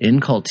in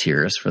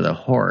Kultiris for the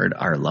Horde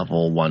are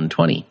level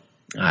 120.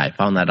 I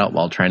found that out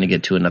while trying to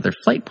get to another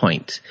flight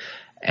point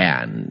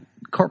and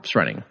corpse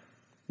running.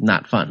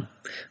 Not fun.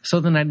 So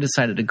then I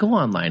decided to go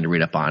online to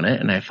read up on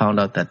it, and I found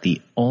out that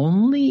the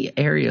only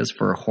areas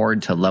for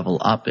Horde to level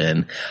up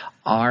in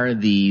are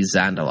the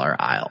Zandalar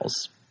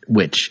Isles,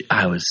 which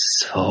I was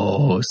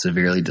so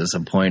severely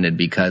disappointed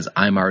because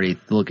I'm already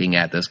looking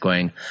at this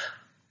going,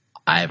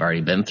 I've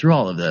already been through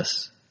all of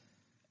this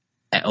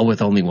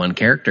with only one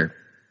character.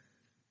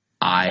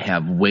 I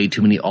have way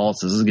too many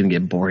alts. This is going to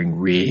get boring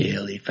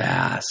really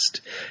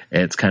fast.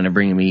 It's kind of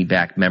bringing me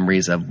back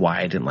memories of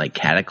why I didn't like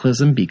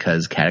Cataclysm,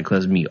 because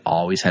Cataclysm, you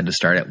always had to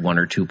start at 1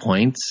 or 2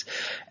 points,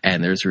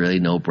 and there's really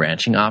no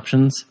branching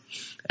options.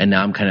 And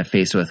now I'm kind of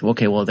faced with,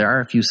 okay, well, there are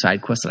a few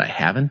side quests that I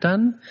haven't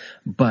done,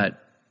 but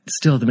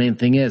still, the main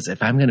thing is,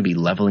 if I'm going to be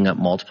leveling up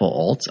multiple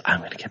ults, I'm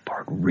going to get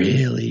bored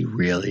really,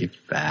 really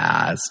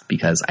fast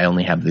because I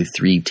only have the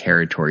 3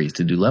 territories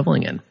to do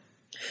leveling in.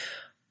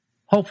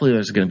 Hopefully,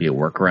 there's going to be a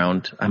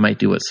workaround. I might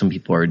do what some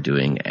people are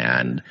doing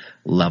and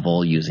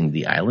level using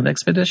the island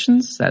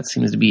expeditions. That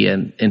seems to be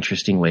an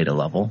interesting way to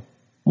level.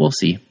 We'll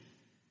see.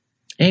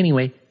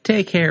 Anyway,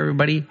 take care,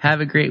 everybody.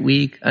 Have a great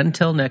week.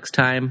 Until next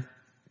time,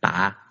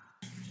 bye.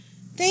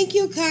 Thank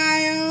you,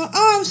 Kyle.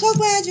 Oh, I'm so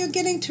glad you're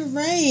getting to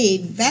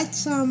raid.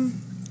 That's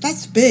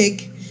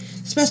big,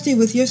 especially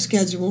with your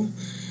schedule.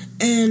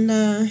 And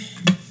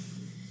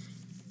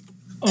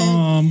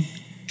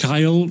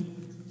Kyle,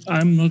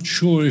 I'm not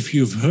sure if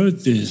you've heard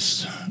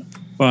this,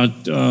 but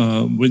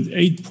with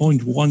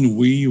 8.1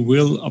 we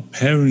will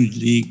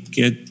apparently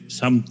get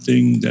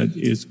something that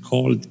is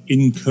called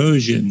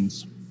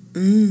incursions.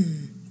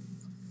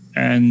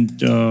 And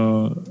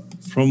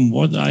from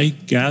what I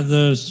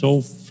gather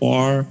so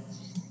far,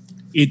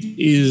 it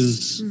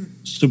is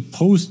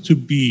supposed to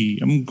be,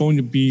 I'm going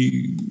to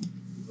be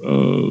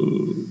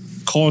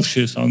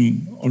cautious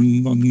on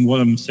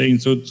what I'm saying,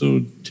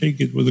 so take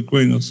it with a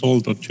grain of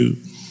salt or two.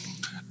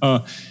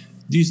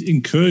 These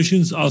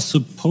incursions are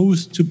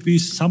supposed to be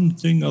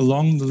something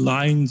along the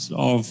lines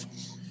of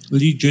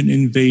Legion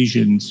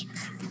invasions,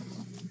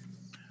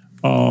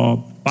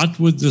 but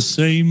with the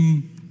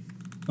same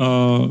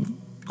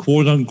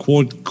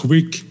quote-unquote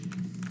quick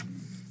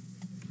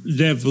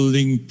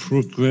leveling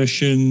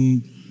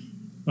progression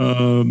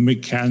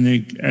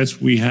mechanic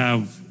as we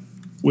have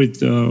with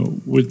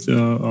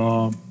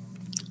the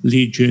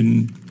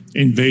Legion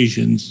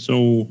invasions.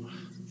 So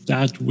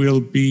that will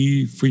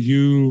be for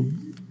you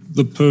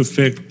the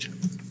perfect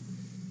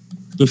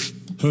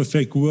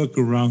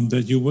workaround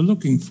that you were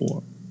looking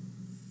for.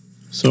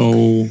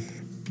 So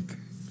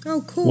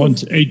cool.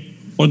 Once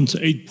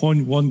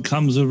 8.1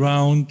 comes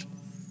around,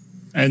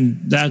 and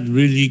that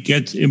really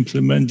gets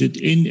implemented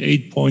in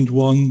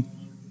 8.1,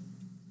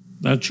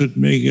 that should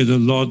make it a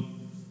lot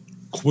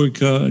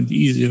quicker and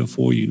easier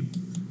for you.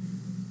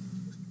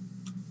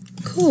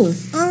 Cool.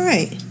 All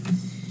right.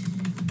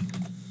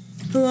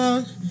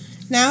 Well,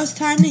 now it's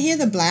time to hear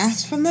the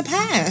blast from the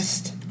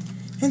past.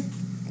 And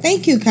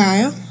thank you,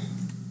 Kyle.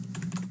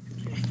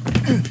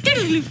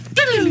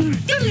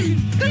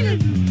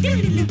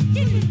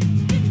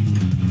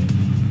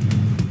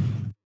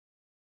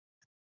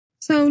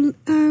 So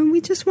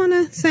we just want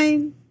to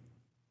send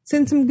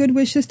some good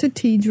wishes to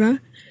Tidra.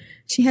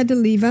 She had to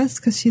leave us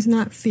because she's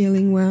not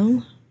feeling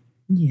well.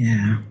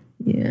 Yeah.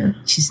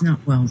 She's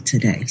not well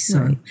today.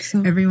 So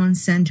everyone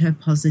send her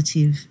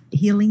positive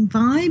healing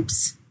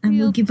vibes, and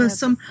we'll give her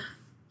some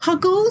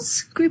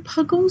group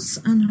huggles,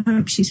 and I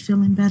hope she's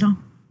feeling better.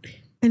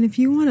 And if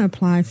you want to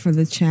apply for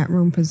the chat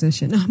room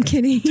position, no, I'm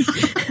kidding.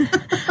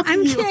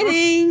 I'm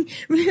kidding.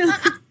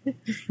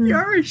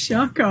 You're a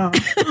shocker.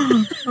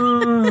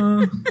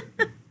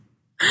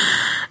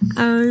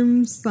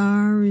 I'm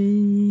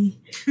sorry.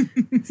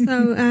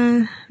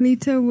 So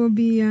Lita will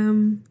be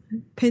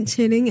pinch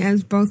hitting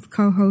as both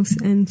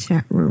co-hosts and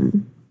chat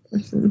room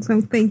person.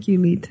 So thank you,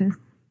 Lita.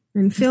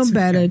 And feel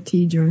better,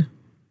 Tidra.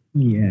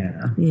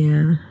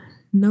 Yeah.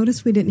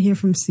 Notice we didn't hear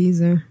from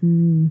Caesar.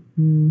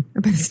 I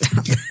better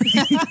stop.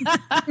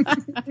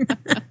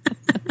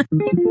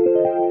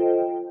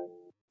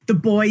 The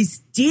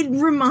boys did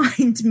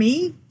remind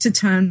me to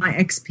turn my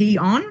XP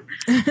on.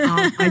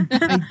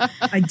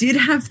 I did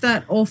have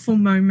that awful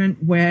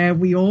moment where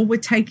we all were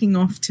taking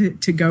off to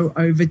go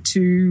over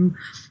to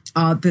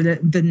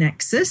the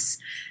Nexus,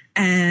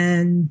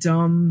 and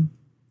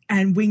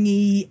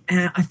Wingy,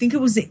 I think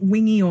it was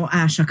Wingy or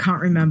Ash, I can't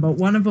remember.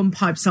 One of them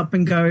pipes up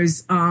and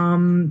goes,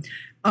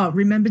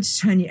 remember to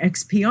turn your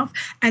XP off.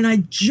 And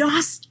I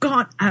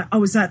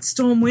was at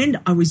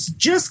Stormwind. I was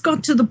just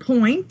got to the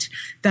point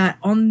that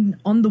on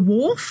the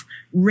wharf,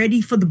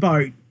 ready for the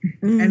boat.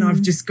 And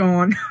I've just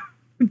gone,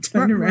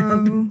 turn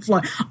around and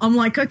fly. I'm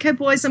like, okay,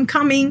 boys, I'm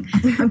coming.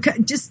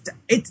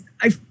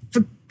 I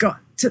forgot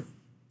to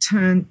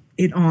turn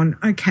it on.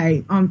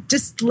 Okay,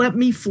 just let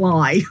me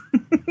fly.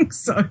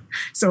 So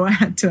I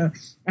had to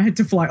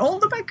fly all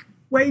the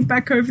way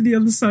back over the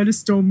other side of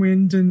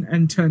Stormwind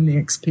and turn the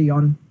XP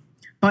on.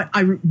 But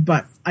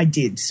I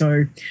did.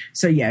 So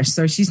yeah.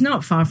 So she's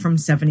not far from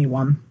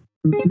 71.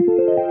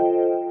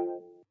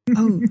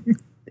 Oh,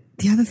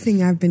 the other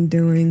thing I've been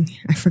doing,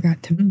 I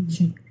forgot to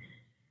mention,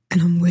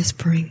 and I'm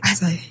whispering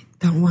because I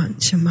don't want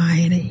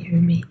Shemaya to hear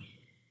me.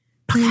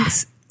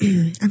 I've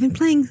been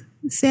playing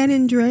San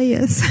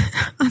Andreas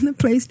on the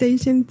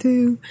PlayStation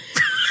 2.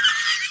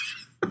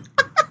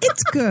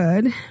 It's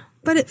good,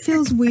 but it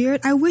feels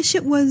weird. I wish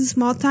it was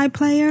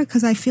multiplayer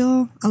because I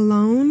feel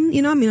alone.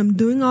 You know, I mean,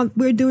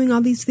 we're doing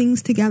all these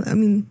things together. I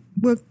mean,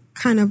 we're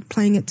kind of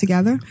playing it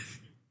together.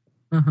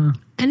 Uh-huh.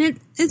 And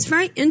it's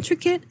very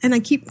intricate, and I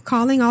keep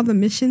calling all the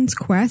missions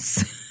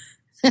quests.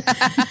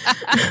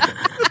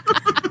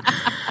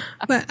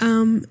 But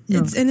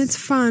it's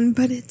fun,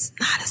 but it's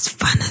not as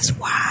fun as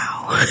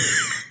WoW.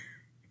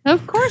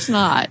 Of course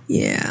not.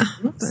 Yeah.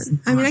 But,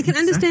 I mean, I can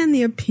understand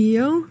the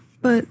appeal,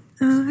 but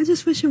I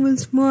just wish it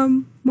was more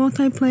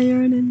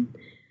multiplayer and,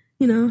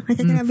 you know, like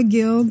I could have a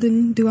guild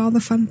and do all the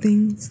fun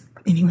things.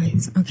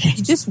 Anyways, okay.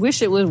 You just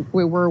wish it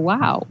we were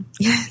WoW.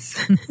 Yes.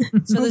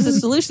 So there's a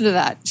solution to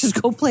that.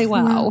 Just go play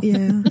WoW.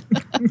 Yeah.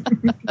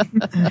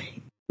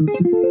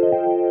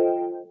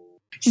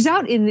 She's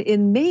out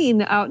in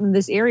Maine, out in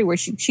this area where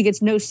she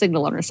gets no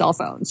signal on her cell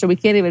phone. So we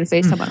can't even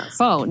FaceTime on her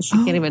phone. She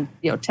can't even,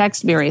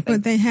 text me or anything.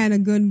 But they had a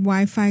good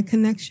Wi-Fi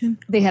connection?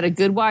 They had a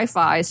good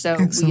Wi-Fi. So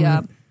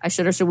I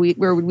showed her. So we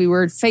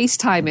were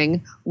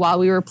FaceTiming while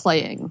we were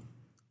playing.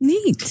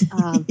 Neat.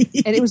 And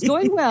it was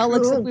going well.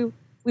 Except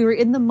we were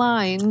in the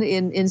mine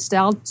in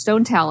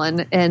Stone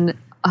Talon, and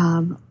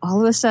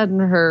all of a sudden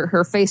her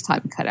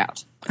FaceTime cut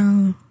out.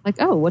 Oh. Like,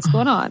 oh, what's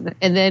going on?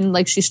 And then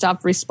she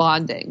stopped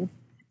responding,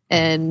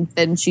 and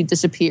then she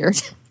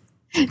disappeared.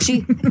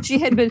 she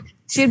had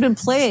been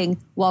playing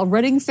while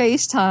running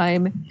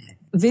FaceTime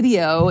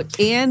video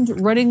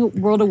and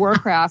running World of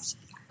Warcraft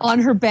on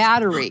her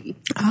battery.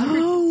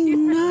 Oh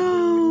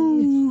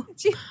no.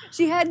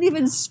 She hadn't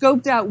even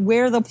scoped out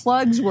where the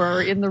plugs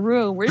were in the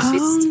room where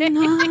she's staying.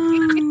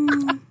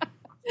 No.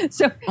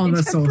 So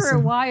it took her a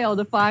while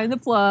to find the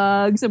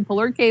plugs and pull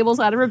her cables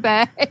out of her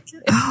bag.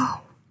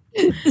 Oh.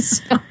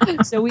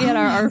 So we had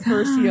our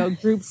first,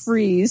 group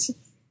freeze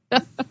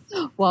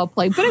while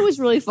playing. But it was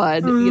really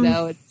fun, and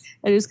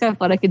it was kind of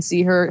fun. I could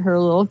see her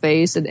little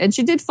face, and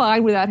she did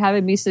fine without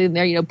having me sitting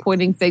there,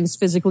 pointing things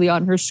physically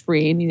on her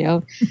screen.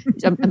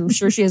 I'm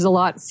sure she has a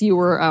lot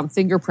fewer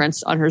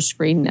fingerprints on her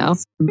screen now.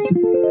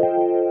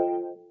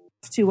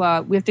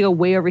 We have to go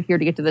way over here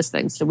to get to this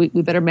thing, so we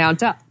better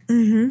mount up.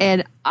 Mm-hmm.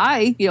 And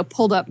I,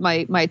 pulled up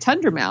my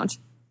Tundra mount,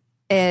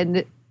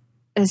 and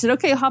I said,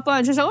 "Okay, hop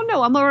on." She said, "Oh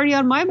no, I'm already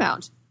on my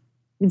mount."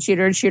 And she had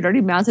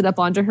already mounted up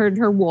onto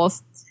her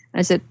wolf. And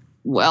I said,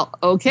 "Well,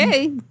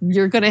 okay,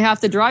 you're going to have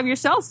to drive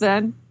yourself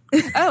then."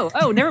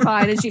 Oh, never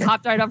mind. And she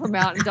hopped right off her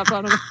mount and jumped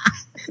on her.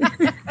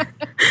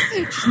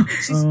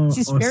 She's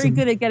awesome. Very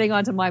good at getting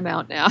onto my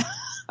mount now.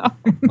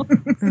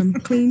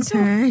 Clean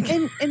tag.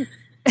 And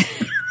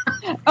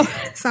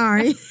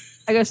sorry,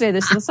 I gotta say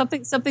this. There's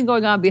something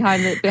going on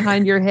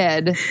behind your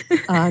head.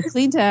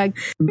 Clean tag.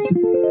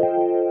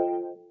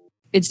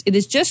 It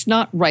is just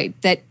not right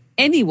that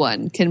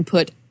anyone can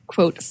put,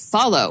 quote,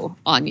 follow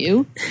on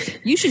you.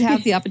 You should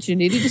have the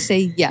opportunity to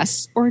say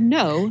yes or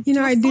no to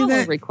a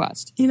follow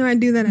request. I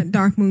do that at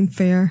Dark Moon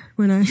Fair.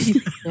 When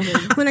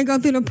I go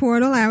through the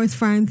portal, I always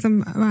find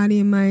somebody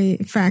in my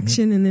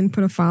faction and then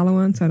put a follow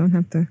on so I don't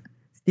have to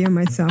steer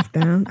myself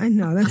down. I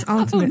know, that's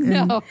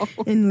ultimate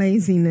in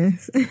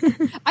laziness.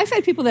 I've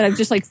had people that have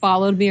just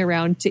followed me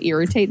around to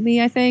irritate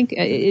me, I think.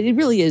 It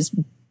really is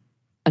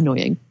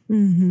annoying.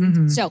 Mm-hmm.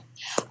 Mm-hmm. So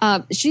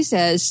she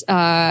says,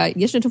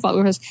 yes, no to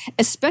follow,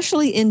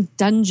 especially in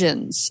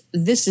dungeons.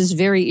 This is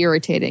very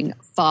irritating.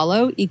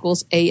 Follow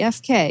equals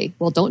AFK.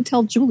 Well, don't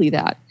tell Julie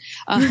that.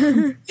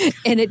 And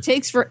it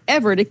takes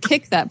forever to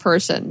kick that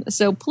person.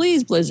 So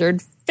please,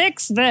 Blizzard,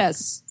 fix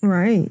this.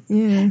 Right,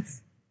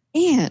 yes.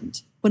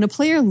 And when a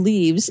player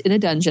leaves in a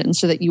dungeon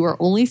so that you are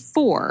only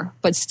 4,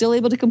 but still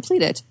able to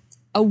complete it,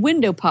 a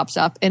window pops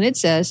up and it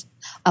says,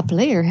 "A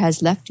player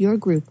has left your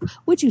group.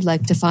 Would you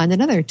like to find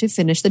another to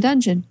finish the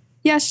dungeon?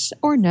 Yes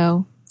or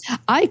no?"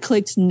 I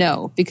clicked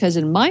no because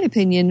in my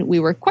opinion, we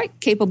were quite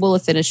capable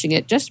of finishing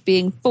it just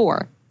being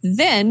 4.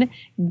 Then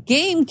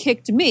game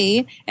kicked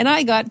me, and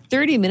I got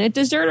 30-minute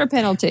deserter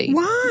penalty.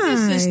 Why?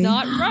 This is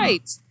not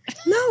right.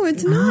 No,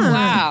 it's not.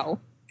 Wow.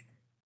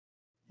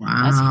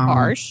 That's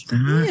harsh.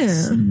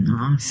 That's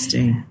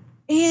nasty.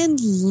 And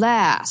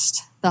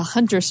last, the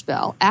hunter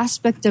spell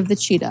aspect of the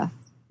cheetah.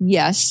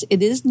 Yes,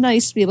 it is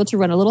nice to be able to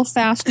run a little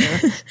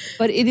faster,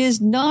 but it is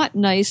not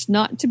nice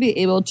not to be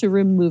able to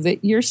remove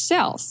it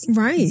yourself.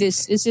 Right.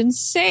 This is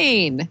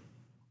insane.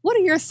 What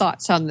are your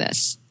thoughts on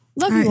this?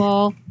 Love you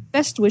all.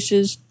 Best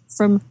wishes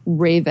from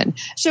Raven.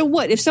 So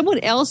what, if someone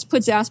else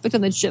puts aspect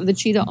on the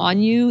cheetah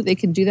on you, they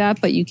can do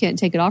that, but you can't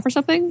take it off or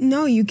something?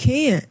 No, you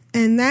can't.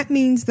 And that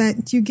means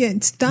that you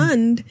get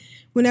stunned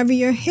whenever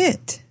you're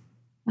hit.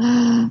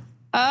 Yeah,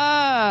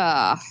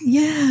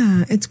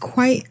 it's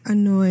quite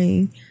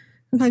annoying.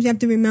 Sometimes you have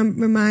to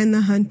remind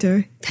the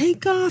hunter,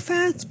 take off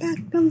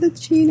aspect of the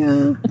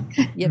cheetah.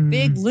 You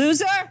big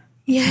loser.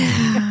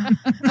 Yeah.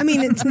 I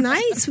mean, it's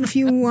nice if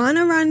you want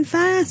to run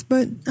fast,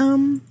 but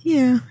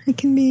yeah, it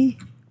can be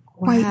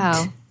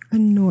quite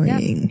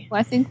annoying. Yep. Well,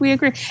 I think we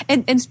agree.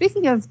 And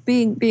speaking of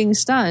being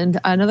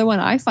stunned, another one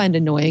I find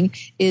annoying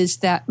is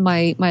that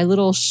my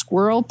little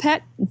squirrel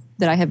pet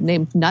that I have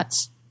named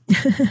Nuts,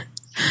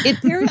 it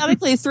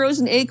periodically throws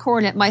an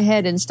acorn at my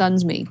head and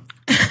stuns me.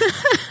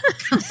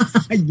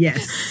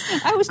 Yes.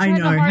 I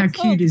know. How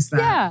cute is that?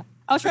 Yeah.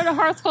 I was trying to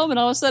hearth home, and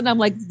all of a sudden I'm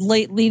like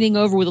leaning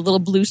over with a little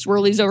blue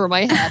swirlies over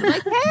my head. I'm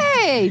like,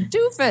 hey,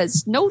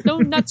 doofus, no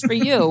nuts for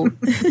you.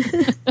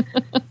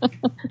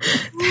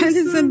 That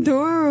is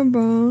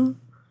adorable.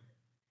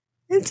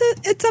 It's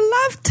a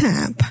love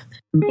tap.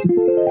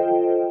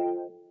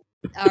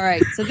 All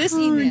right, so this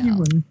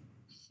email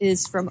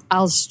is from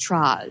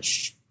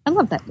Alstraj. I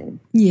love that name.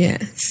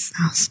 Yes,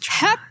 Alstraj.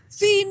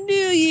 Happy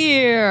New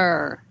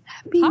Year!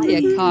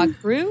 Hiya, Cock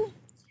Crew.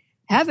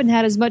 Haven't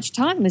had as much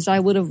time as I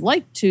would have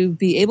liked to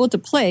be able to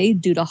play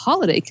due to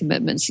holiday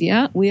commitments.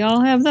 Yeah, we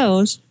all have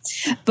those.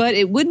 But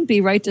it wouldn't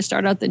be right to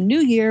start out the new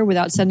year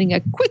without sending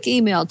a quick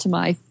email to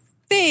my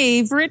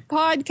favorite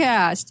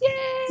podcast.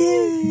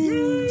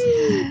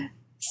 Yay!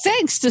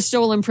 Thanks to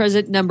Stolen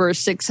Present number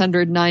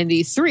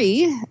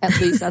 693, at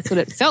least that's what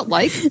it felt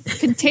like,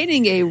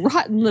 containing a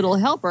rotten little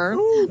helper.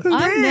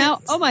 I'm now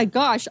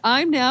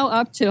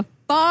up to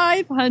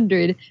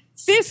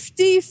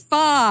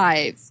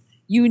 555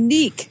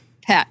 unique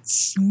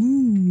pets.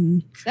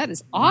 That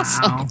is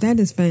awesome. Wow. That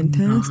is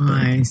fantastic.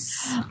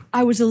 Nice.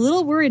 I was a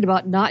little worried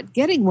about not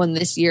getting one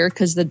this year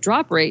because the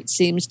drop rate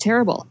seems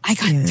terrible. I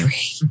got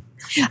 3.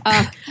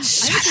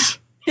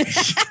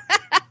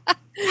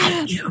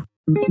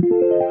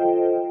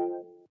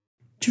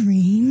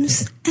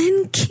 Dreams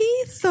and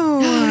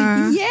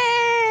Keithor.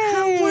 Yay!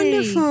 How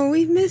wonderful.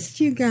 We've missed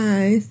you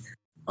guys.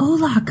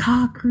 Hola,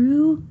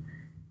 Kakru.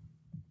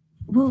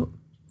 Well,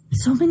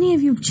 so many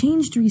of you have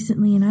changed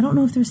recently, and I don't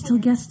know if there's still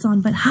guests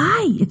on, but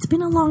hi, it's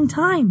been a long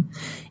time.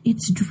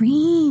 It's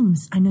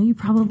Dreams. I know you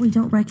probably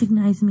don't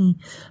recognize me,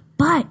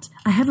 but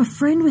I have a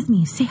friend with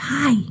me. Say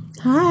hi.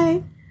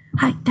 Hi.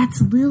 Hi,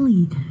 that's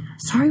Lily.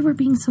 Sorry we're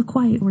being so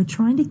quiet. We're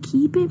trying to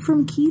keep it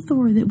from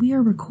Keithor that we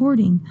are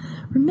recording.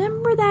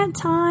 Remember that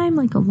time,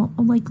 I don't know,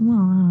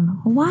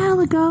 a while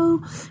ago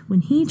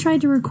when he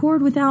tried to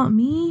record without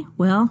me?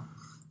 Well,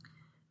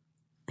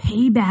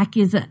 payback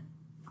is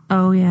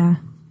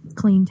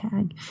clean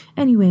tag.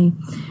 Anyway,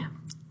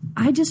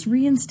 I just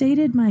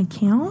reinstated my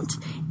account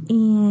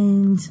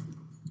and,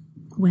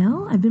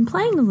 well, I've been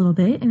playing a little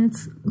bit and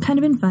it's kind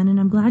of been fun and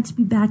I'm glad to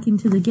be back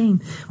into the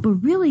game. But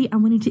really, I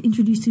wanted to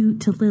introduce you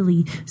to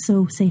Lily.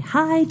 So say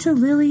hi to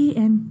Lily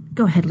and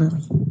go ahead,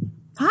 Lily.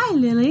 Hi,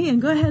 Lily,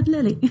 and go ahead,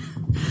 Lily.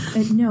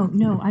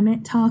 No, I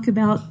meant talk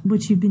about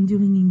what you've been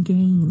doing in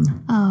game.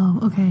 Oh,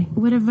 okay.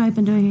 What have I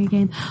been doing in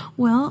game?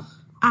 Well,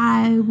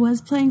 I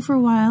was playing for a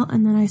while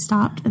and then I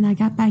stopped and I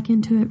got back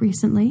into it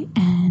recently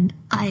and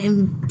I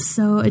am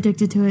so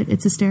addicted to it.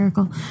 It's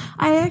hysterical.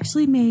 I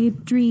actually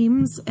made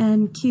Dreams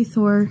and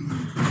Keithor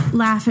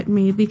laugh at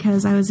me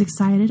because I was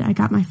excited. I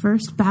got my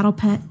first battle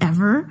pet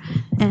ever.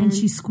 And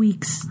she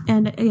squeaks.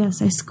 And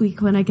yes, I squeak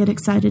when I get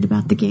excited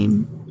about the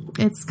game.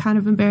 It's kind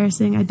of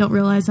embarrassing. I don't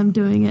realize I'm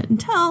doing it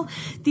until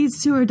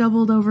these two are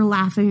doubled over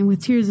laughing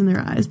with tears in their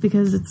eyes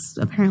because it's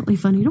apparently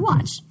funny to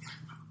watch.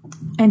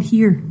 And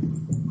hear.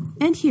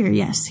 And hear,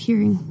 yes,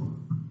 hearing.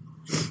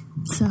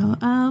 So, that's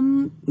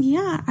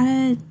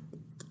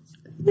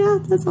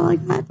all I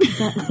got.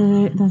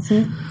 That's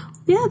it?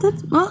 Yeah,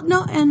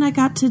 and I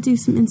got to do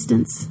some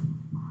instance.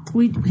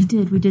 We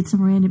did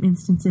some random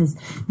instances.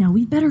 Now,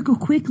 we better go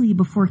quickly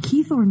before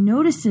Keithor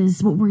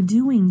notices what we're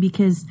doing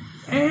because...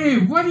 Hey,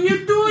 what are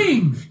you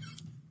doing?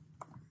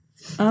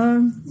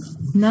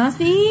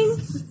 Nothing.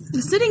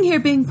 Just sitting here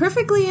being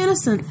perfectly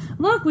innocent.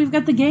 Look, we've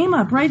got the game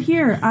up right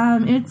here.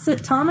 It's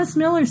Thomas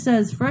Miller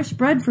says fresh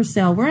bread for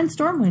sale. We're in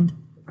Stormwind.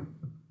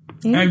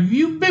 Hey? Have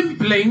you been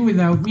playing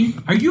without me?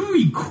 Are you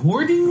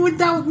recording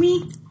without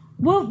me?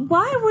 Well,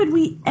 why would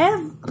we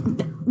ever...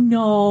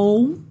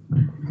 No.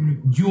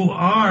 You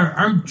are,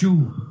 aren't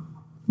you?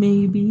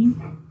 Maybe.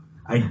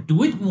 I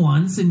do it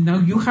once and now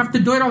you have to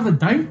do it all the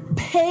time?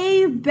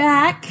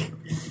 Payback.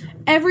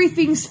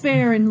 everything's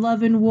fair in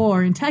love and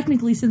war. And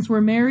technically, since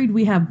we're married,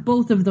 we have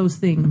both of those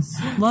things.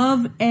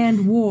 Love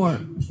and war.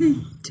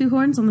 2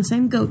 horns on the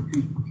same goat.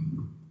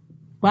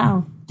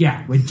 Wow.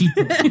 Yeah, with teeth.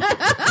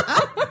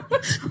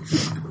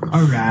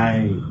 All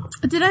right.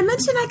 Did I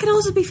mention I could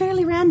also be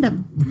fairly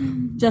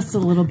random? Just a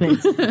little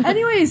bit.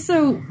 Anyway,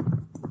 so...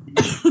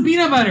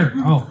 Peanut butter.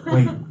 Oh,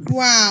 wait.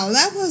 Wow,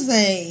 that was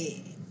a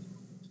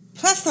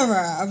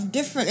plethora of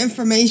different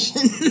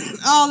information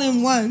all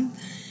in one.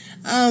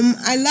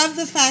 I love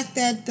the fact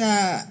that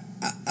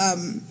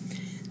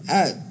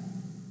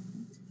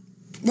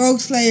Rogue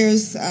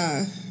Slayer's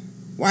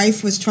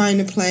wife was trying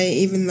to play,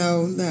 even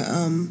though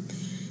the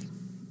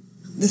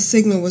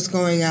signal was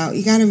going out.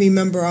 You got to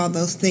remember all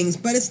those things,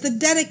 but it's the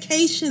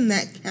dedication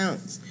that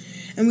counts.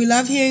 And we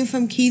love hearing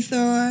from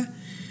Keithor,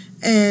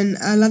 and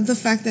I love the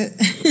fact that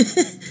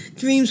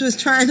Dreams was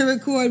trying to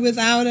record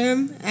without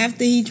him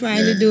after he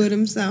tried to do it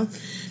himself.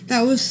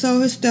 That was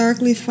so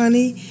hysterically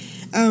funny.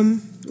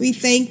 We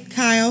thank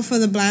Kyle for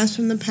the blast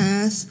from the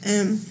past,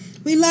 and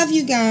we love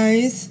you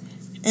guys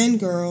and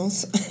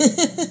girls.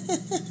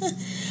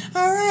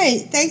 All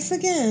right, thanks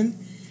again.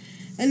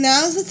 And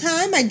now's the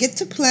time I get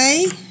to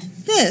play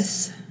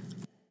this.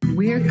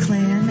 We're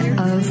clan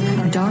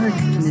of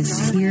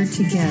darkness here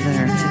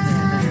together.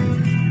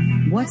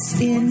 What's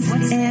in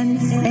an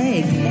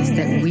egg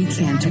that we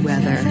can't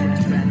weather?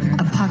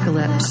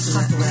 Apocalypse.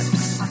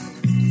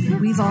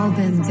 We've all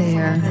been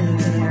there.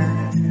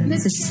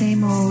 The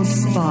same old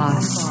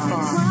boss.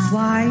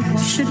 Why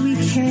should we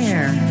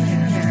care?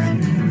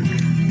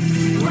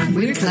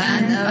 We're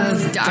clan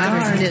of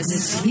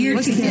darkness here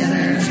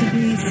together.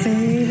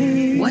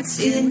 What's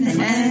in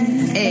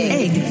an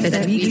egg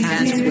that we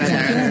can't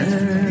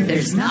weather?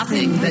 There's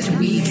nothing that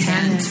we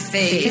can't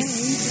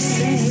face.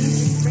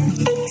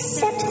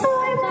 Except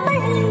for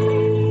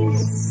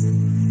blaze.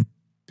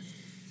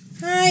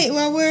 All right,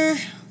 well,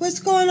 what's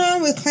going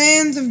on with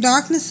Clans of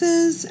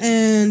Darknesses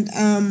and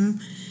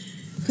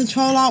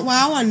Control Alt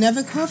WoW on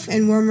Nevercuff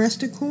and Worm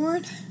Rest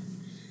Accord?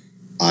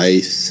 I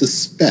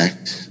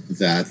suspect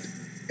that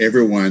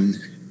everyone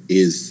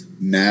is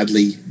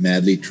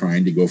madly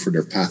trying to go for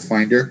their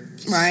Pathfinder.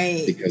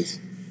 Right. Because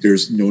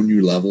there's no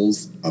new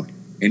levels of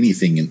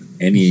anything in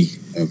any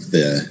of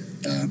the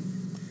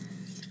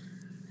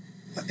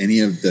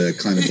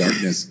Clan of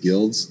Darkness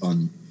guilds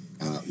on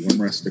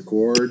Worm Rest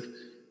Accord,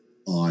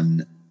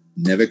 on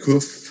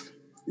Nevercuff,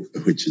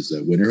 which is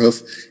a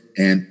Winterhoof,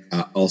 and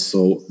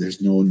also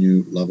there's no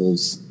new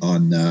levels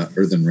on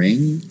Earthen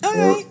Ring.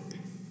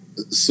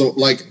 So,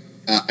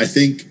 I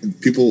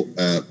think people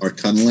are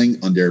tunneling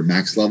on their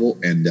max level,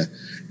 and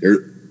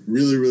they're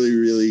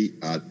really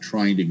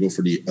trying to go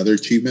for the other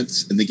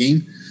achievements in the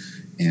game.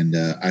 And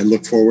I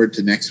look forward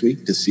to next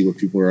week to see what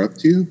people are up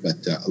to.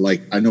 But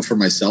I know for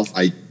myself,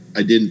 I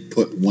didn't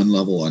put one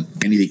level on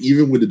anything,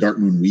 even with the Dark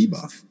Moon Wii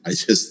buff.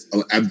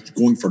 I'm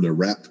going for the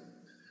rep.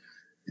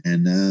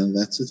 And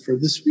that's it for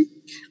this week.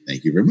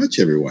 Thank you very much,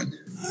 everyone.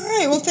 All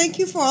right. Well, thank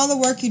you for all the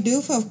work you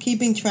do for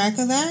keeping track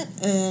of that.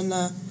 And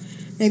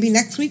maybe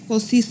next week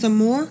we'll see some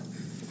more.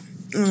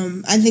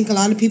 I think a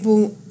lot of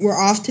people were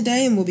off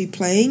today and will be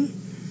playing.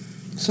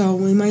 So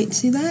we might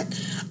see that.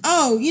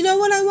 Oh, you know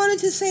what I wanted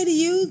to say to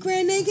you,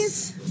 Grand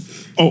Nagus?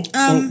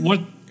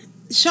 What?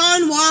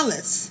 Sean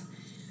Wallace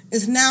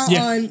is now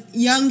on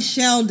Young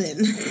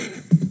Sheldon.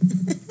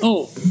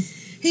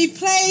 He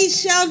plays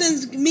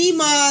Sheldon's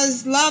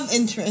Mima's love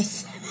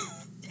interest.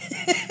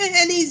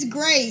 And he's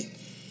great.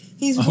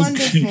 He's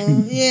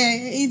wonderful. Yeah,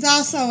 he's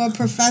also a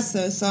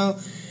professor. So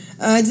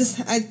I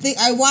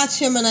watch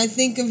him and I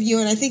think of you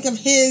and I think of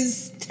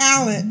his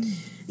talent.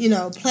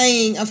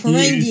 Playing a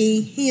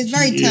Ferengi. He is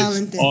very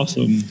talented.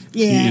 Awesome.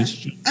 Yeah.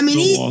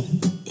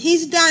 Awesome.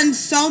 He's done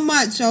so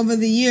much over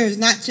the years,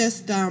 not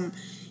just in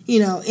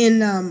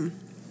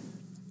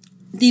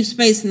Deep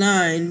Space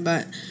Nine,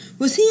 but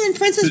was he in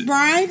Princess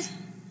Bride?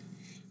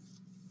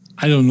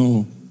 I don't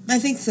know. I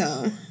think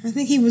so. I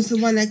think he was the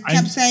one that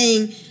kept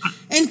saying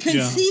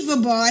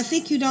inconceivable. Yeah. I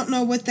think you don't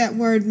know what that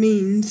word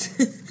means.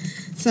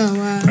 So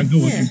I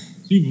know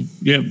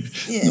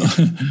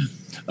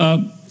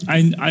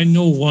I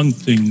know one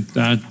thing,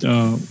 that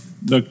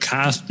the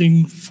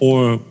casting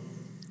for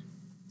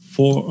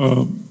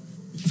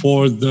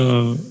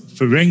the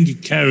Ferengi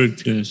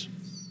characters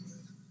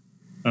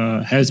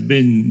has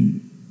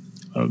been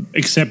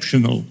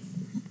exceptional.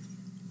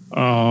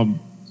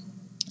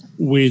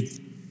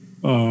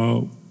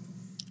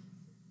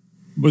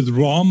 With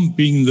Rom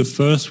being the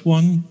first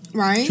one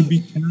to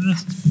be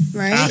cast,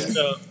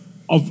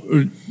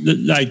 after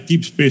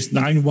Deep Space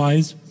Nine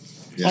wise.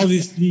 Yeah.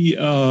 Obviously,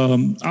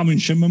 Armin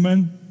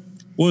Shimmerman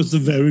was the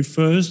very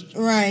first.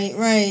 Right.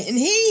 And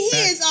he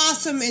is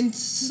awesome in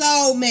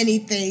so many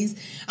things.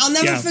 I'll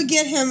never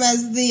forget him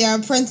as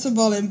the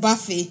principal in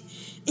Buffy.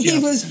 He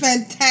was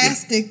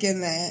fantastic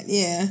in that.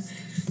 Yeah.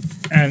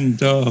 And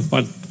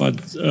but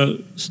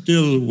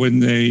still, when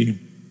they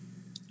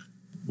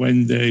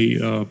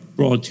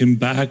brought him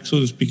back, so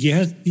to speak, he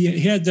had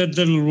that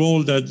little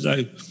role,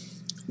 that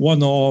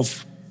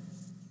one-off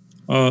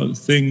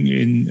thing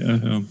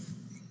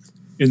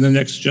in the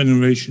next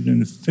generation in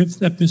the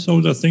 5th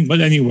episode, I think.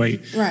 But anyway,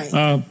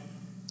 right.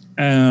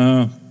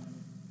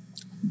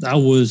 That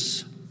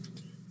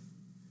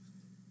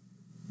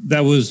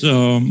was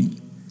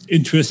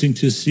interesting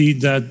to see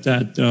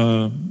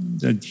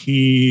that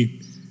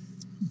he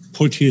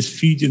put his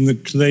feet in the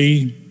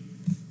clay,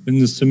 in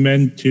the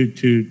cement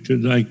to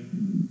like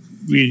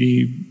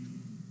really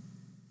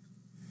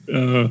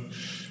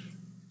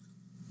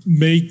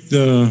make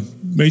the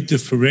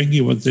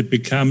Ferengi what they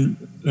became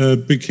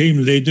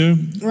later.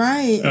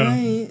 Right,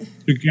 right.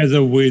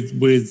 Together with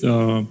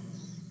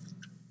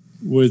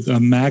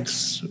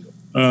Max.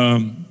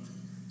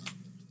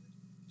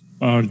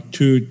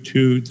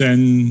 To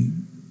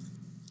then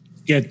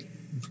get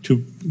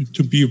to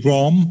be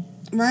Rom.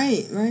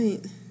 Right, right.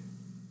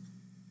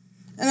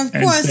 And of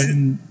course,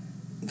 then,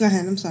 go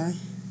ahead. I'm sorry.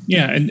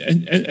 Yeah,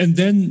 and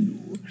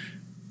then,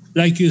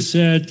 like you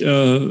said,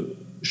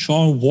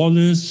 Sean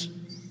Wallace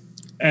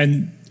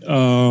and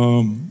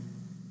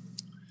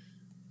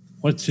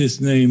what's his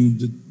name?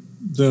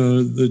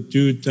 The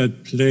dude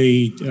that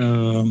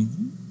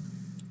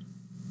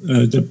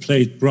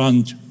played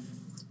Brunt.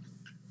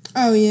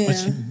 Oh yeah.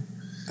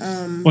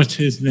 What's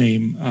his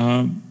name?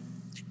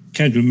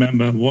 Can't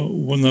remember.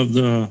 One of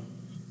the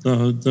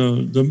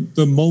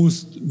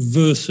most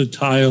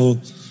versatile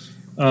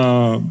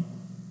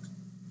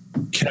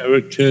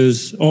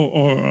characters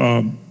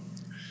or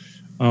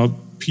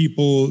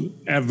people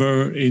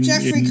ever in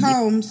Jeffrey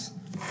Combs.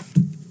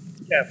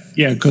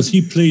 Yeah, because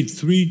he played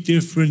 3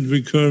 different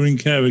recurring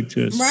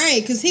characters.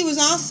 Right, because he was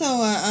also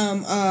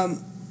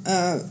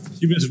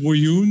he was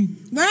Woyun.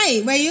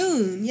 Right,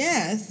 Woyun.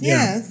 Yes,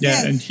 yes.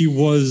 And he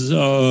was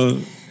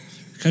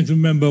can't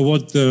remember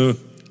what the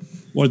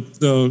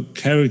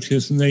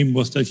character's name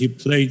was that he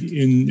played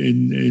in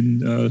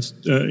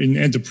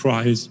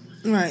Enterprise.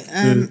 Right.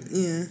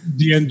 Yeah.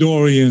 The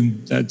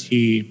Andorian that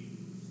he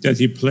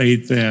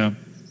played there.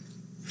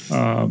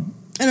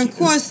 And of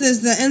course,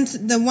 there's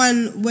the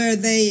one where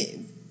they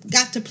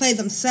got to play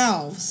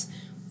themselves.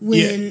 The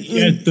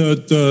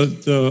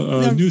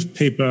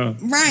newspaper.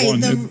 Right, one.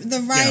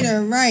 The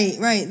writer. Yeah.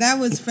 Right. That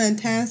was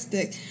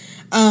fantastic.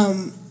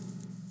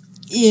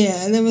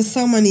 There was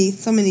so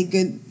many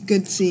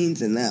good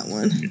scenes in that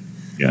one.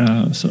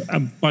 Yeah. So,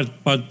 but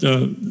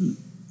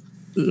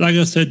like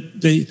I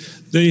said,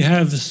 they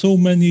have so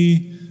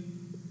many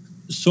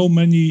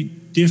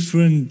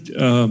different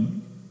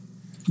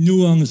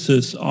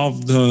nuances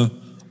of the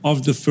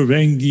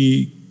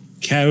Ferengi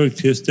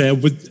characters there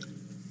with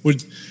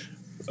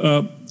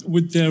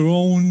their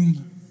own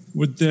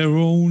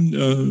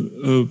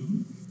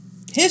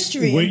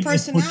history and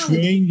personality.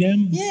 Portraying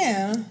them.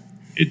 Yeah.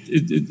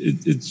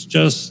 It's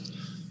just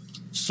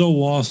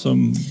so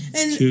awesome.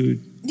 And to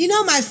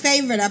my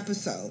favorite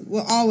episode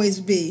will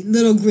always be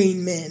Little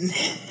Green Men.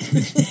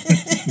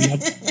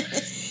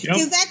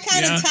 Because that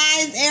kind of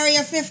ties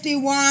Area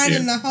 51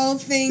 and the whole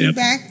thing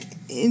back.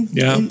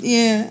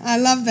 I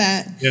love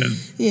that.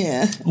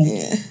 Yeah.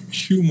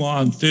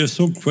 Human, they're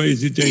so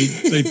crazy.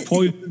 They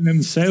poison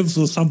themselves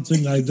or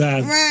something like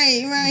that.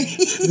 Right.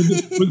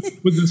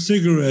 with the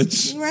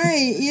cigarettes.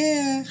 Right.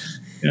 Yeah.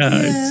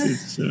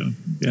 It's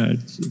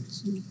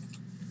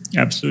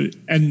absolutely.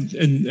 And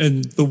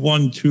the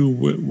one too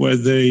where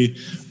they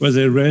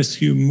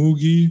rescue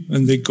Mugi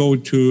and they go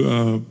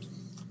to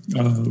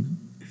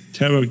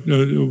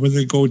when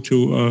they go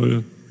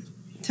to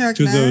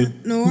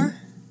Nor.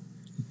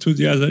 To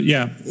the other,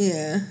 Yeah.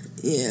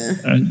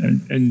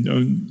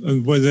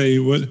 And where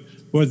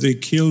they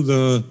kill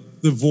the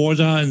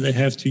warder and they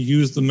have to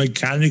use the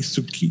mechanics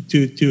to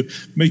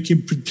make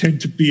him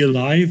pretend to be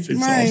alive.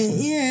 It's awesome.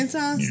 Yeah, it's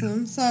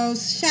awesome. So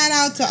shout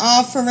out to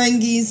all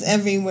Ferengis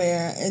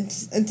everywhere.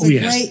 It's a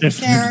great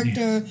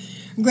character,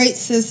 great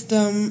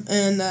system,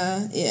 and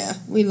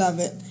we love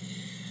it.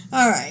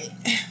 All right.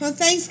 Well,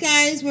 thanks,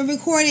 guys. We're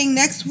recording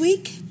next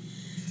week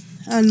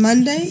on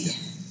Monday.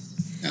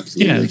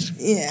 Absolutely.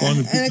 Going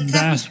to be the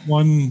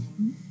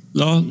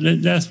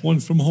last one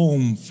from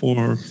home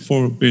for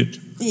a bit.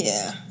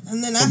 Yeah,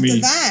 and then after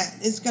that,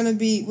 we're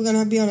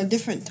gonna be on a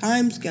different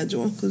time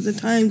schedule because the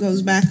time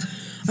goes back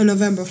on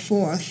November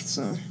 4th.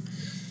 So.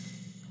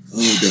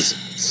 Oh, does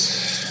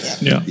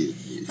it? Yeah.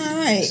 All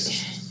right.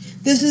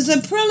 This is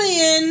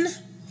Aprillian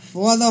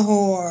for the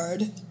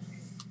Horde.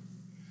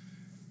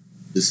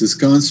 This is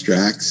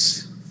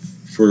Constrax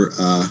for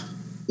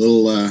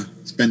little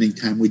spending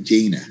time with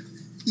Jaina.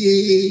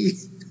 Yay!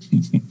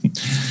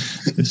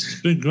 This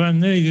has been Grand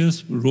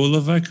Negus, rule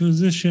of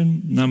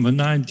acquisition number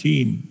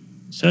 19.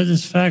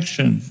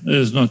 Satisfaction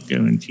is not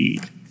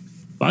guaranteed.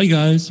 Bye,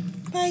 guys.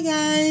 Bye,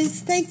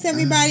 guys. Thanks,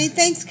 everybody.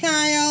 Thanks,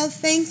 Kyle.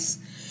 Thanks,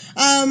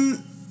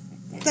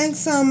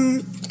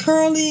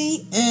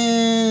 Curly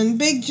and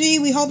Big G.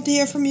 We hope to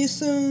hear from you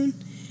soon.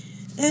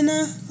 And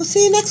we'll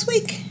see you next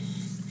week.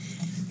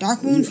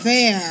 Dark Moon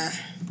Fair.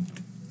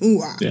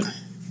 Ooh-ah. Yeah.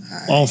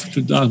 Right. Off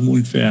to Dark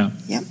Moon Fair.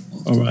 Yep.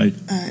 All right.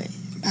 Bye.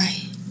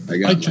 I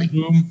got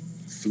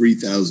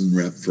 3,000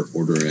 rep for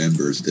Order of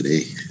Embers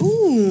today.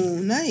 Ooh,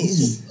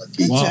 nice.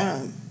 Good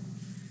job.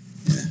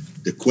 Yeah.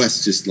 The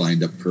quest just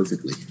lined up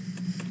perfectly.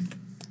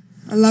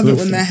 I love it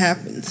when that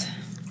happens.